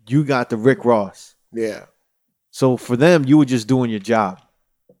then you got the Rick Ross. Yeah. So for them, you were just doing your job.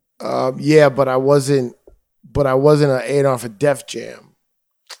 Yeah, but I wasn't an A&R for Def Jam.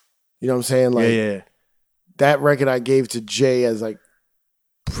 You know what I'm saying? Like, yeah. That record I gave to Jay as like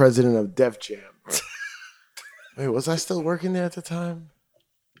president of Def Jam. Wait, was I still working there at the time?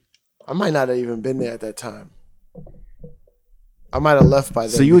 I might not have even been there at that time. I might have left by then.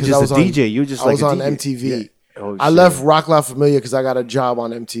 So you were just a DJ. You were just like I was on DJ. MTV. Yeah. Oh, I left Rock La Familia because I got a job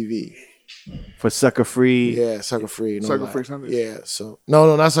on MTV. For Sucker Free. Yeah, Sucker Free. Sucker Free Sunday. Yeah, so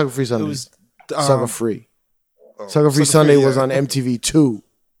no, not Sucker Free Sunday. It was Sucker Free. Sucker Free Sunday was on MTV 2.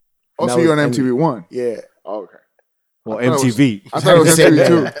 Oh, so you're on MTV 1? Yeah. Oh, okay. Well, MTV. I thought it was MTV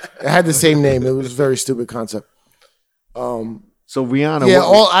 2. It had the same name. It was a very stupid concept. So Rihanna. Yeah,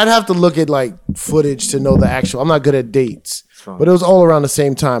 I'd have to look at like footage to know the actual. I'm not good at dates, but it was all around the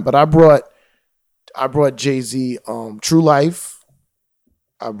same time. But I brought Jay-Z True Life.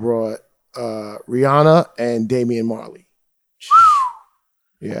 I brought Rihanna and Damian Marley.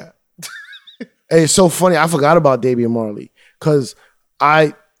 Yeah. Hey, it's so funny. I forgot about Damian Marley because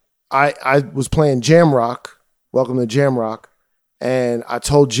I was playing Jam Rock. Welcome to Jam Rock, and I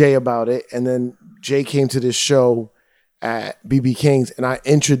told Jay about it, and then Jay came to this show at BB King's, and I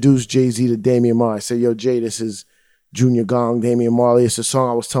introduced Jay-Z to Damian Marley. I said, yo, Jay, this is Junior Gong, Damian Marley. It's a song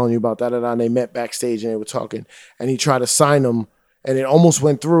I was telling you about, da-da-da. And they met backstage, and they were talking, and he tried to sign them, and it almost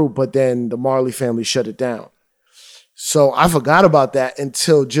went through, but then the Marley family shut it down. So I forgot about that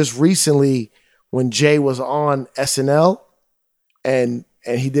until just recently when Jay was on SNL, and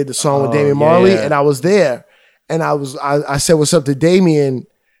he did the song with Damian Marley, and I was there. And I said, what's up to Damian?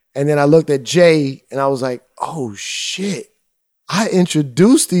 And then I looked at Jay and I was like, oh shit. I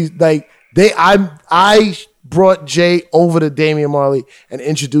introduced these, like I brought Jay over to Damian Marley and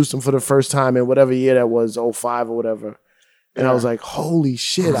introduced him for the first time in whatever year that was, 05 or whatever. And I was like, holy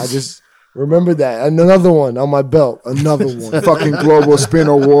shit. I just remembered that. Another one on my belt. Another one. Fucking Global Spin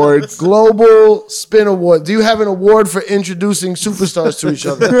Awards. Global Spin Award. Do you have an award for introducing superstars to each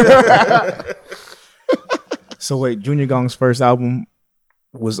other? So wait, Junior Gong's first album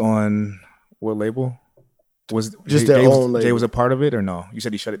was on what label? Was just their own label. Jay was a part of it or no? You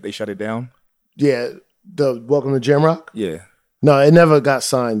said they shut it down? Yeah, the Welcome to Jamrock? Yeah. No, it never got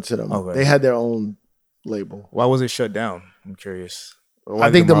signed to them. Okay. They had their own label. Why was it shut down? I'm curious. I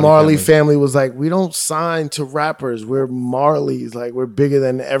think the Marley family was like, we don't sign to rappers. We're Marleys. Like, we're bigger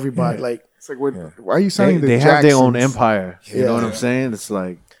than everybody. Yeah. Like, it's like, why are you signing they Jacksons? have their own empire. You know what I'm saying? It's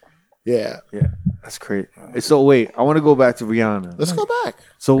like, yeah, that's crazy. So wait, I want to go back to Rihanna. Let's go back.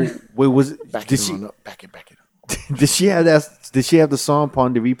 So wait, was back it up? Did she have that? Did she have the song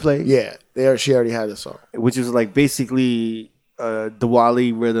Pon de Replay? Yeah, she already had the song, which was like basically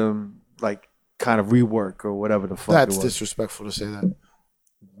Diwali rhythm, like kind of rework or whatever the fuck. That's disrespectful to say that.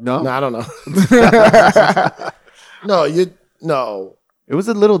 No, I don't know. No. It was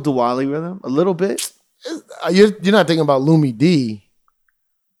a little Diwali rhythm, a little bit. You're not thinking about Lumi D.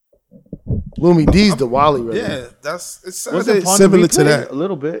 Lumi D's Diwali rhythm. Yeah, it sounded similar to that. A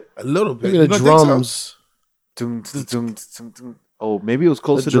little bit. Look at the drums. Oh, maybe it was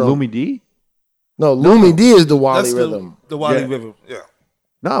closer to Lumi D. No, Lumi D is Diwali rhythm. Diwali rhythm, yeah.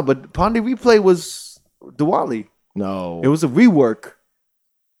 No, but Pon de Replay was Diwali. No, it was a rework.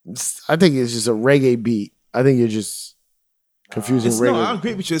 I think it's just a reggae beat. I think you're just confusing reggae. No, I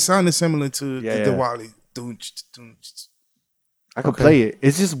agree with you. It sounded similar to the Diwali. I could play it.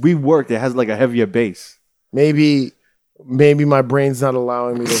 It's just reworked. It has like a heavier bass. Maybe my brain's not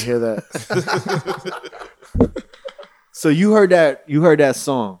allowing me to hear that. So you heard that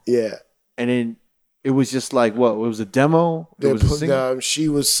song. Yeah. And then it was just like what? It was a demo? She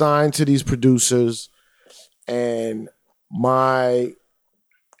was signed to these producers, and my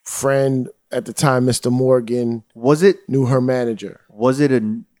friend at the time, Mr. Morgan, knew her manager. Was it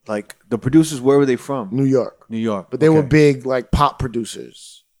like the producers? Where were they from? New York. But they were big like pop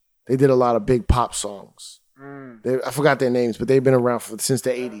producers. They did a lot of big pop songs. I forgot their names, but they've been around since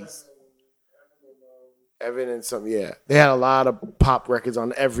the 80s. Evan and something, yeah. They had a lot of pop records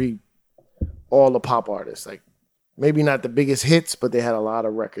on all the pop artists. Like maybe not the biggest hits, but they had a lot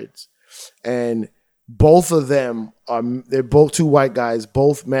of records. And both of them they're both two white guys,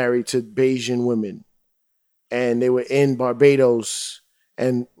 both married to Bayesian women. And they were in Barbados,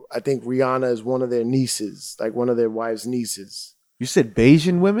 and I think Rihanna is one of their nieces, like one of their wives' nieces. You said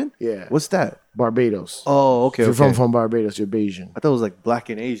Bayesian women? Yeah. What's that? Barbados. Oh, okay. If you're from Barbados, you're Bayesian. I thought it was like black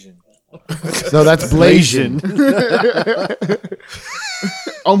and Asian. No, that's Blasian.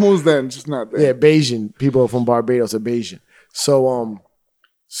 Almost then, just not there. Yeah, Bayesian. People from Barbados are Bayesian. So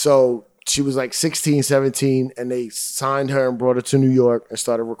she was like 16, 17, and they signed her and brought her to New York and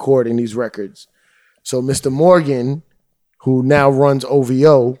started recording these records. So Mr. Morgan, who now runs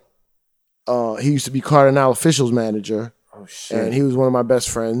OVO, he used to be Cardinal Official's manager. Oh, shit. And he was one of my best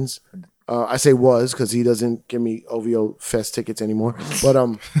friends. I say was because he doesn't give me OVO Fest tickets anymore. But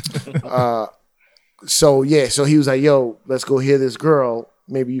so he was like, "Yo, let's go hear this girl.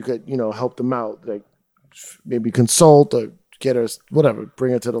 Maybe you could, help them out. Like, maybe consult or get her, whatever,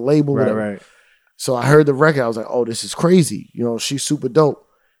 bring her to the label, whatever." Right. So I heard the record. I was like, "Oh, this is crazy. She's super dope."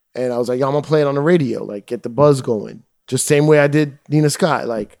 And I was like, "Yo, I'm gonna play it on the radio. Like, get the buzz going. Just same way I did Nina Scott.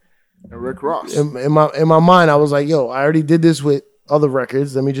 Like, and Rick Ross. In my mind, I was like, "Yo, I already did this with other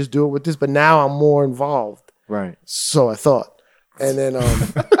records. Let me just do it with this." But now I'm more involved. Right. So I thought. And then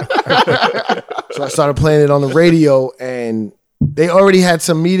so I started playing it on the radio, and they already had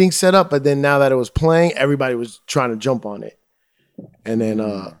some meetings set up, but then now that it was playing, everybody was trying to jump on it. And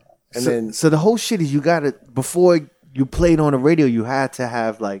then so the whole shit is before you played on the radio, you had to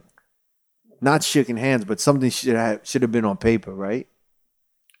have like not shaking hands, but something should have been on paper, right?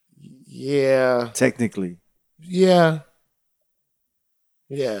 Yeah. Technically. Yeah.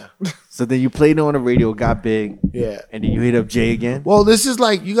 Yeah. So then you played it on the radio, got big. Yeah. And then you hit up Jay again? Well, this is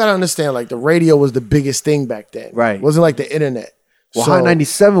like, you got to understand, like the radio was the biggest thing back then. Right. It wasn't like the internet. Well, Hot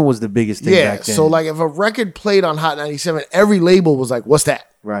 97 was the biggest thing back then. So like if a record played on Hot 97, every label was like, "What's that?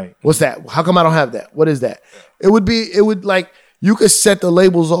 Right. What's that? How come I don't have that? What is that?" It would like, you could set the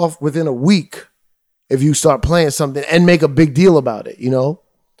labels off within a week if you start playing something and make a big deal about it,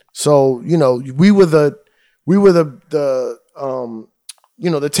 So, we were the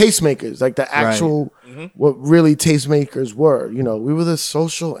tastemakers, like the actual, what really tastemakers were, we were the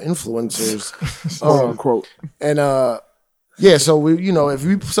social influencers, quote unquote. And, so we, if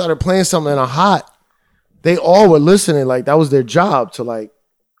we started playing something on Hot, they all were listening. Like that was their job to like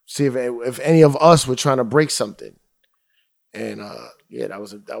see if any of us were trying to break something. And, that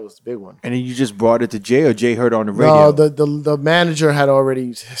was the big one. And then you just brought it to Jay, or Jay heard on the radio? No, the manager had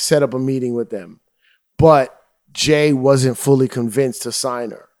already set up a meeting with them, but Jay wasn't fully convinced to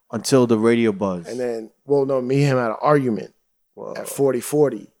sign her. until the radio buzz. And then, well, no, me and him had an argument at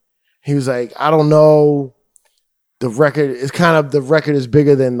 40-40. He was like, I don't know. The record is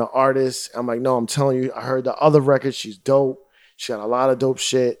bigger than the artist. I'm like, no, I'm telling you, I heard the other record. She's dope. She got a lot of dope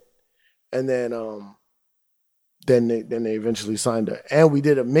shit. And then they eventually signed her. And we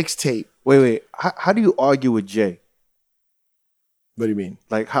did a mixtape. Wait. How do you argue with Jay? What do you mean?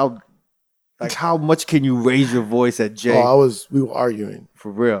 Like how much can you raise your voice at Jay? We were arguing.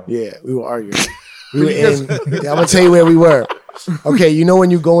 For real? Yeah, we were arguing. I'm gonna tell you where we were. Okay, you know when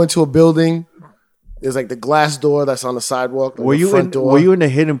you go into a building, there's like the glass door that's on the sidewalk. Like were you in the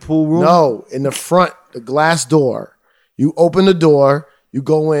hidden pool room? No, in the front, the glass door. You open the door, you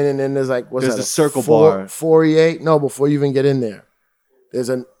go in, and then there's like there's a circle bar. Foyer. No, before you even get in there, there's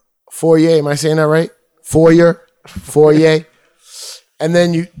a foyer. Am I saying that right? Foyer. And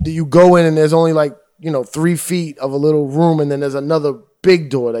then you go in, and there's only 3 feet of a little room, and then there's another big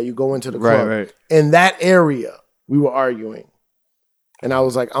door that you go into the club. Right. In that area, we were arguing. And I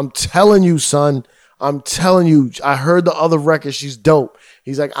was like, I'm telling you, son. I'm telling you. I heard the other record. She's dope.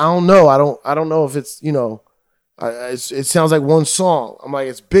 He's like, I don't know. I don't know if it's, it sounds like one song. I'm like,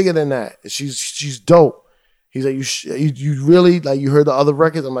 it's bigger than that. She's dope. He's like, you really, you heard the other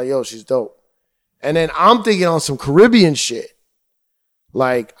records? I'm like, yo, she's dope. And then I'm thinking on some Caribbean shit.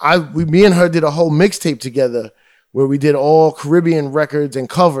 Me and her did a whole mixtape together where we did all Caribbean records and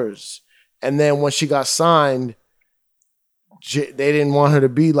covers. And then when she got signed, they didn't want her to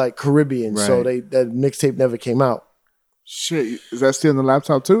be Caribbean, right. So that mixtape never came out. Shit, is that still in the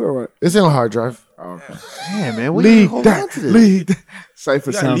laptop too, or what? It's in a hard drive. Oh, okay. Damn, man, what you hold on to this?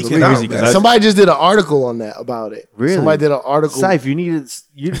 Cypher sounds somebody just did an article on that about it. Really? Somebody did an article. Cypher, you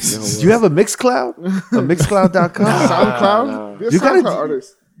have a Mixcloud? A Mixcloud.com? SoundCloud? No. You're a SoundCloud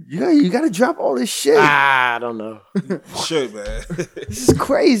artist. You gotta drop all this shit. I don't know. Shit, man. This is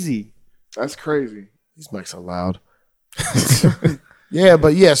crazy. That's crazy. These mics are loud.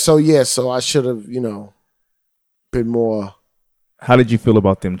 So I should have, been more. How did you feel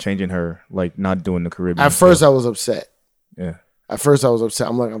about them changing her, not doing the Caribbean? At first, I was upset. Yeah. At first, I was upset.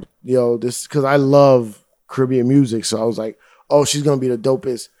 I'm like, this, because I love Caribbean music. So I was like, oh, she's going to be the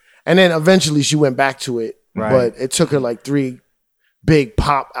dopest. And then eventually she went back to it. Right. But it took her 3 big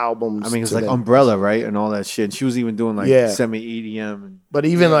pop albums. I mean, it's Umbrella, right? And all that shit. And she was even doing semi-EDM. But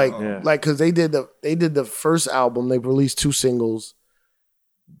even because they did the first album, they released 2 singles.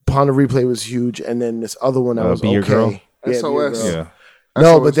 Upon the Replay was huge. And then this other one that was Be Your Girl. Yeah, SOS. Yeah.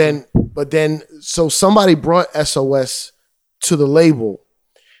 No, but then, so somebody brought SOS to the label,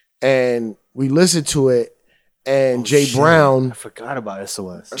 and we listened to it, and Jay Brown. I forgot about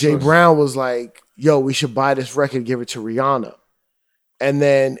SOS. Jay Brown was like, "Yo, we should buy this record, and give it to Rihanna," and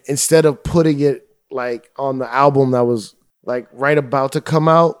then instead of putting it on the album that was right about to come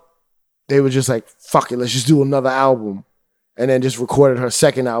out, they were just like, "Fuck it, let's just do another album." And then just recorded her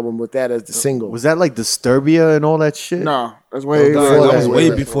second album with that as the single. Was that Disturbia and all that shit? No, that's way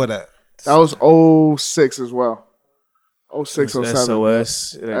before that. That was 06 as well. 06, 07.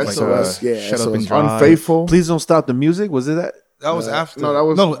 SOS. Yeah. Shut Up and Drive. Unfaithful. Please Don't Stop the Music. Was it that? That was after. No,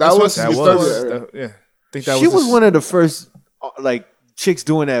 that was Disturbia. Yeah. I think that she was one of the first chicks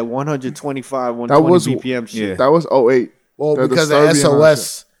doing that 125, 120 BPM shit. Yeah. That was 08. Well, because the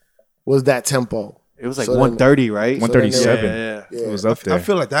SOS was that tempo. It was 130, right? 137. Yeah. It was up there. I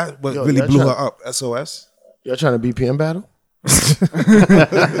feel like that really blew her up. SOS. Y'all trying to BPM battle? I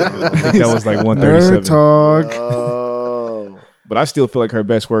think that was 137. Nerd talk. Oh. But I still feel like her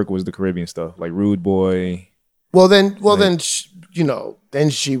best work was the Caribbean stuff, like Rude Boy. Then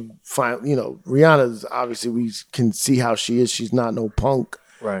she finally, Rihanna's obviously, we can see how she is. She's not no punk.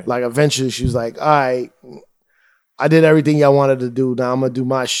 Right. Eventually she was like, all right, I did everything y'all wanted to do. Now I'm going to do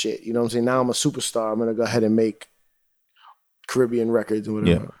my shit. You know what I'm saying? Now I'm a superstar. I'm going to go ahead and make Caribbean records and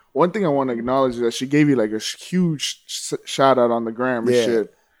whatever. Yeah. One thing I want to acknowledge is that she gave you a huge shout out on the gram and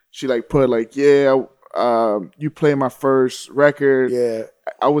shit. She put you played my first record. Yeah.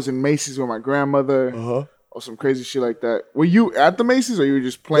 I was in Macy's with my grandmother. Or some crazy shit like that. Were you at the Macy's or you were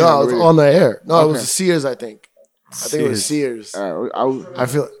just playing? No, I was on the air. No, it was Sears, I think. I think it was Sears. I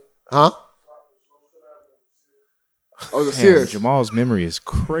feel, huh? Oh, the Sears. Jamal's memory is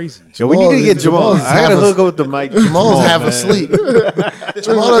crazy. Yo, we need to get Jamal. I gotta hook up with the mic. Jamal's half asleep.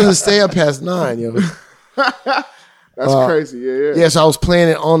 Jamal doesn't stay up past 9, yo. That's crazy. Yeah. Yeah, so I was playing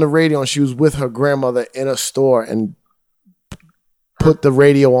it on the radio, and she was with her grandmother in a store and put the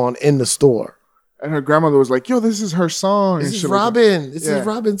radio on in the store. And her grandmother was like, "Yo, this is her song." This is Robin. This is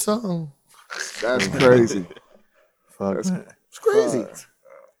Robin's song. That's crazy. It's crazy.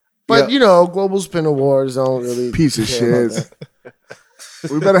 But, Global Spin Awards don't really piece of shit.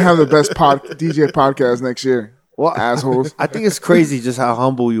 We better have the best DJ podcast next year. Well, assholes. I think it's crazy just how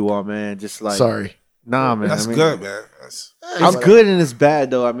humble you are, man. Just like Sorry. Nah, man. That's good, man. It's good and it's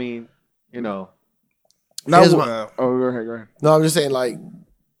bad though. I mean, you know. Go ahead. No, I'm just saying, like,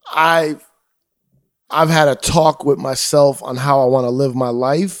 I've had a talk with myself on how I want to live my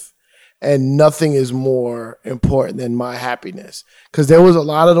life, and nothing is more important than my happiness. Because there was a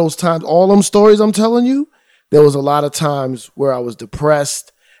lot of those times, all them stories I'm telling you, there was a lot of times where I was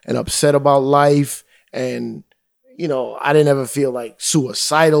depressed and upset about life, and you know, I didn't ever feel like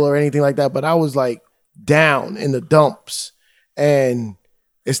suicidal or anything like that, but I was like down in the dumps. And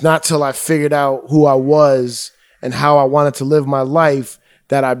it's not till I figured out who I was and how I wanted to live my life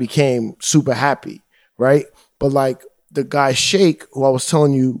that I became super happy, right? But like the guy Shake, who I was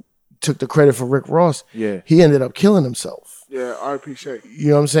telling you took the credit for Rick Ross, he ended up killing himself. Yeah, R.I.P. Shake. You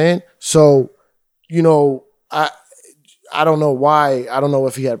know what I'm saying? So, you know, I don't know why. I don't know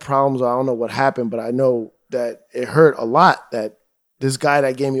if he had problems or I don't know what happened, but I know that it hurt a lot that this guy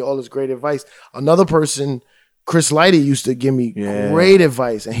that gave me all this great advice. Another person, Chris Lighty, used to give me great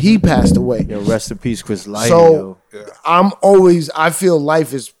advice, and he passed away. Yeah, rest in peace, Chris Lighty. So I feel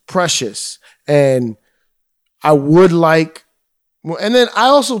life is precious, and I would like, and then I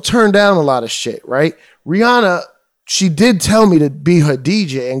also turned down a lot of shit, right? Rihanna, she did tell me to be her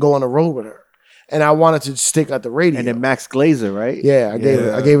DJ and go on the road with her, and I wanted to stick at the radio. And then Max Glazer, right? Yeah, I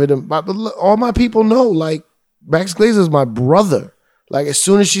gave it to all my people know, like, Max Glazer is my brother. Like, as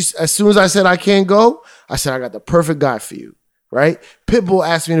soon as I said I can't go, I said I got the perfect guy for you, right? Pitbull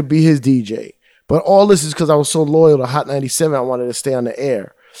asked me to be his DJ, but all this is because I was so loyal to Hot 97. I wanted to stay on the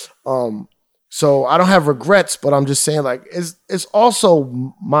air. So I don't have regrets, but I'm just saying, like, it's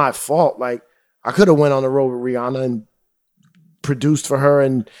also my fault. Like, I could have went on the road with Rihanna and produced for her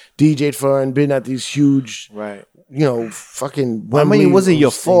and DJ'd for her and been at these huge, right? You know, fucking. Well, I mean, it wasn't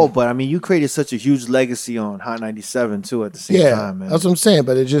your fault, but I mean, you created such a huge legacy on Hot 97 too. At the same time, man. That's what I'm saying.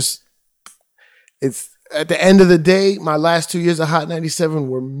 But it's at the end of the day, my last 2 years of Hot 97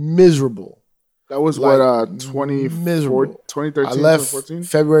 were miserable. That was like, what 2013, I left 2014?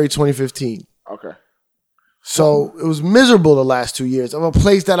 February 2015. Okay. So it was miserable the last 2 years of a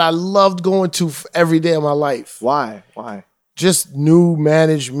place that I loved going to every day of my life. Why? Just new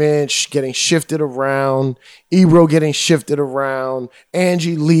management getting shifted around, Ebro getting shifted around,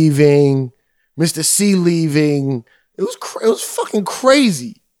 Angie leaving, Mr. C leaving. It was fucking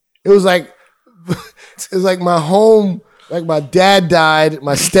crazy. It was like my home. Like, my dad died,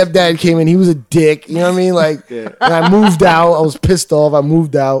 my stepdad came in, he was a dick. You know what I mean? Like, and I moved out. I was pissed off. I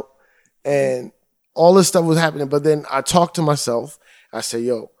moved out, and all this stuff was happening. But then I talked to myself. I said,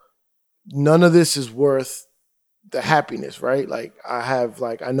 "Yo, none of this is worth the happiness, right? Like, I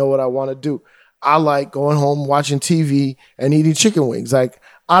know what I want to do. I like going home, watching TV, and eating chicken wings. Like,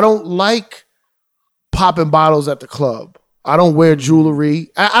 I don't like popping bottles at the club. I don't wear jewelry.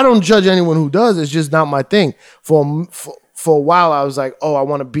 I don't judge anyone who does. It's just not my thing. For a while, I was like, oh, I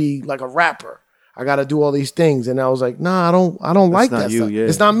want to be like a rapper. I got to do all these things. And I was like, nah, I don't like that stuff. Yeah.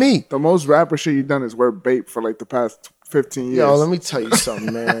 It's not me. The most rapper shit you've done is wear Bape for like the past 15 years. Yo, let me tell you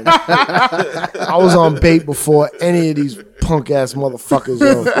something, man. I was on Bape before any of these punk ass motherfuckers,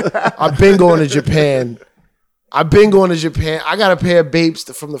 yo. I've been going to Japan. I got a pair of Bapes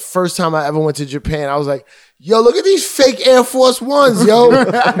from the first time I ever went to Japan. I was like, yo, look at these fake Air Force Ones, yo.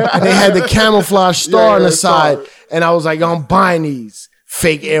 And they had the camouflage star on the side. And I was like, yo, I'm buying these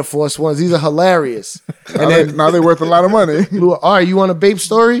fake Air Force Ones. These are hilarious. And now they're worth a lot of money. All right, you want a Bape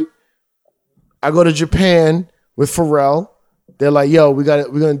story? I go to Japan with Pharrell. They're like, yo, we're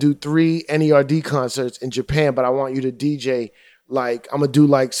gonna do 3 NERD concerts in Japan, but I want you to DJ. Like, I'm gonna do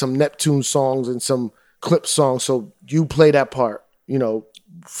like some Neptune songs and some clip songs. So you play that part, you know,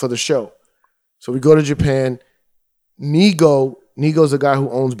 for the show. So we go to Japan. Nigo's the guy who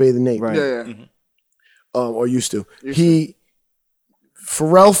owns Bathe and Nate. Right. Yeah. Mm-hmm. Or used to.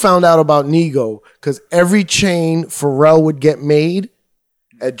 Pharrell found out about Nigo because every chain Pharrell would get made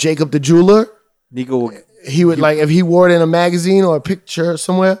at Jacob the Jeweler, he would like, if he wore it in a magazine or a picture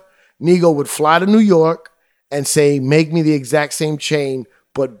somewhere, Nigo would fly to New York and say, make me the exact same chain,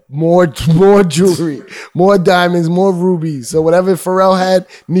 but more jewelry, more diamonds, more rubies. So whatever Pharrell had,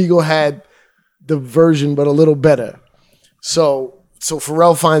 Nigo had the version, but a little better. So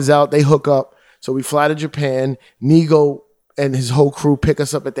Pharrell finds out, they hook up. So we fly to Japan. Nigo and his whole crew pick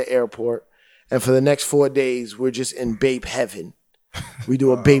us up at the airport. And for the next 4 days, we're just in Bape heaven. We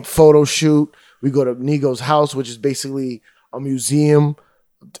do a Bape photo shoot. We go to Nigo's house, which is basically a museum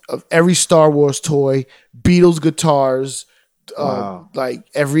of every Star Wars toy, Beatles guitars, like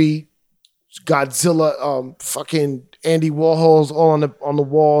every Godzilla, fucking Andy Warhol's all on the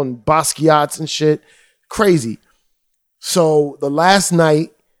wall and Basquiat's and shit. Crazy. So the last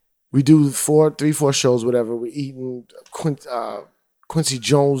night we do 4 shows, whatever. We're eating. Quincy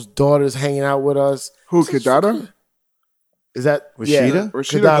Jones' daughter's hanging out with us. Who, Kedada? Is that Rashida?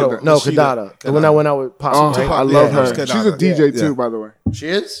 Kedada. No, Kedada. The one that went out with Posse. Right? I love her. Kedada. She's a DJ too, by the way. She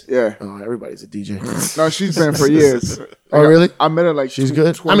is? Yeah. Oh, everybody's a DJ. No, she's been for years. Oh, really? I met her like She's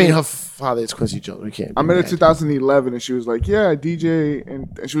good. I mean, her father is Quincy Jones. We can't. I met her in 2011, and she was like, "Yeah, I DJ," and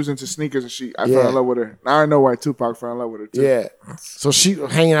she was into sneakers, and I fell in love with her. Now I know why Tupac fell in love with her too. Yeah. So she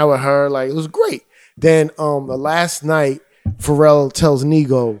hanging out with her, like it was great. Then the last night, Pharrell tells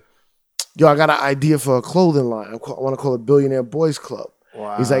Nigo, "Yo, I got an idea for a clothing line. I want to call it Billionaire Boys Club."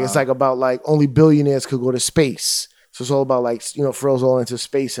 Wow. He's like, it's like about like only billionaires could go to space. So it's all about like, Pharrell's all into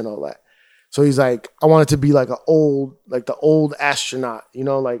space and all that. So he's like, I want it to be like the old astronaut,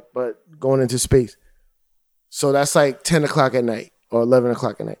 like, but going into space. So that's like 10 o'clock at night or 11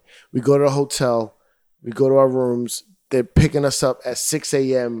 o'clock at night. We go to the hotel. We go to our rooms. They're picking us up at 6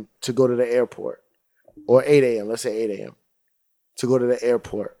 a.m. to go to the airport, or 8 a.m. Let's say 8 a.m. to go to the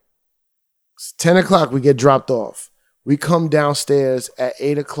airport. It's 10 o'clock, we get dropped off. We come downstairs at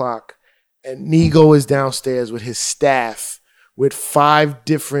 8 o'clock, and Nigo is downstairs with his staff with 5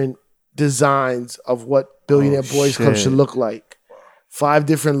 different designs of what Billionaire Boys Club should look like. 5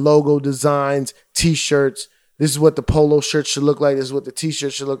 different logo designs, T-shirts. This is what the polo shirt should look like. This is what the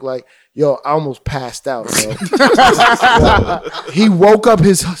T-shirt should look like. Yo, I almost passed out, bro. He woke up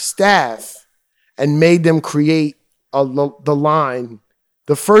his staff and made them create the line.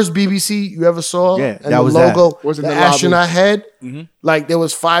 The first BBC you ever saw, and that the was logo, Was in the the astronaut lobby. head, like there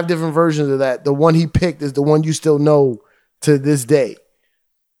was 5 different versions of that. The one he picked is the one you still know to this day.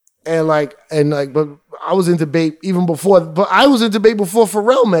 And but I was into Bape even before, but I was into Bape before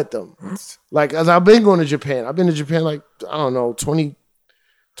Pharrell met them. Like, as I've been going to Japan. I've been to Japan like, I don't know, 20,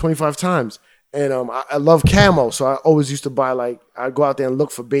 25 times. And I love camo, so I always used to buy I'd go out there and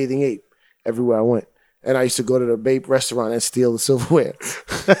look for Bathing Ape everywhere I went. And I used to go to the Bape restaurant and steal the silverware.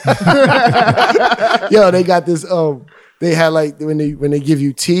 Yo, they got this. They had when they give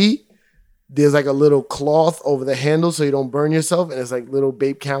you tea, there's like a little cloth over the handle so you don't burn yourself, and it's like little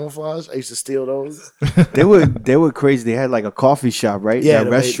Bape camouflage. I used to steal those. They were crazy. They had like a coffee shop, right? Yeah, a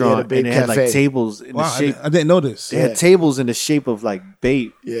restaurant, the Bape and they had like Cafe. tables in the shape. I didn't know this. They had tables in the shape of like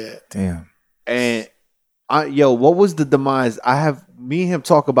Bape. Yeah. Damn. And what was the demise? Me and him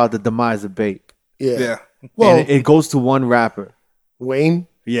talk about the demise of Bape. Yeah. Well, and it goes to one rapper. Wayne?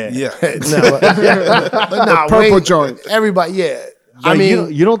 Yeah. Nah, Purple Wayne, joint. Everybody, yeah. I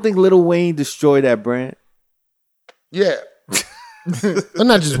mean, you don't think Lil Wayne destroyed that brand? Yeah. But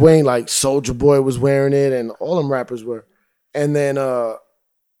not just Wayne, like Soulja Boy was wearing it and all them rappers were. And then,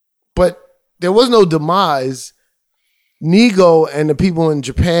 but there was no demise. Nigo and the people in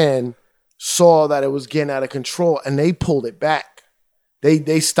Japan saw that it was getting out of control and they pulled it back.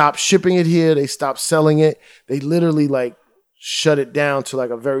 They stopped shipping it here. They stopped selling it. They literally shut it down to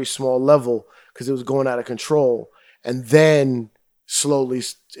a very small level because it was going out of control. And then slowly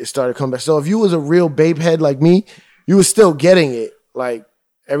it started coming back. So if you was a real Bape head like me, you were still getting it. Like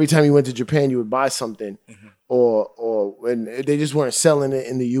every time you went to Japan, you would buy something, or when they just weren't selling it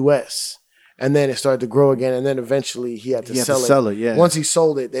in the U.S. And then it started to grow again. And then eventually he had to sell it. Yeah. Once he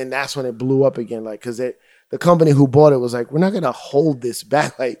sold it, then that's when it blew up again. Because the company who bought it was like, we're not gonna hold this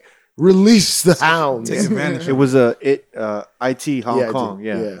back. Release the hounds. Take advantage. It was IT Hong Kong.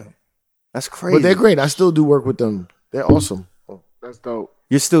 Yeah. That's crazy. But they're great. I still do work with them. They're awesome. That's dope.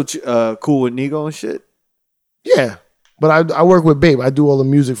 You're still cool with Nigo and shit? Yeah. But I work with Bape. I do all the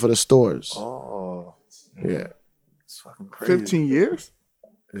music for the stores. Oh. Yeah. It's fucking crazy. 15 years?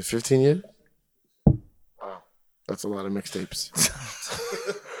 Is it 15 years? Wow. That's a lot of mixtapes.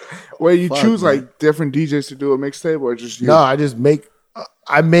 Where you choose different DJs to do a mixtape, or just you? No, I just make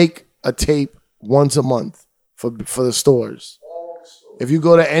a tape once a month for the stores. If you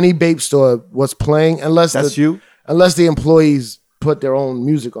go to any Bape store, what's playing, unless the employees put their own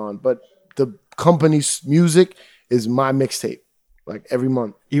music on, but the company's music is my mixtape, every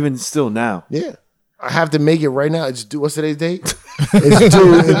month. Even still now. Yeah. I have to make it right now. It's due. What's today's date? It's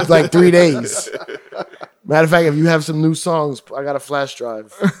due in 3 days. Matter of fact, if you have some new songs, I got a flash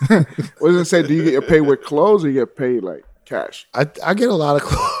drive. What does it say? Do you get paid with clothes or you get paid cash? I get a lot of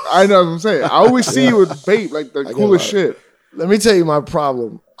clothes. I know what I'm saying. I always see you with Bape, the coolest shit. Let me tell you my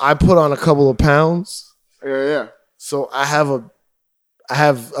problem. I put on a couple of pounds. Yeah. So I have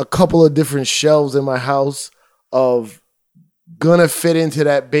a couple of different shelves in my house of gonna fit into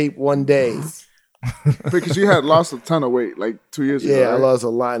that Bape one day. Because you had lost a ton of weight 2 years ago. Yeah, right? I lost a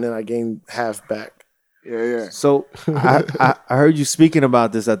lot and then I gained half back. Yeah. So I heard you speaking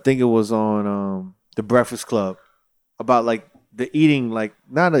about this. I think it was on the Breakfast Club about like the eating, like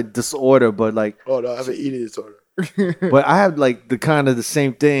not a disorder, but like Oh no, I have an eating disorder. but I have like the kind of the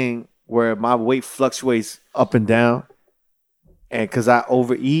same thing where my weight fluctuates up and down, and because I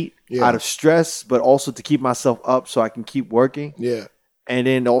overeat out of stress, but also to keep myself up so I can keep working. Yeah. And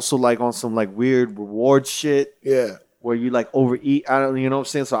then also like on some like weird reward shit. Yeah. Where you like overeat. I don't, you know what I'm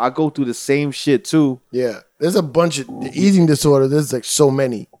saying? So I go through the same shit too. Yeah. There's a bunch of the eating disorder. There's like so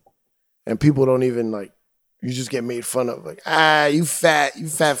many. And people don't even like, you just get made fun of. Like, you fat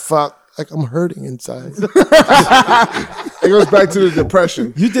fuck. Like, I'm hurting inside. It goes back to the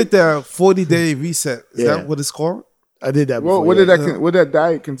depression. You did the 40-day reset. Is Yeah. that what it's called? I did that before. What did that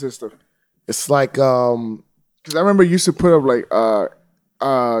diet consist of? It's like, because I remember you used to put up like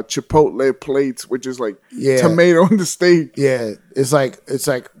Chipotle plates, which is like tomato on the steak. Yeah. It's like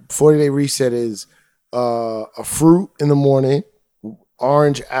 40-day reset is a fruit in the morning,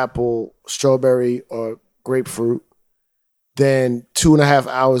 orange, apple, strawberry, or grapefruit. Then 2.5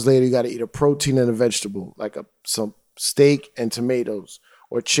 hours later, you got to eat a protein and a vegetable, like some steak and tomatoes,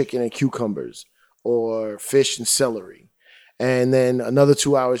 or chicken and cucumbers, or fish and celery. And then another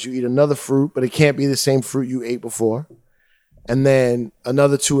 2 hours, you eat another fruit, but it can't be the same fruit you ate before. And then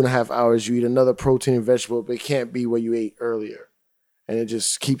another 2.5 hours, you eat another protein and vegetable, but it can't be what you ate earlier. And it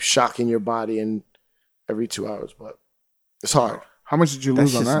just keeps shocking your body in every 2 hours, but it's hard. How much did you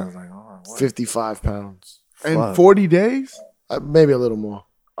lose on that? Like, 55 pounds. In 40 days? Maybe a little more.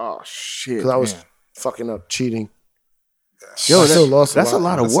 Oh, shit. Because I was fucking up, cheating. Yo, I still lost that's a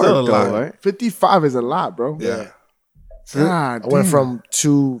lot of work, though, right? 55 is a lot, bro. Yeah. God, I went from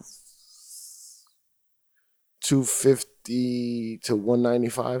 250 to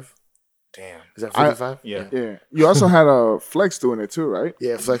 195. Damn. Is that 55? Yeah. You also had a Flex doing it too, right?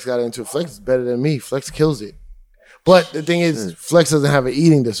 Yeah, Flex got into it. Flex is better than me. Flex kills it. But the thing is, Flex doesn't have an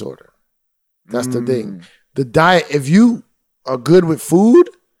eating disorder. That's the thing. The diet, if you are good with food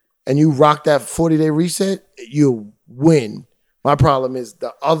and you rock that 40-day reset, you win. My problem is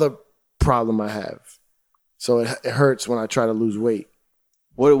the other problem I have. So it hurts when I try to lose weight.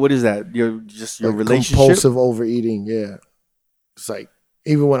 What is that? Your Like relationship? compulsive overeating, yeah. It's like,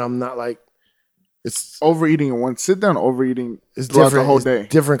 even when I'm not like, it's overeating in one sit down, overeating it's throughout different, the whole it's day.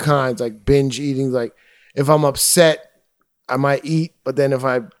 different kinds, like binge eating. Like if I'm upset, I might eat, but then if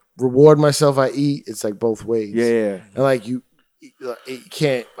I reward myself, I eat. It's like both ways. Yeah. And like you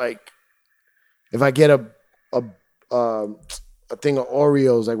can't like, if I get a thing of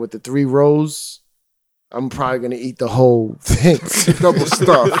Oreos like with the 3 rows, I'm probably gonna eat the whole thing. Double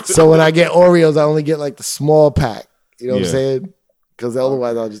stuff. So when I get Oreos, I only get like the small pack. You know what I'm saying? Because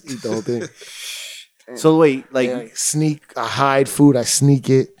otherwise I'll just eat the whole thing. So wait, like I hide food, I sneak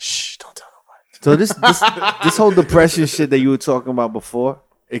it. Shh, don't tell nobody. So this whole depression shit that you were talking about before,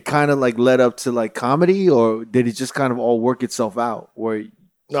 it kind of like led up to like comedy, or did it just kind of all work itself out? Or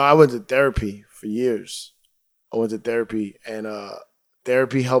no, I went to therapy for years. I went to therapy, and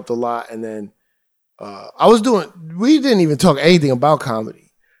therapy helped a lot. And then we didn't even talk anything about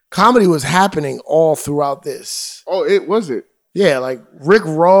comedy. Comedy was happening all throughout this. Oh, it was it? Yeah, like Rick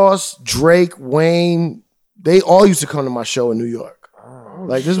Ross, Drake, Wayne, they all used to come to my show in New York.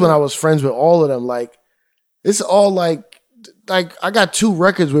 Like this is when I was friends with all of them. Like it's all like I got 2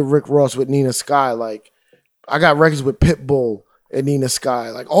 records with Rick Ross with Nina Sky. Like I got records with Pitbull and Nina Sky.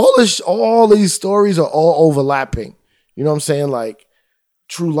 Like all these stories are all overlapping. You know what I'm saying? Like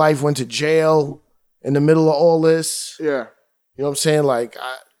True Life went to jail in the middle of all this. Yeah. You know what I'm saying? Like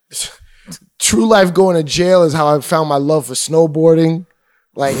True Life going to jail is how I found my love for snowboarding.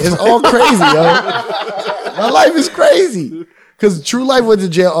 Like it's all crazy, yo. My life is crazy. Because True Life went to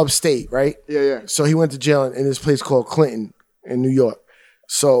jail upstate, right? Yeah. So he went to jail in this place called Clinton in New York.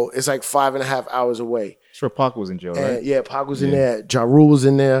 So it's like 5.5 hours away. Sure, Pac was in jail, right? And yeah, Pac was in there. Ja Rule was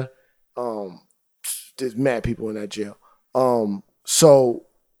in there. There's mad people in that jail. So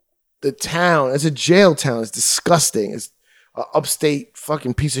the town, it's a jail town. It's disgusting. It's an upstate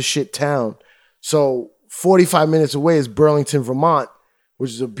fucking piece of shit town. So 45 minutes away is Burlington, Vermont,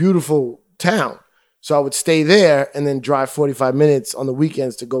 which is a beautiful town. So I would stay there and then drive 45 minutes on the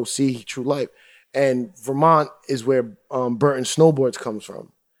weekends to go see True Life. And Vermont is where Burton Snowboards comes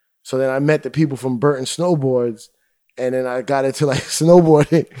from. So then I met the people from Burton Snowboards, and then I got into like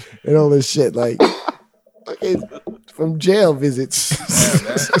snowboarding and all this shit. Like, okay, from jail visits.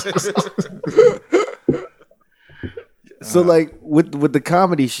 So like with the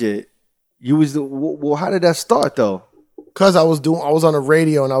comedy shit, you was well. How did that start though? Cause I was on the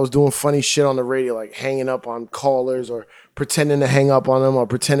radio and I was doing funny shit on the radio, like hanging up on callers or pretending to hang up on them or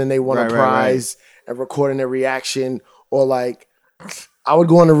pretending they won a prize. and recording their reaction, or like I would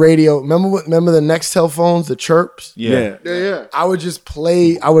go on the radio. Remember the Nextel phones, the chirps? Yeah. I would just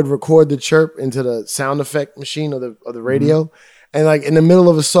play. I would record the chirp into the sound effect machine of the radio, and like in the middle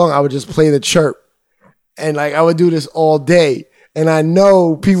of a song, I would just play the chirp, and like I would do this all day. And I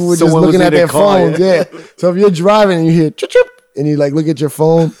know people were just looking at their phones. Yeah. So if you're driving and you hear chirp, chirp, and you like look at your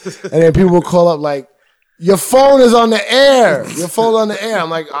phone, and then people will call up like, your phone is on the air. Your phone's on the air. I'm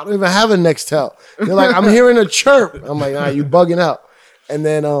like, I don't even have a Nextel. They're like, I'm hearing a chirp. I'm like, nah, you bugging out. And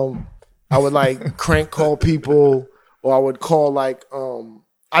then I would like crank call people, or I would call like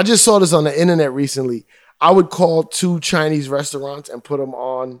I just saw this on the internet recently. I would call 2 Chinese restaurants and put them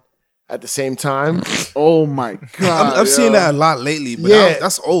on at the same time. Oh my God. I've seen that a lot lately, but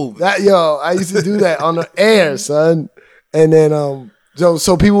that's old. I used to do that on the air, son. And then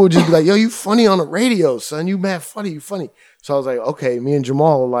so people would just be like, yo, you funny on the radio, son. You mad funny, you funny. So I was like, okay, me and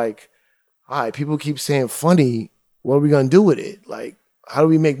Jamal are like, all right, people keep saying funny. What are we gonna do with it? Like, how do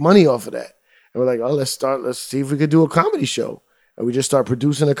we make money off of that? And we're like, oh, let's see if we could do a comedy show. And we just started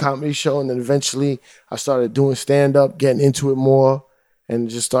producing a comedy show, and then eventually I started doing stand-up, getting into it more, and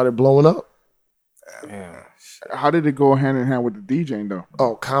it just started blowing up. How did it go hand in hand with the DJing though?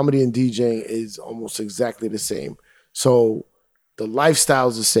 Oh, comedy and DJing is almost exactly the same. So the lifestyle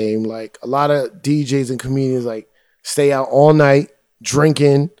is the same. Like a lot of DJs and comedians like stay out all night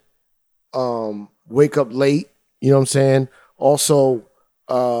drinking, wake up late. You know what I'm saying? Also,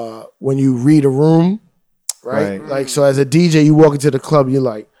 when you read a room, right? Like so, as a DJ, you walk into the club, you're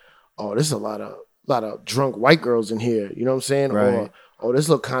like, oh, there's a lot of drunk white girls in here. You know what I'm saying? Right. Or oh, this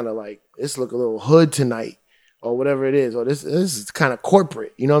look a little hood tonight, or whatever it is. Or this is kind of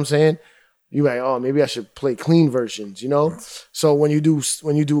corporate. You know what I'm saying? You're like, oh, maybe I should play clean versions, you know? So when you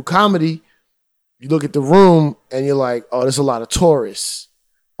do comedy, you look at the room and you're like, oh, there's a lot of tourists.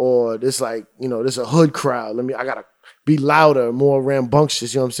 Or there's like, you know, there's a hood crowd. I gotta be louder, more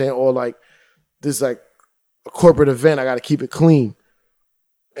rambunctious, you know what I'm saying? Or like this like a corporate event, I gotta keep it clean.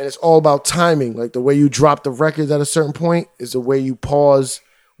 And it's all about timing. Like the way you drop the records at a certain point is the way you pause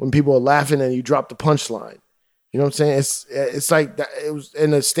when people are laughing and you drop the punchline. You know what I'm saying? It's like that. It was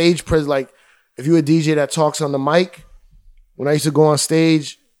in a stage press. Like if you're a DJ that talks on the mic, when I used to go on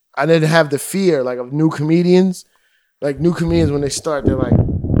stage, I didn't have the fear like of new comedians. Like new comedians, when they start, they're like,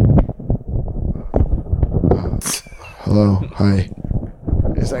 "Hello, hi."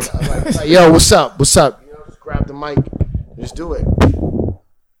 It's like, "Yo, what's up? What's up?" You know, just grab the mic, just do it.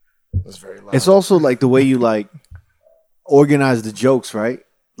 It's very loud. It's also like the way you like organize the jokes, right?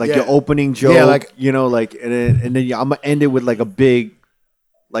 Like your opening joke, like you know, like and then I'm gonna end it with like a big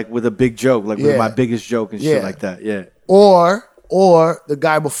joke, like with my biggest joke and shit like that. Yeah. Or the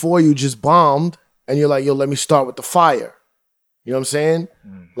guy before you just bombed, and you're like, yo, let me start with the fire. You know what I'm saying?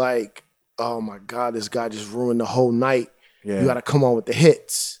 Like, oh my God, this guy just ruined the whole night. Yeah. You got to come on with the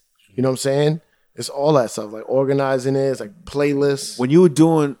hits. You know what I'm saying? It's all that stuff, like organizing it. It's like playlists. When you were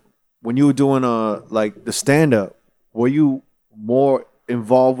doing like the stand up, were you more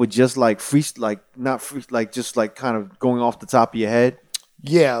involved with just like just like kind of going off the top of your head?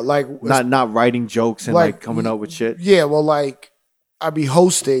 Yeah, like not writing jokes and like coming up with shit. Yeah, well, like I'd be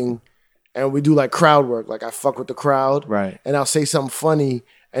hosting and we do like crowd work. Like I fuck with the crowd, right? And I'll say something funny,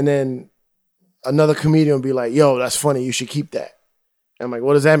 and then another comedian will be like, "Yo, that's funny. You should keep that." And I'm like,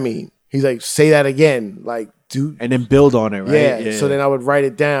 "What does that mean?" He's like, "Say that again." Like, dude, and then build on it, right? Yeah. So then I would write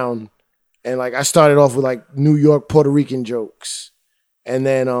it down, and like I started off with like New York Puerto Rican jokes, and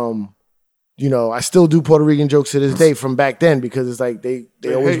then you know, I still do Puerto Rican jokes to this day from back then because it's like they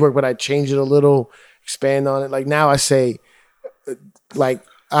always work, but I change it a little, expand on it. Like now I say, like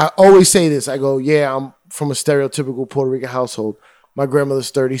I always say this. I go, yeah, I'm from a stereotypical Puerto Rican household. My grandmother's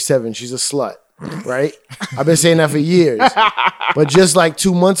 37. She's a slut, right? I've been saying that for years. But just like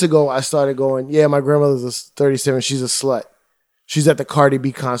 2 months ago, I started going, yeah, my grandmother's 37. She's a slut. She's at the Cardi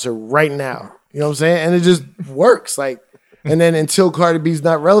B concert right now. You know what I'm saying? And it just works. Like, and then until Cardi B's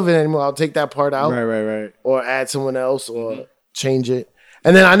not relevant anymore, I'll take that part out. Right. Or add someone else or change it.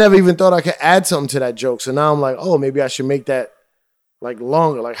 And then I never even thought I could add something to that joke. So now I'm like, oh, maybe I should make that like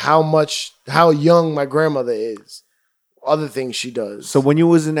longer. Like how young my grandmother is. Other things she does. So when you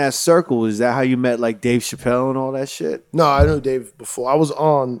was in that circle, is that how you met like Dave Chappelle and all that shit? No, I knew Dave before. I was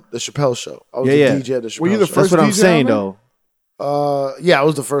on the Chappelle show. I was the DJ at the Chappelle show. Were you the first That's what DJ I'm saying ever? though. Yeah, I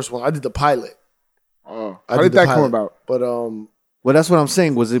was the first one. I did the pilot. Oh, how did that come about? But well, that's what I'm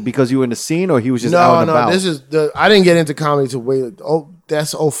saying. Was it because you were in the scene, or he was just out and about? No, this is I didn't get into comedy till way. Oh,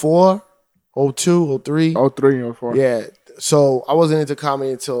 that's 04, 02, 03. 03, 04. Yeah. So I wasn't into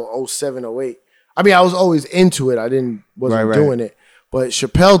comedy until 07, 08. I mean, I was always into it. I wasn't doing it. But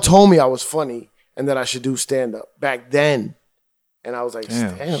Chappelle told me I was funny, and that I should do stand up back then. And I was like,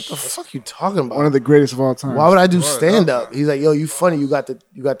 stand up? What the fuck you talking about? One of the greatest of all time. Why would I do stand up? He's like, yo, you funny. You got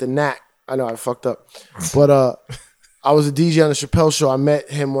the knack. I know I fucked up, but I was a DJ on the Chappelle Show. I met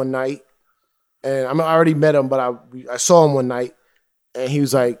him one night, and I already met him, but I saw him one night, and he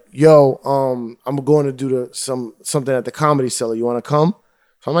was like, yo, I'm going to do something at the Comedy Cellar. You want to come?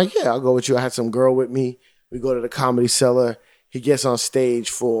 So I'm like, yeah, I'll go with you. I had some girl with me. We go to the Comedy Cellar. He gets on stage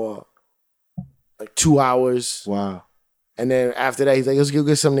for like 2 hours. Wow. And then after that, he's like, let's go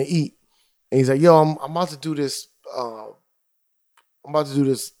get something to eat. And he's like, yo, I'm about to do this. I'm about to do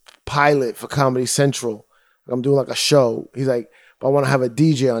this pilot for Comedy Central. I'm doing like a show. He's like, but I want to have a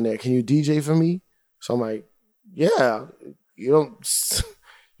DJ on there. Can you DJ for me? So I'm like, yeah. You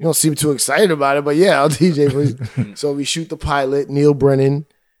don't seem too excited about it, but yeah, I'll DJ for you. So we shoot the pilot, Neil Brennan,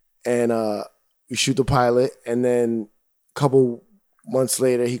 and we shoot the pilot. And then a couple months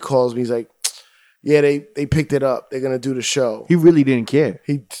later, he calls me. He's like, yeah, they picked it up. They're going to do the show. He really didn't care.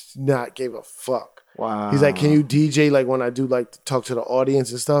 He did not gave a fuck. Wow. He's like, can you DJ like when I do like talk to the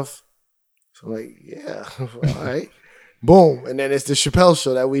audience and stuff? So I'm like, yeah, all right. Boom. And then it's the Chappelle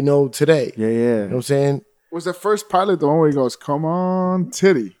Show that we know today. Yeah. You know what I'm saying? Was the first pilot the one where he goes, come on,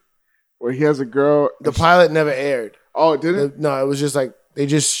 titty? Where he has a girl. The pilot never aired. Oh, did it? No, it was just like, they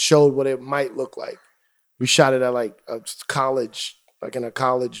just showed what it might look like. We shot it at like a college, like in a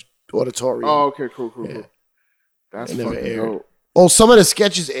college auditorium. Oh, okay, cool. Yeah. That's It never fucking aired. dope. Oh, some of the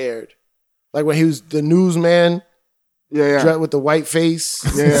sketches aired. Like when he was the newsman Yeah. with the white face.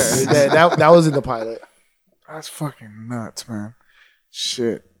 Yeah. that was in the pilot. That's fucking nuts, man.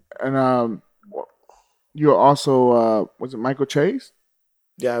 Shit. And you're also was it Michael Chase?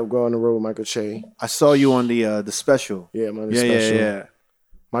 Yeah, I'm going on the road with Michael Che. I saw you on the special. Yeah, I'm on the Yeah, special. yeah.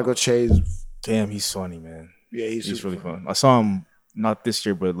 Michael Che's. Damn, he's funny, man. Yeah, He's really fun. I saw him not this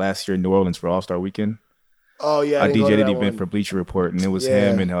year, but last year in New Orleans for All-Star Weekend. Oh yeah, I didn't go to DJ'd that an event one. for Bleacher Report, and it was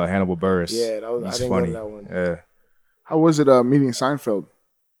Yeah. him and Hannibal Buress. Yeah, I He's didn't funny. go to that one. Yeah. How was it meeting Seinfeld?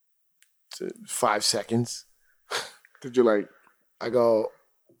 5 seconds. Did you like? I go.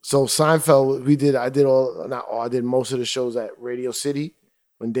 So Seinfeld, I did most of the shows at Radio City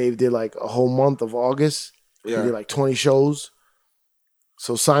when Dave did like a whole month of August. He did like 20 shows.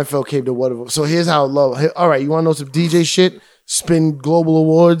 So Seinfeld came to one of them. So here's how I love. All right, you want to know some DJ shit? Spin Global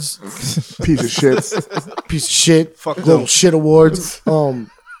Awards. Piece of shit. Piece of shit. Fuck Global those. Shit Awards.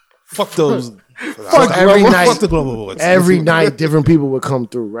 Fuck those. Every night. Fuck the Global Awards. Every night, different people would come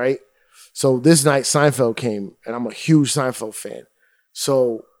through, right? So this night, Seinfeld came, and I'm a huge Seinfeld fan.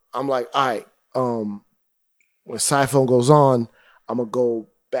 So I'm like, all right, when Seinfeld goes on, I'm going to go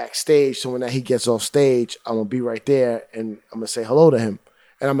backstage. So when he gets off stage, I'm going to be right there, and I'm going to say hello to him.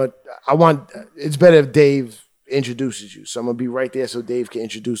 And it's better if Dave introduces you. So I'm going to be right there so Dave can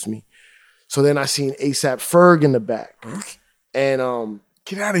introduce me. So then I seen ASAP Ferg in the back. And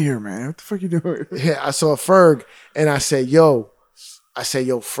Get out of here, man. What the fuck you doing? yeah, I saw Ferg, and I said, yo,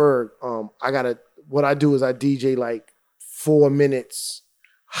 Ferg, what I do is I DJ like 4 minutes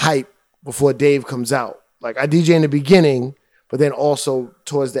hype before Dave comes out. Like I DJ in the beginning, but then also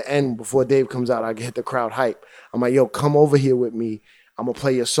towards the end before Dave comes out, I hit the crowd hype. I'm like, yo, come over here with me. I'm gonna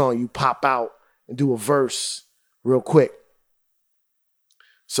play your song. You pop out and do a verse real quick.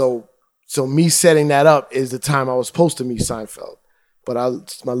 So me setting that up is the time I was supposed to meet Seinfeld. But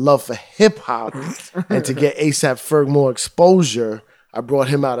my love for hip hop and to get ASAP Ferg more exposure, I brought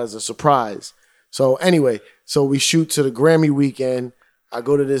him out as a surprise. So anyway, we shoot to the Grammy weekend. I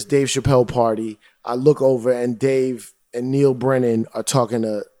go to this Dave Chappelle party. I look over and Dave and Neil Brennan are talking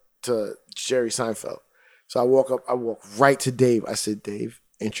to Jerry Seinfeld. So I walk right to Dave. I said, Dave,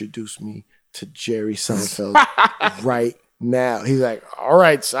 introduce me to Jerry Seinfeld right now. He's like, all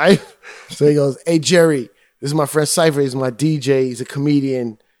right, Cypher. So he goes, hey, Jerry, this is my friend Cypher. He's my DJ. He's a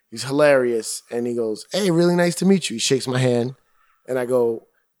comedian. He's hilarious. And he goes, hey, really nice to meet you. He shakes my hand. And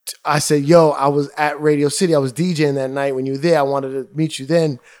I said, yo, I was at Radio City. I was DJing that night when you were there. I wanted to meet you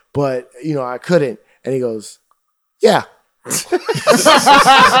then, but, I couldn't. And he goes, yeah.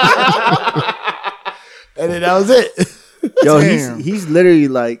 And then that was it. Yo, he's literally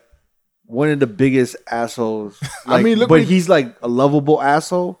like one of the biggest assholes. Like, look, but he's like a lovable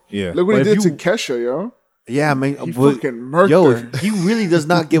asshole. Yeah. Look what But he if did you- to Kesha, yo. Yeah, man. He fucking murked Yo, her. he really does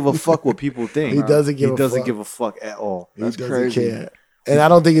not give a fuck what people think. He doesn't give He a doesn't fuck. give a fuck at all. That's He doesn't crazy. care. And I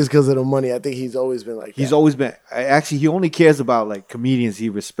don't think it's because of the money. I think he's always been like that. He's always been. Actually, he only cares about like comedians he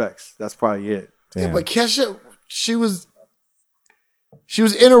respects. That's probably it. Yeah, but Kesha, she was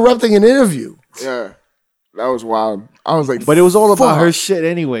interrupting an interview. Yeah. That was wild. I was like, but it was all about fuck. her shit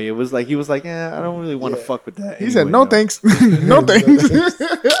anyway. It was like he was like, I don't really want to fuck with that. He said, no thanks. No thanks.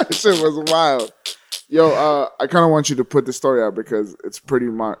 That shit was wild. Yo, I kind of want you to put the story out because it's pretty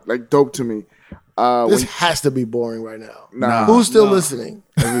dope to me. This has to be boring right now. Nah. Who's still listening?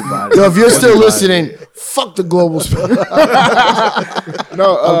 Everybody. So if you're still listening, fuck the global split.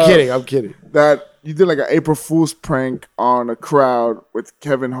 No, I'm kidding. That you did like an April Fool's prank on a crowd with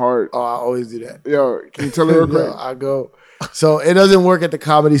Kevin Hart. Oh, I always do that. Yo, can you tell me real quick? Yo, I go. So it doesn't work at the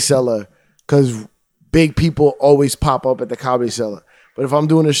Comedy Cellar because big people always pop up at the Comedy Cellar. But if I'm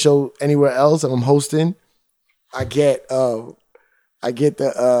doing a show anywhere else and I'm hosting, I get the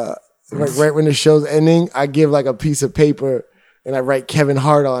right when the show's ending, I give like a piece of paper and I write Kevin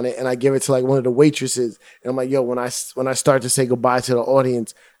Hart on it and I give it to like one of the waitresses. And I'm like, yo, when I start to say goodbye to the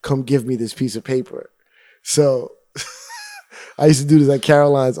audience, come give me this piece of paper. So I used to do this at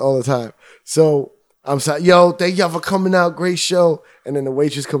Caroline's all the time. So I'm sorry, yo, thank y'all for coming out. Great show. And then the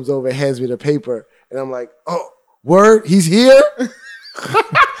waitress comes over and hands me the paper. And I'm like, oh, word? He's here?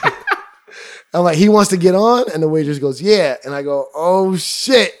 I'm like, he wants to get on? And the waitress goes, yeah. And I go, oh,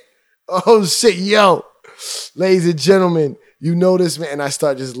 shit. Oh, shit. Yo, ladies and gentlemen, you know this man. And I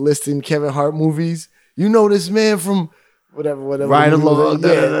start just listing Kevin Hart movies. You know this man from whatever. Ride Along.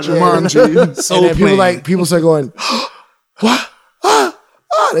 Jumanji. So and then people start going, what?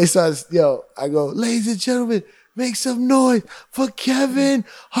 They start, I go, ladies and gentlemen, make some noise for Kevin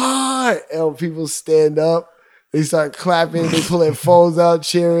Hart. And people stand up. They start clapping. They pull their phones out,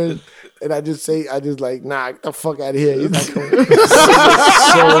 cheering. And I just like, nah, get the fuck out of here. He's not coming. They get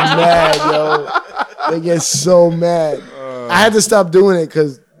so mad, yo. They get so mad. I had to stop doing it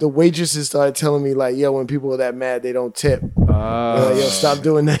because the waitresses started telling me, like, yo, when people are that mad, they don't tip. Like, yo, stop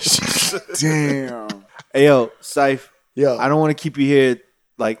doing that shit. Damn. Hey, yo, Syph. Yo. I don't want to keep you here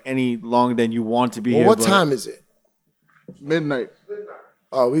like any longer than you want to be here. What time is it? Midnight.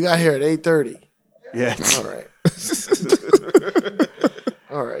 Oh, we got here at 8:30. Yeah. All right.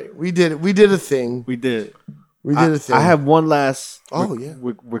 All right. We did a thing. We did. We did a thing. I have one last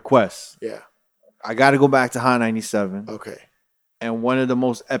request. Yeah. I got to go back to Hot 97. Okay. And one of the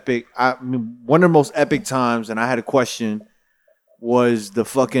most epic times, and I had a question, was the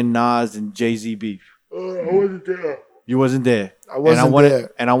fucking Nas and Jay-Z beef. I wasn't there. You wasn't there. I wasn't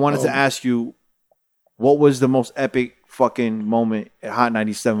there. And I wanted to ask you, what was the most epic fucking moment at Hot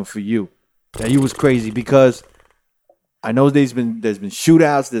 97 for you? That you was crazy because I know there's been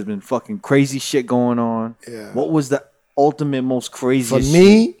shootouts, there's been fucking crazy shit going on. Yeah. What was the ultimate most craziest for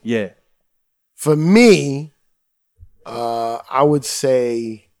me? Shit? Yeah. For me, I would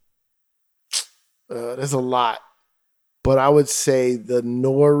say there's a lot, but I would say the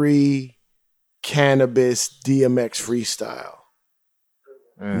Nori Cannabis DMX freestyle.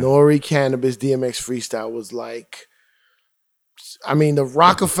 Nori Cannabis DMX freestyle was like, I mean, the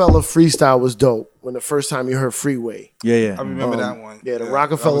Rockefeller freestyle was dope when the first time you heard Freeway. Yeah. I remember that one. Yeah, the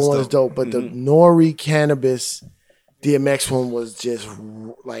Rockefeller one is dope, but the Nori Cannabis DMX one was just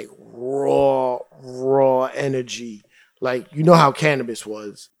like raw energy. Like, you know how Cannabis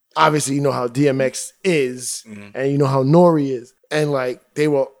was. Obviously, you know how DMX is, and you know how Nori is. And like, it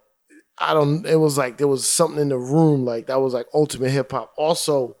was like there was something in the room, like that was like ultimate hip hop.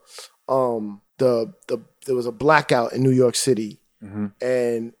 Also, there was a blackout in New York City,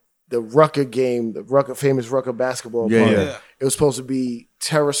 and the Rucker game, the famous Rucker basketball player, it was supposed to be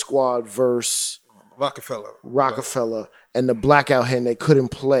Terror Squad versus Rockefeller, and the blackout hit, and they couldn't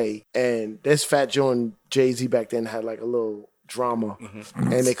play. And this Fat Joe and Jay-Z back then had like a little drama,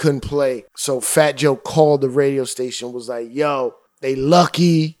 and they couldn't play. So Fat Joe called the radio station, was like, yo, they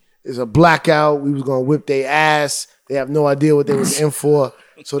lucky. There's a blackout. We was going to whip their ass. They have no idea what they was in for.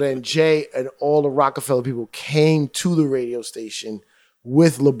 So then Jay and all the Rockefeller people came to the radio station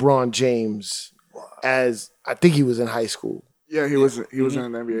with LeBron James as, I think he was in high school. Yeah, he was in the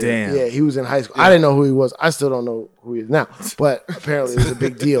NBA. Damn. Yeah, he was in high school. I didn't know who he was. I still don't know who he is now. But apparently it was a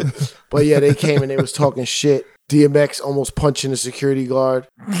big deal. But yeah, they came and they was talking shit. DMX almost punching the security guard.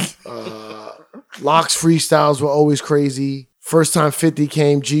 Locks freestyles were always crazy. First time 50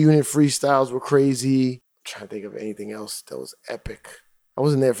 came, G-Unit freestyles were crazy. I'm trying to think of anything else that was epic. I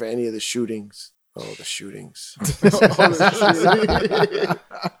wasn't there for any of the shootings. Oh, the shootings.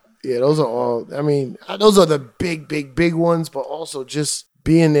 Yeah, those are all, I mean, those are the big ones, but also just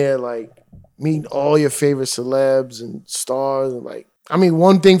being there, like, meeting all your favorite celebs and stars. And like, I mean,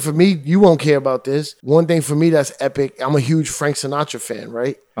 one thing for me, you won't care about this. One thing for me that's epic, I'm a huge Frank Sinatra fan,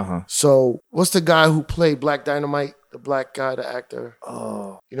 right? So what's the guy who played Black Dynamite? The black guy, the actor.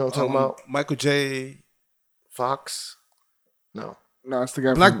 Oh. You know what I'm talking about? Michael J. Fox? No. No, it's the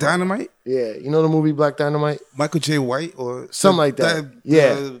guy. Black Dynamite. Yeah, you know the movie Black Dynamite? Michael J. White or something like that.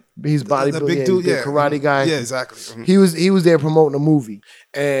 He's bodybuilding. The big dude, karate guy. Yeah, exactly. Mm-hmm. He was there promoting a movie,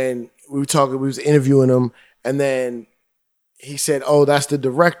 and we was interviewing him, and then he said, "Oh, that's the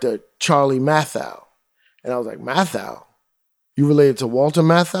director, Charlie Matthau," and I was like, "Matthau? You related to Walter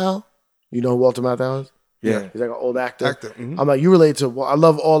Matthau? You know who Walter Matthau is? Yeah, he's like an old actor. Mm-hmm. I'm like, you related to? I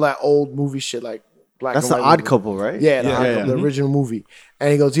love all that old movie shit, like black. That's and the white Odd movie. Couple, right? Yeah, the original movie.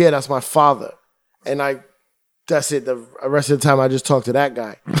 And he goes, "Yeah, that's my father." And that's it. The rest of the time, I just talked to that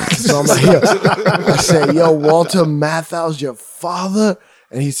guy. So I'm like, I said, "Yo, Walter Matthau's your father?"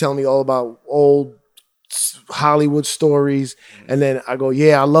 And he's telling me all about old Hollywood stories. And then I go,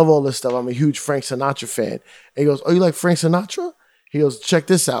 "Yeah, I love all this stuff. I'm a huge Frank Sinatra fan." And he goes, "Oh, you like Frank Sinatra?" He goes, "Check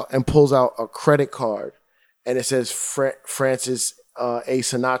this out," and pulls out a credit card, and it says Francis A.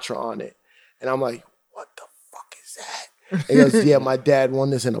 Sinatra on it. And I'm like, "What the fuck is that?" And he goes, "Yeah, my dad won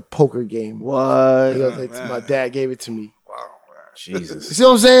this in a poker game." What? He goes, "My dad gave it to me." Wow, Jesus. You see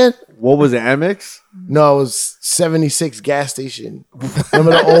what I'm saying? What was it, Amex? No, it was 76 gas station.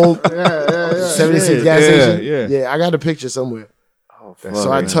 Remember the old 76 gas station? Yeah, I got a picture somewhere. Oh,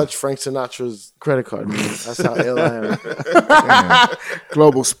 So I touched Frank Sinatra's credit card. Man. That's how ill I am.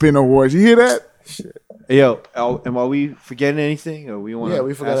 Global Spin Awards. You hear that? Shit. Hey, yo, are we forgetting anything? Or we want? Yeah,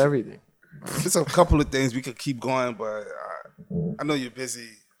 we forgot everything. There's a couple of things we could keep going, but I know you're busy.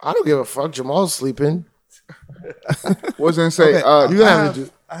 I don't give a fuck. Jamal's sleeping. What's gonna say? Okay,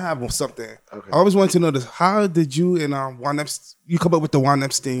 I have something. Okay. I always wanted to know this. How did you and Juan Epstein, you come up with the Juan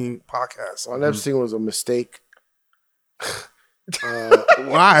Epstein podcast? Juan Epstein was a mistake.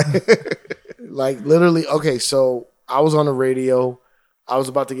 Why? Like literally, okay, so I was on the radio. I was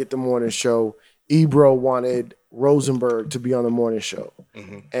about to get the morning show. Ebro wanted Rosenberg to be on the morning show.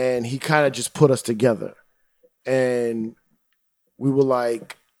 Mm-hmm. And he kind of just put us together. And we were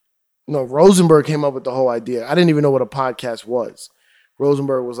like, no, Rosenberg came up with the whole idea. I didn't even know what a podcast was.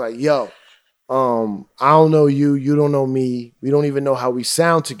 Rosenberg was like, "Yo, I don't know you. You don't know me. We don't even know how we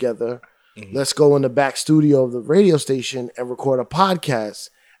sound together. Mm-hmm. Let's go in the back studio of the radio station and record a podcast.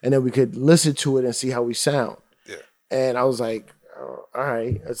 And then we could listen to it and see how we sound." Yeah. And I was like, "All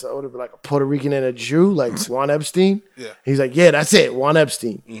right." It would have been like a Puerto Rican and a Jew, like Juan Epstein. Yeah. He's like, "Yeah, that's it, Juan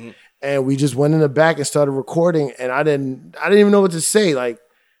Epstein." Mm-hmm. And we just went in the back and started recording. And I didn't even know what to say. Like,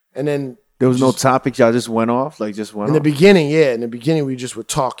 and then there was no topics. Y'all just went off, like just went. In the beginning, yeah. In the beginning, we just were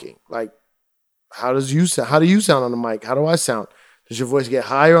talking. Like, how do you sound on the mic? How do I sound? Does your voice get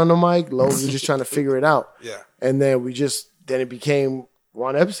higher on the mic? Low? We're just trying to figure it out. Yeah. And then it became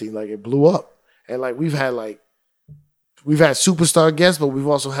Juan Epstein. Like it blew up. And like we've had superstar guests, but we've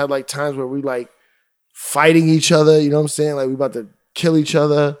also had like times where we like fighting each other. You know what I'm saying? Like we about to kill each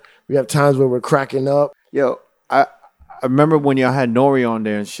other. We have times where we're cracking up. Yo, I remember when y'all had Nori on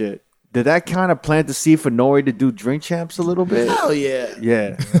there and shit. Did that kind of plant the seed for Nori to do Drink Champs a little bit? Hell yeah.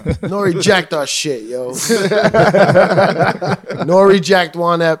 Yeah. Nori jacked our shit, yo. Nori jacked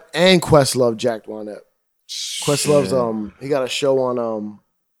Juan Ep and Questlove jacked Juan Ep. Questlove's he got a show on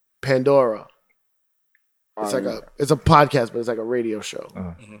Pandora. It's it's a podcast, but it's like a radio show.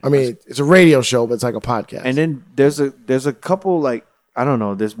 I mean, it's a radio show, but it's like a podcast. And then there's a couple like I don't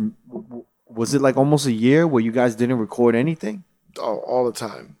know. Was it like almost a year where you guys didn't record anything? Oh, all the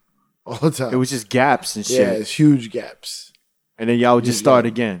time. All the time. It was just gaps and shit. Yeah, it's huge gaps. And then y'all would just start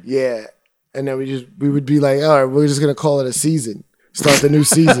again. Yeah. And then we would be like, all right, we're just gonna call it a season. Start the new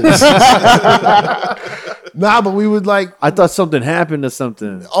season. Nah, but we would like. I thought something happened or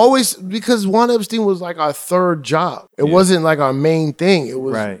something. Always because Juan Epstein was like our third job. It wasn't like our main thing. It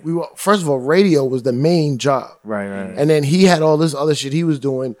was first of all, radio was the main job. Right. And then he had all this other shit he was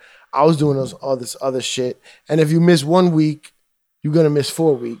doing. I was doing all this other shit. And if you miss 1 week, you're gonna miss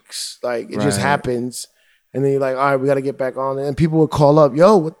 4 weeks. Like it just happens. And then you're like, all right, we got to get back on. And people would call up,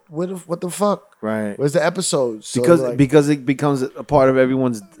 yo, what the fuck? Right. Where's the episodes? So because it becomes a part of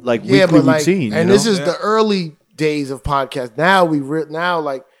everyone's like weekly routine. And this is the early days of podcasts. Now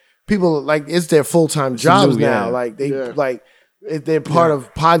like people like it's their full-time jobs now. Like they're part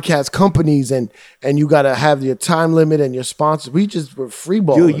of podcast companies and you got to have your time limit and your sponsors. We just were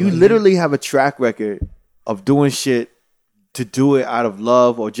freeballing. Dude, you literally have a track record of doing shit to do it out of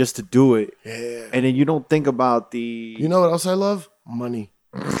love or just to do it. Yeah. And then you don't think about the... You know what else I love? Money.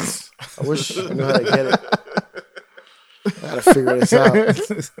 I wish I knew how to get it. I gotta figure this out.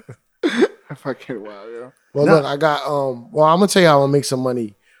 Fucking wow, yeah. Well, look, I got I'm gonna tell you how I'm gonna make some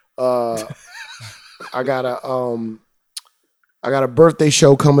money. I got a birthday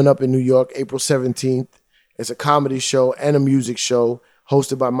show coming up in New York, April 17th. It's a comedy show and a music show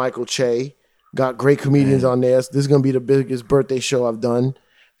hosted by Michael Che. Got great comedians on there. This is gonna be the biggest birthday show I've done.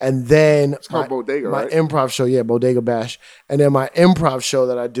 And then It's called Bodega, my right? improv show, Bodega Bash. And then my improv show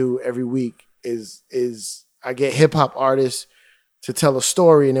that I do every week is I get hip hop artists to tell a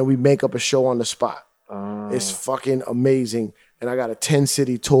story, and then we make up a show on the spot. It's fucking amazing. And I got a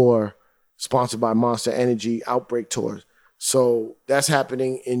 10-city tour sponsored by Monster Energy, Outbreak Tours. So that's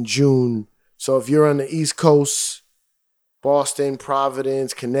happening in June. So if you're on the East Coast, Boston,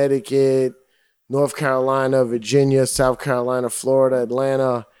 Providence, Connecticut, North Carolina, Virginia, South Carolina, Florida,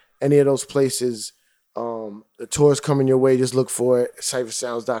 Atlanta, any of those places, the tour's coming your way. Just look for it at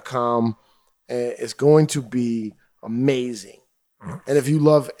cyphersounds.com. And it's going to be amazing. And if you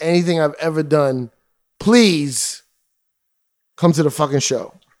love anything I've ever done, please come to the fucking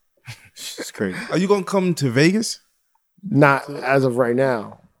show. It's crazy. Are you gonna come to Vegas? Not as of right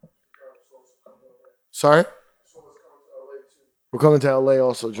now. Sorry? We're coming to LA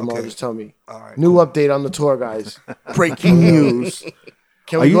also, Jamal. Okay. Just tell me. All right, New update on the tour, guys. Breaking news.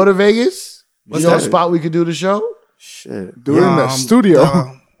 Can we go to Vegas? What's You know a that? spot we could do the show? Shit. Do it in the studio.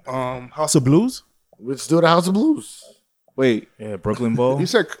 House of Blues. Let's do the House of Blues. Wait. Yeah, Brooklyn Bowl. You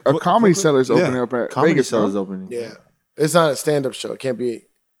said a comedy cellar's opening up at Comedy Vegas, Cellar's no? opening. Yeah. It's not a stand-up show. It can't be. It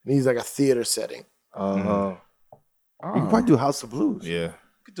needs like a theater setting. You can probably do House of Blues. Yeah. You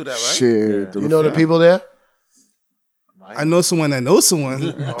could do that, right? Shit. You know the people there? I know someone that knows someone.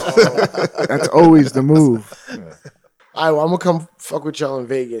 That's always the move. All right, well, I'm going to come fuck with y'all in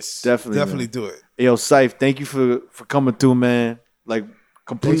Vegas. Definitely. Definitely Man. do it. Hey, yo, Syph, thank you for coming through, man. Like,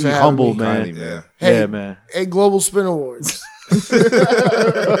 completely having humble, me. man. Yeah. Hey, Yeah, man. Hey, Global Spin Awards.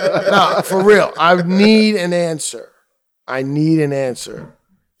 No, for real. I need an answer. I need an answer.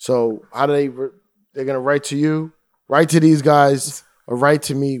 So how do they're going to write to you, write to these guys, or write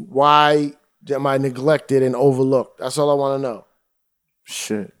to me? Why am I neglected and overlooked? That's all I want to know.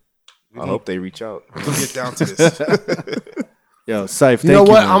 Shit. I hope they reach out. We can get down to this. Yo, Syph, thank You know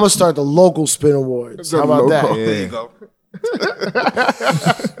what? man. I'm going to start the local Spin Awards. How about that? There you go.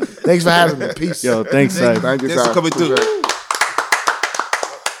 Thanks for having me. Peace. Yo, thanks, Syph. Thank you, Thanks for Sal. coming through.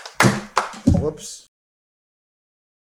 Whoops.